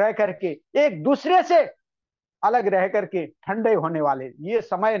अलग रह करके एक दूसरे से अलग रह करके ठंडे होने वाले, ये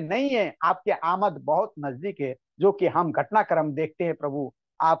समय नहीं है, आपके आमद बहुत नजदीक है, जो कि हम घटनाक्रम देखते हैं प्रभु,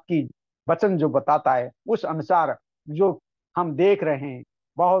 आपकी वचन जो बताता है उस अनुसार जो हम देख रहे हैं,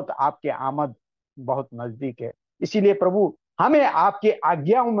 बहुत आपके आमद बहुत नजदीक है। इसीलिए प्रभु हमें आपकी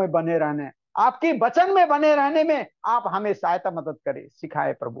आज्ञाओं में बने रहने, आपके वचन में बने रहने में आप हमें सहायता मदद करें,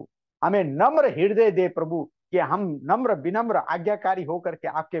 सिखाए प्रभु, हमें नम्र हृदय दे प्रभु, कि हम नम्र विनम्र आज्ञाकारी होकर के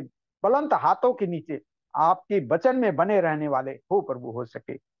आपके बुलंद हाथों के नीचे आपके वचन में बने रहने वाले हो प्रभु हो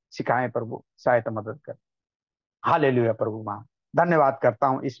सके, सिखाएं प्रभु, सहायता मदद कर। हालेलुया प्रभु, मां धन्यवाद करता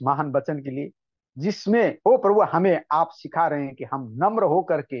हूं इस महान वचन के लिए, जिसमें हो प्रभु हमें आप सिखा रहे हैं कि हम नम्र हो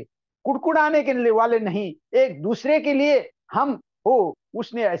करके, कुड़कुड़ाने के लिए वाले नहीं, एक दूसरे के लिए हम हो,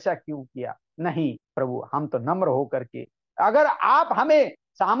 उसने ऐसा क्यों किया, नहीं प्रभु, हम तो नम्र हो करके, अगर आप हमें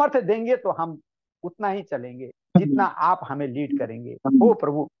सामर्थ्य देंगे तो हम उतना ही चलेंगे जितना आप हमें लीड करेंगे हो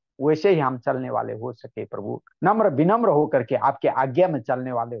प्रभु, वैसे ही हम चलने वाले हो सके प्रभु, नम्र विनम्र होकर के आपके आज्ञा में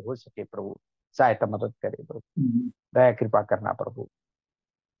चलने वाले हो सके प्रभु, सहायता मदद करे प्रभु, दया कृपा करना प्रभु,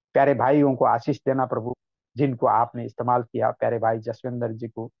 प्यारे भाइयों को आशीष देना प्रभु, जिनको आपने इस्तेमाल किया, प्यारे भाई जसविंदर जी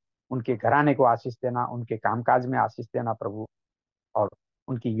को, उनके घराने को आशीष देना, उनके कामकाज में आशीष देना प्रभु, और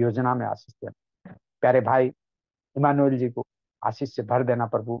उनकी योजना में आशीष देना, प्यारे भाई इमानुएल जी को आशीष से भर देना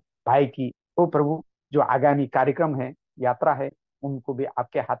प्रभु, भाई की ओ प्रभु जो आगामी कार्यक्रम है, यात्रा है, उनको भी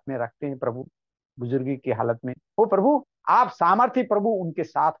आपके हाथ में रखते हैं प्रभु, बुजुर्गी की हालत में ओ प्रभु आप सामर्थ्य प्रभु उनके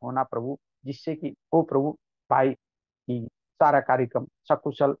साथ होना प्रभु, जिससे कि ओ प्रभु भाई की सारा कार्यक्रम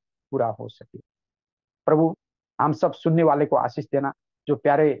सकुशल पूरा हो सके प्रभु। हम सब सुनने वाले को आशीष देना, जो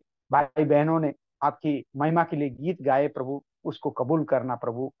प्यारे भाई बहनों ने आपकी महिमा के लिए गीत गाए प्रभु, उसको कबूल करना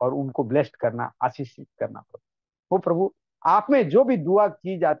प्रभु, और उनको ब्लेस्ड करना, आशीषित करना प्रभु। वो प्रभु आप में जो भी दुआ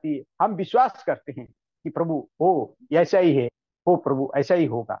की जाती है, हम विश्वास करते हैं कि प्रभु हो ऐसा ही है, हो प्रभु ऐसा ही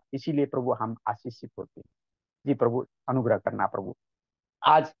होगा, इसीलिए प्रभु हम आशीषित होते हैं। जी प्रभु अनुग्रह करना प्रभु।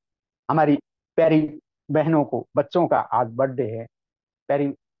 आज हमारी प्यारी बहनों को, बच्चों का आज बर्थडे है, प्यारी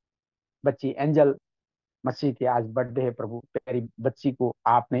बच्ची एंजल मसीह की आज बर्थडे है प्रभु, प्यारी बच्ची को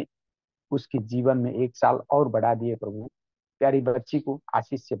आपने उसके जीवन में 1 साल और बढ़ा दिए प्रभु, प्यारी बच्ची को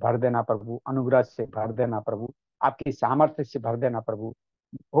आशीष से भर देना प्रभु, अनुग्रह से भर देना प्रभु, आपकी सामर्थ्य से भर देना प्रभु,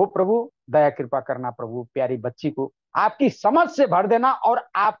 हो प्रभु दया कृपा करना प्रभु, प्यारी बच्ची को आपकी समझ से भर देना, और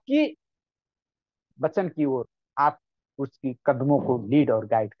आपकी वचन की ओर आप उसकी कदमों को लीड और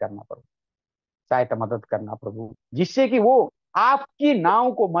गाइड करना प्रभु, सहायता मदद करना प्रभु, जिससे कि वो आपकी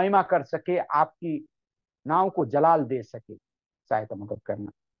नाव को महिमा कर सके, आपकी नाव को जलाल दे सके, सहायता मदद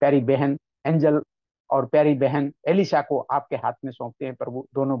करना। प्यारी बहन एंजल और प्यारी बहन एलिशा को आपके हाथ में सौंपते हैं प्रभु,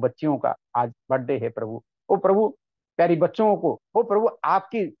 दोनों बच्चियों का आज बर्थडे है प्रभु, ओ प्रभु प्यारी बच्चों को ओ प्रभु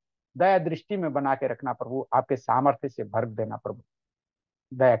आपकी दया दृष्टि में बना के रखना प्रभु, आपके सामर्थ्य से भर देना प्रभु,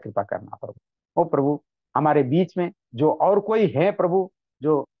 दया कृपा करना प्रभु। ओ प्रभु, हमारे बीच में जो और कोई है प्रभु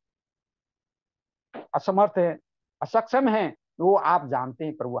जो असमर्थ है, असक्षम है, वो आप जानते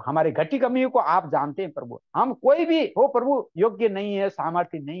हैं प्रभु, हमारे घटी कमियों को आप जानते हैं प्रभु। हम कोई भी हो प्रभु योग्य नहीं है,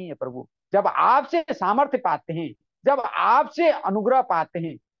 सामर्थ्य नहीं है प्रभु। जब आपसे सामर्थ्य पाते हैं, जब आपसे अनुग्रह पाते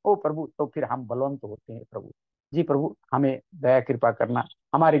हैं ओ प्रभु, तो फिर हम बलवंत होते हैं प्रभु। जी प्रभु, हमें दया कृपा करना,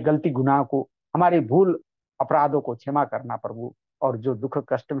 हमारी गलती गुनाह को, हमारी भूल अपराधों को क्षमा करना प्रभु। और जो दुख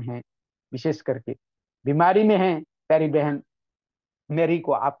कष्ट में है, विशेष करके बीमारी में है प्यारी बहन मेरी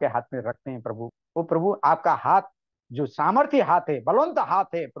को आपके हाथ में रखते हैं प्रभु। वो प्रभु आपका हाथ जो सामर्थ्य हाथ है, बलवंत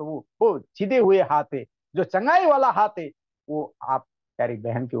हाथ है प्रभु, वो सीधे हुए हाथ है, जो चंगाई वाला हाथ है, वो आप प्यारी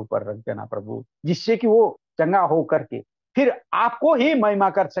बहन के ऊपर रख देना प्रभु, जिससे कि वो चंगा हो करके फिर आपको ही महिमा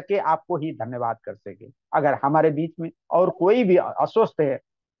कर सके, आपको ही धन्यवाद कर सके। अगर हमारे बीच में और कोई भी अस्वस्थ है,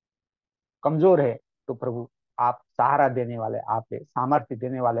 कमजोर है, तो प्रभु आप सहारा देने वाले आप है, सामर्थ्य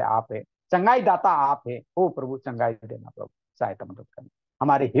देने वाले आप है, चंगाई दाता आप है। ओ प्रभु चंगाई देना प्रभु, सहायता मदद करना।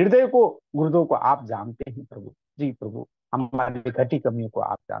 हमारे हृदय को, गुर्दों को आप जानते हैं प्रभु। जी प्रभु, हमारी घटी कमियों को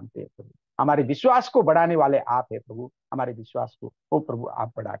आप जानते हैं प्रभु। हमारे विश्वास को बढ़ाने वाले आप है प्रभु, हमारे विश्वास को ओ प्रभु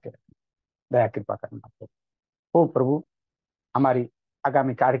आप बढ़ा के रखें, दया कृपा करना प्रभु। ओ प्रभु, हमारी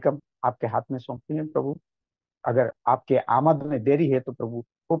आगामी कार्यक्रम आपके हाथ में सौंपते हैं प्रभु। अगर आपके आमद में देरी है तो प्रभु,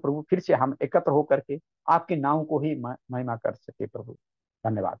 वो प्रभु फिर से हम एकत्र होकर के आपके नाम को ही महिमा कर सके प्रभु,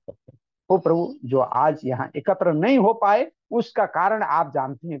 धन्यवाद करते हैं। वो प्रभु, जो आज यहाँ एकत्र नहीं हो पाए उसका कारण आप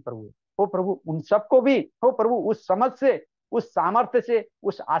जानते हैं प्रभु। वो प्रभु, उन सबको भी वो प्रभु उस समझ से, उस सामर्थ्य से,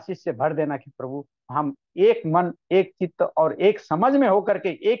 उस आशीष से भर देना कि प्रभु हम एक मन, एक चित्त और एक समझ में होकर के,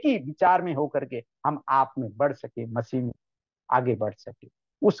 एक ही विचार में होकर के हम आप में बढ़ सके, मसीह में आगे बढ़ सके,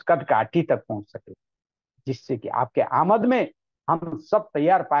 उस कद काठी तक पहुंच सके, जिससे कि आपके आमद में हम सब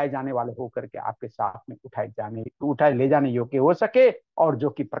तैयार पाए जाने वाले होकर के आपके साथ में उठाए ले जाने योग्य हो सके। और जो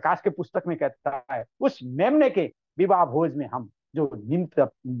कि प्रकाश के पुस्तक में कहता है, उस मेमने के विवाह भोज में हम जो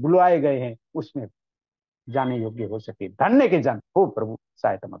निमित्त बुलाए गए हैं उसमें जाने योग्य हो सके। धन्य के जन हो प्रभु,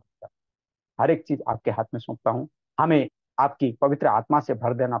 सहायता मदद कर। हर एक चीज आपके हाथ में सौंपता हूँ। हमें आपकी पवित्र आत्मा से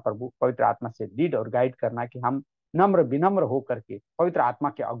भर देना प्रभु, पवित्र आत्मा से लीड और गाइड करना कि हम नम्र विनम्र होकर के पवित्र आत्मा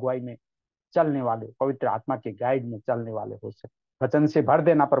की अगुवाई में चलने वाले, पवित्र आत्मा के गाइड में चलने वाले हो सके। वचन से भर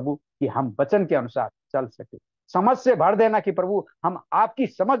देना प्रभु कि हम वचन के अनुसार चल सके। समझ से भर देना कि प्रभु हम आपकी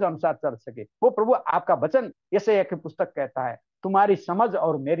समझ अनुसार चल सके। वो प्रभु आपका वचन यशायाह की पुस्तक कहता है, तुम्हारी समझ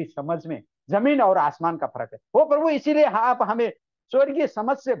और मेरी समझ में जमीन और आसमान का फर्क है। वो प्रभु इसीलिए आप हमें स्वर्गीय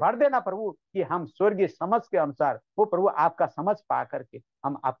समझ से भर देना प्रभु कि हम स्वर्गीय समझ के अनुसार वो प्रभु आपका समझ पा करके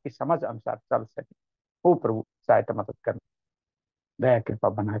हम आपकी समझ अनुसार चल सके। वो प्रभु सहायता मदद करना, दया कृपा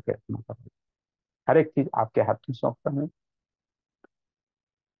बना के रखना प्रभु। हर एक चीज आपके हाथ में सौंपता हूं।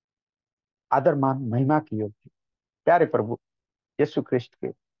 आदर मान महिमा की योग्य प्यारे प्रभु यीशु ख्रिस्ट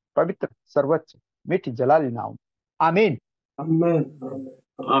के पवित्र सर्वोच्च मीठी जलाली नाम, आमीन।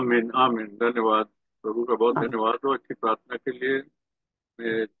 आमीन आमीन। धन्यवाद प्रभु का, बहुत धन्यवाद हो अच्छी प्रार्थना के लिए।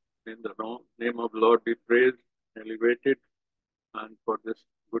 May in the name of Lord be praised, elevated, and for this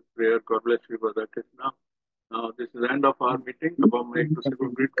good prayer. God bless you, Brother Krishna. Now this is the end of our meeting. अब हम एक दूसरे को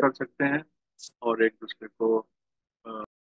ग्रीट कर सकते हैं और एक दूसरे को